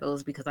do share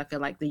those, because I feel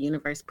like the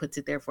universe puts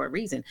it there for a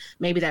reason.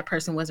 Maybe that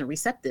person wasn't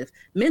receptive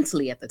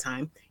mentally at the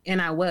time,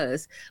 and I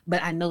was,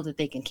 but I know that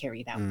they can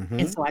carry it out.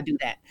 And so I do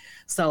that.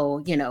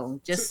 So,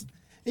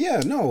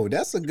 Yeah, no,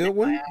 that's a good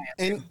one.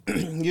 And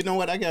you know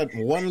what? I got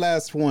one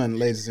last one,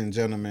 ladies and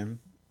gentlemen.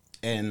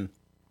 And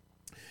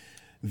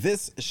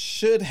this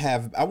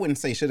I wouldn't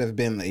say should have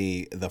been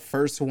the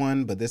first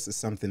one, but this is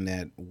something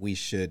that we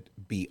should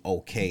be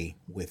okay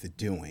with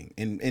doing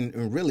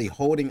and really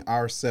holding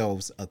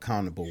ourselves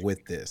accountable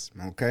with this.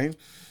 Okay.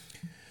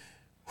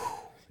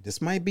 This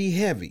might be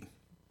heavy,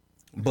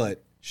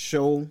 but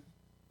show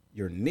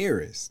your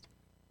nearest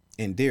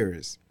and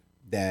dearest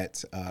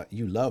that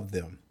you love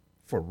them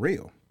for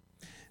real.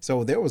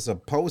 So there was a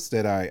post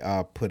that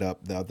I put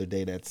up the other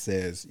day that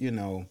says,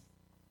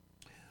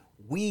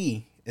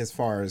 we, as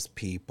far as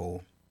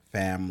people,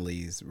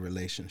 families,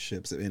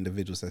 relationships,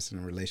 individuals that's in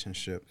a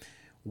relationship,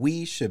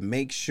 we should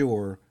make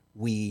sure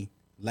we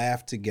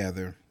laugh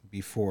together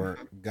before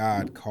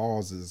God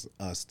causes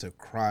us to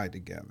cry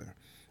together,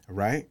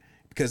 right?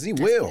 Because he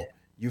will.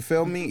 You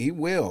feel me? He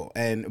will.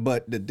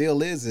 But the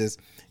deal is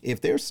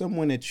if there's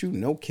someone that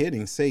no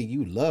kidding, say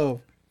you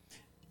love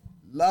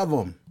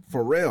them.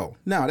 For real.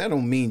 Now, that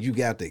don't mean you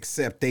got to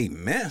accept they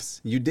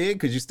mess. You did,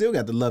 because you still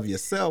got to love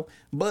yourself,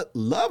 but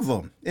love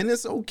them. And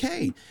it's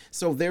okay.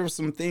 So there are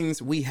some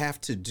things we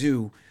have to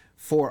do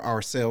for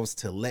ourselves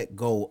to let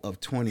go of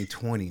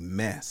 2020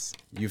 mess.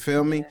 You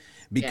feel me?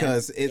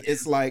 Because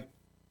it's like,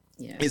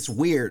 it's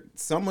weird.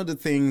 Some of the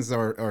things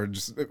are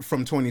just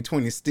from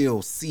 2020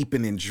 still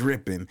seeping and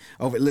dripping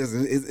over.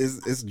 Listen,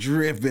 it's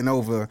dripping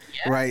over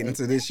right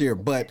into this year.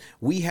 But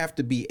we have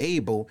to be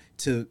able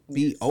to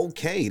be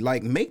okay.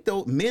 Like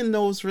mend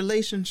those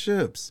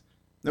relationships.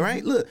 All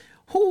right. Look,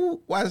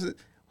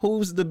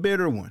 who's the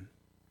bitter one?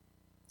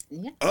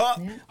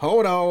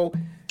 Hold on.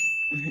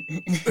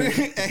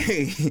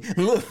 Hey,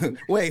 look,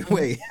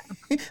 wait.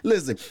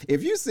 Listen,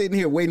 if you're sitting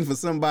here waiting for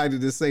somebody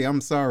to say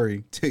I'm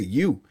sorry to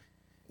you,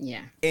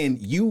 and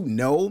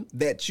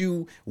that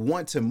you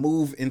want to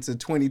move into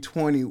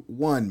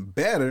 2021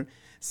 better,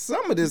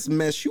 some of this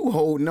mess you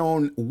holding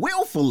on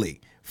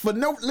willfully for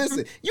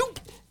listen,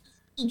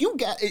 you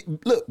got it.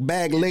 Look,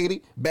 bag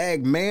lady,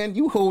 bag man,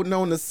 you holding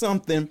on to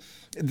something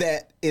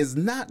that is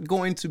not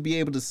going to be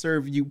able to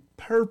serve you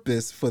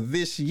purpose for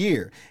this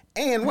year.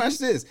 And watch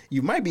this,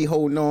 you might be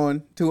holding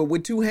on to it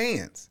with two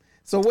hands.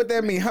 So what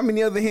that mean? How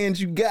many other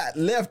hands you got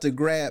left to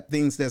grab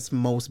things that's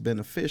most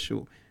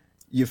beneficial?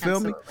 You feel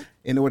me?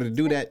 In order to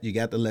do that, you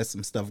got to let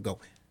some stuff go.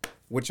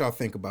 What y'all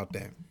think about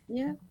that?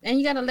 Yeah. And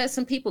you got to let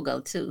some people go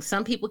too.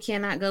 Some people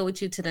cannot go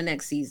with you to the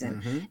next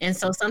season. And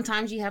so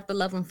sometimes you have to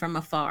love them from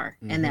afar,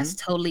 and that's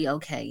totally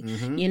okay.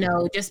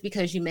 Just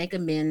because you make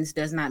amends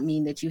does not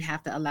mean that you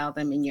have to allow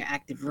them in your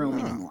active room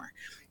anymore.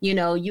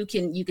 You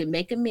can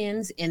make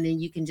amends, and then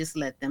you can just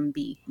let them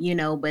be,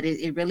 but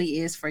it really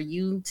is for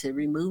you to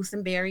remove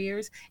some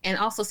barriers, and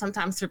also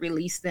sometimes to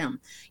release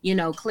them,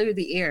 clear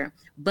the air.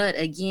 But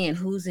again,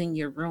 who's in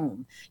your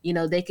room?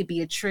 They could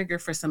be a trigger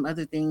for some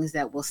other things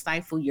that will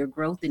stifle your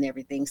growth and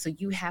everything. So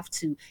you have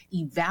to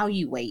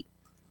evaluate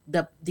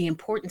the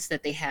importance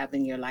that they have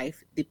in your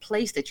life, the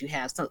place that you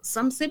have. So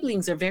some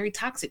siblings are very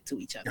toxic to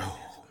each other.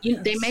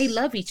 They may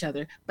love each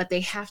other, but they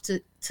have to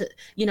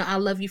I'll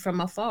love you from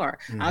afar.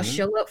 I'll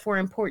show up for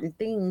important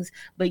things,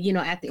 but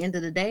at the end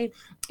of the day,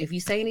 if you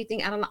say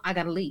anything, I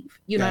gotta leave.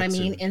 You know what I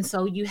mean? And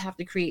so you have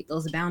to create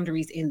those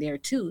boundaries in there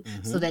too,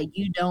 so that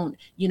you don't,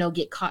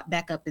 get caught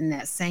back up in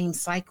that same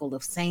cycle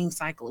of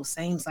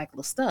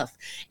stuff.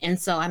 And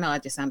so I know I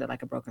just sounded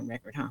like a broken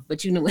record, huh?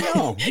 But you know what?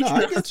 No,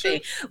 I get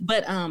you.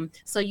 But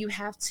so you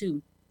have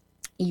to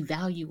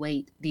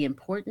evaluate the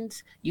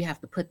importance. You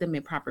have to put them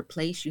in proper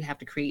place. You have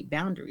to create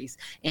boundaries.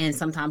 And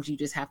sometimes you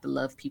just have to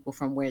love people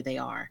from where they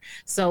are.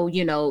 So,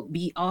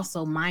 be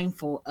also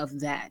mindful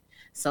of that.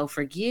 So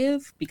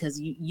forgive, because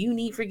you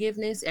need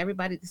forgiveness.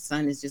 Everybody, the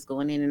sun is just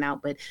going in and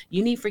out, but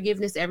you need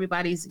forgiveness.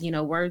 Everybody's,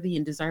 worthy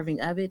and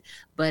deserving of it.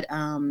 But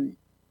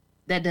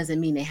that doesn't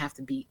mean they have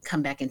to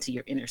come back into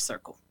your inner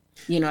circle.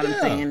 You know what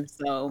I'm saying?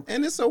 So,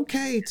 and it's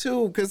okay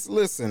too, because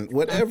listen,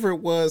 whatever it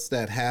was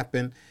that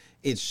happened,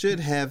 it should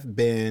have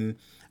been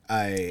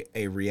a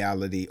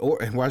reality,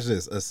 or, and watch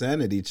this, a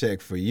sanity check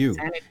for you,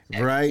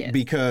 right? Yes.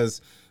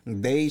 Because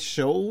they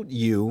showed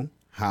you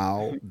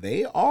how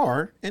they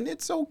are, and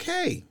it's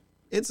okay.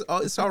 It's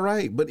all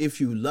right. But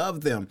if you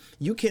love them,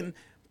 you can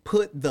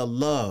put the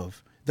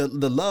love. The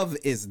love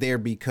is there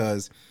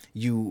because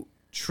you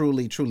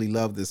truly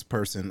love this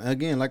person.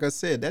 Again, like I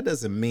said, that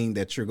doesn't mean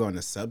that you're going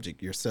to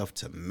subject yourself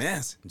to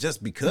mess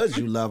just because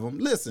you love them.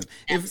 Listen,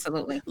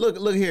 absolutely.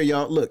 Look here,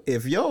 y'all. Look,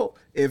 if your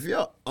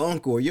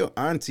uncle or your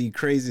auntie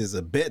crazy as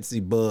a Betsy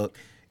bug,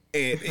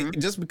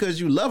 and just because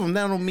you love them,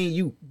 that don't mean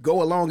you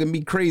go along and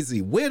be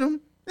crazy with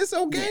them. It's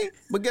okay. Yes.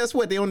 But guess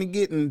what? They only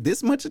getting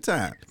this much of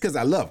time because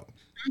I love them.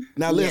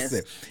 Now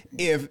listen,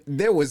 if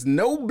there was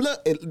no blood,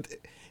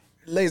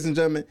 ladies and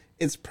gentlemen,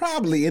 it's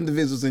probably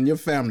individuals in your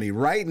family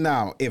right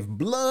now. If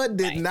blood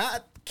did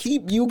not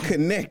keep you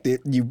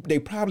connected, they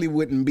probably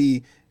wouldn't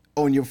be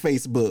on your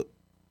Facebook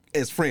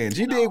as friends.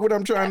 You dig what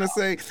I'm trying to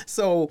say?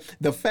 So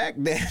the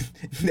fact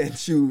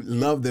that you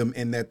love them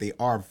and that they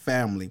are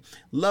family,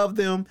 love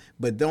them,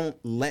 but don't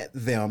let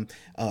them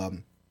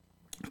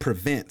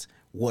prevent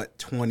what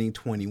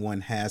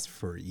 2021 has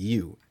for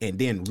you, and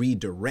then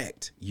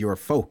redirect your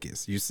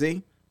focus. You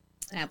see?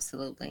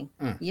 Absolutely.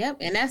 Yep.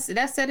 And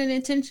that's setting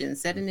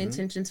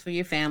intentions for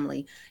your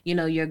family,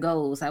 your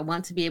goals. I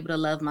want to be able to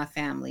love my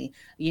family.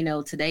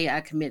 Today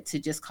I commit to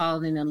just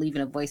calling and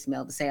leaving a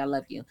voicemail to say I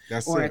love you,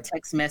 or a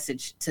text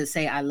message to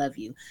say I love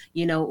you,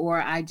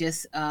 or I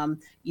just,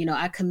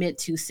 I commit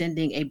to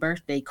sending a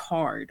birthday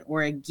card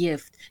or a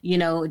gift,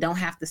 don't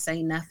have to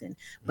say nothing,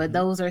 but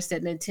those are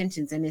setting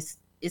intentions, and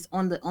it's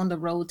on the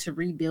road to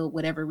rebuild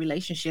whatever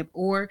relationship,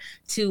 or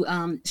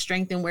to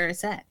strengthen where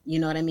it's at. You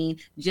know what I mean?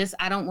 Just,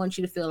 I don't want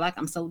you to feel like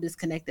I'm so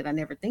disconnected, I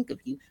never think of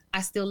you. I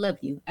still love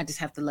you. I just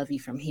have to love you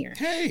from here.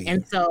 Hey.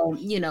 And so,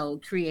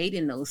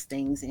 creating those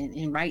things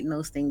and writing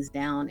those things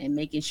down and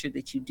making sure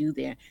that you do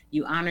there.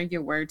 You honor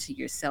your word to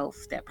yourself,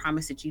 that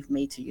promise that you've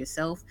made to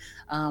yourself,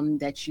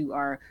 that you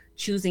are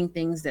choosing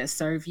things that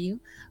serve you,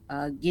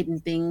 getting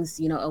things,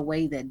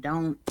 away that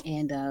don't,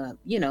 and,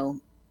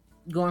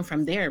 going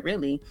from there,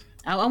 really.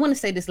 I want to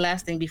say this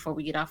last thing before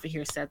we get off of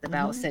here, Seth,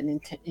 about setting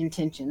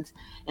intentions.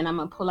 And I'm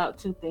going to pull out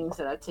two things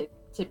that I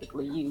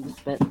typically use.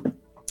 But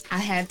I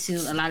had to,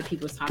 a lot of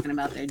people was talking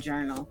about their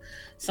journal.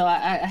 So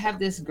I have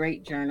this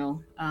great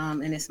journal,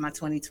 and it's my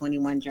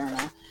 2021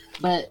 journal.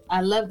 But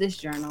I love this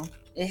journal.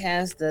 It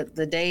has the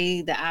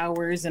day, the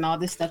hours, and all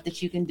this stuff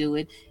that you can do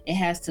it. It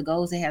has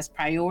to-goes. It has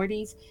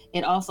priorities.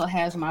 It also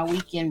has my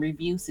weekend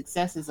review,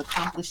 successes,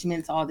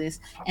 accomplishments, all this.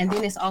 And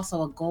then it's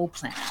also a goal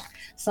planner.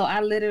 So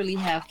I literally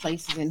have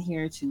places in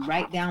here to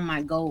write down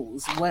my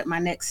goals, what my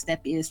next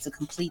step is to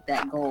complete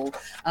that goal,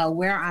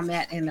 where I'm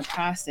at in the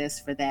process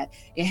for that.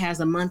 It has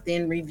a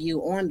month-end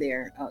review on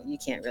there. Oh, you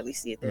can't really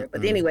see it there.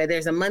 But anyway,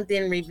 there's a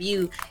month-end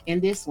review in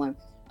this one.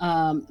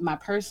 My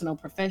personal,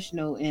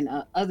 professional, and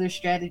other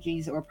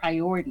strategies or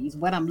priorities,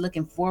 what I'm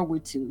looking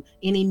forward to,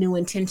 any new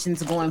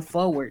intentions going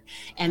forward.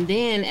 And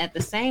then at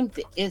the same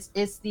it's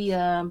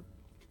the,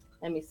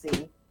 let me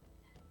see.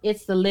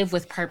 It's the Live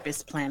with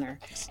Purpose planner.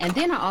 And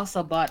then I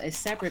also bought a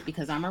separate,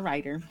 because I'm a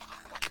writer,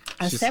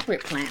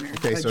 separate planner.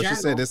 Okay, so journal.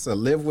 She said it's a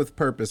Live with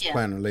Purpose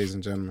planner, ladies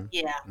and gentlemen.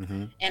 Yeah.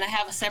 And I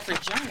have a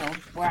separate journal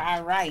where I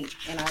write,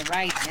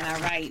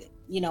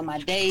 my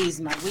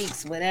days, my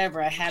weeks,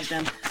 whatever. I have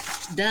them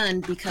done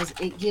because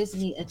it gives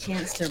me a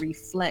chance to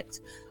reflect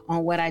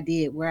on what I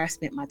did, where I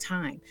spent my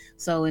time.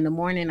 So in the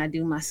morning, I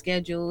do my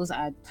schedules.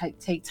 I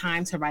take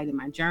time to write in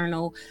my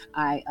journal.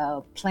 I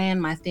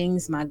plan my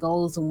things, my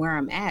goals, and where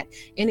I'm at.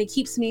 And it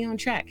keeps me on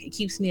track. It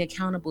keeps me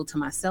accountable to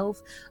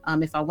myself.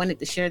 If I wanted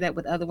to share that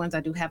with other ones, I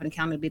do have an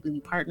accountability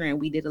partner, and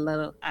we did a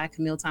little, I,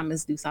 Camille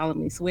Thomas, do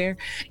solemnly swear,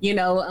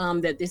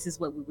 that this is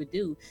what we would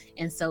do.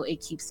 And so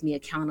it keeps me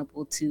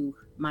accountable to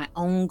my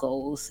own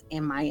goals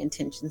and my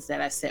intentions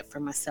that I set for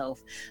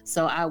myself.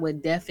 So I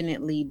would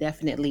definitely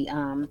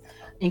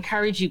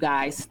encourage you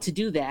guys to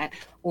do that,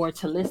 or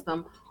to list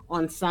them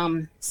on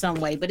some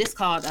way. But it's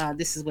called,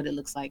 this is what it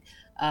looks like,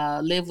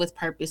 Live with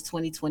Purpose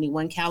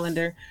 2021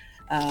 calendar.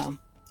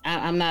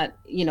 I'm not,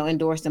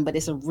 endorsed them, but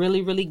it's a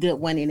really, really good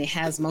one. And it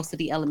has most of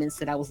the elements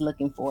that I was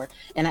looking for.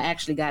 And I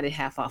actually got it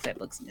half off at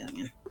Books A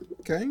Million.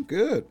 Okay,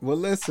 good. Well,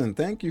 listen,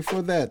 thank you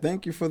for that.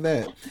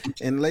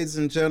 And ladies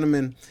and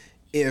gentlemen,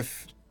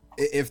 if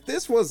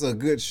this was a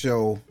good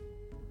show,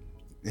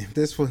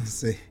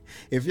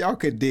 if y'all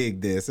could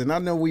dig this, and I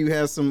know we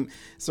have some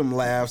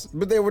laughs,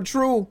 but they were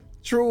true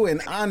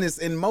and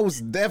honest and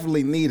most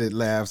definitely needed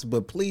laughs.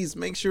 But please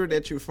make sure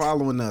that you're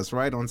following us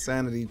right on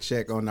Sanity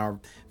Check on our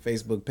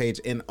Facebook page.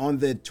 And on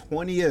the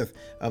 20th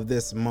of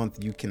this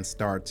month, you can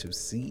start to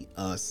see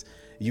us.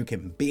 You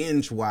can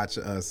binge watch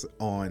us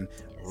on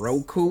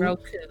Roku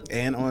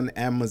and on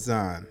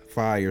Amazon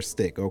Fire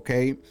Stick,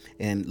 okay?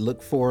 And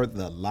look for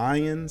the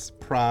Lions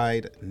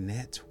Pride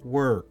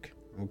Network.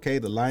 Okay,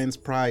 the Lions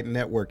Pride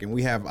Network. And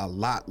we have a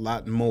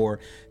lot more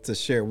to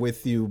share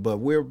with you, but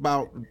we're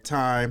about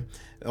time,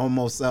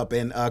 almost up.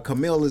 And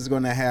Camille is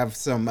going to have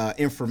some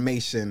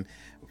information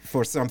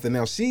for something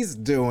else she's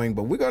doing,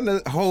 but we're going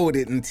to hold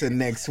it until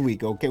next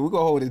week. Okay, we're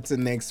going to hold it to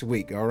next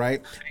week. All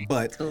right.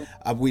 But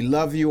we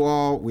love you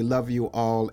all.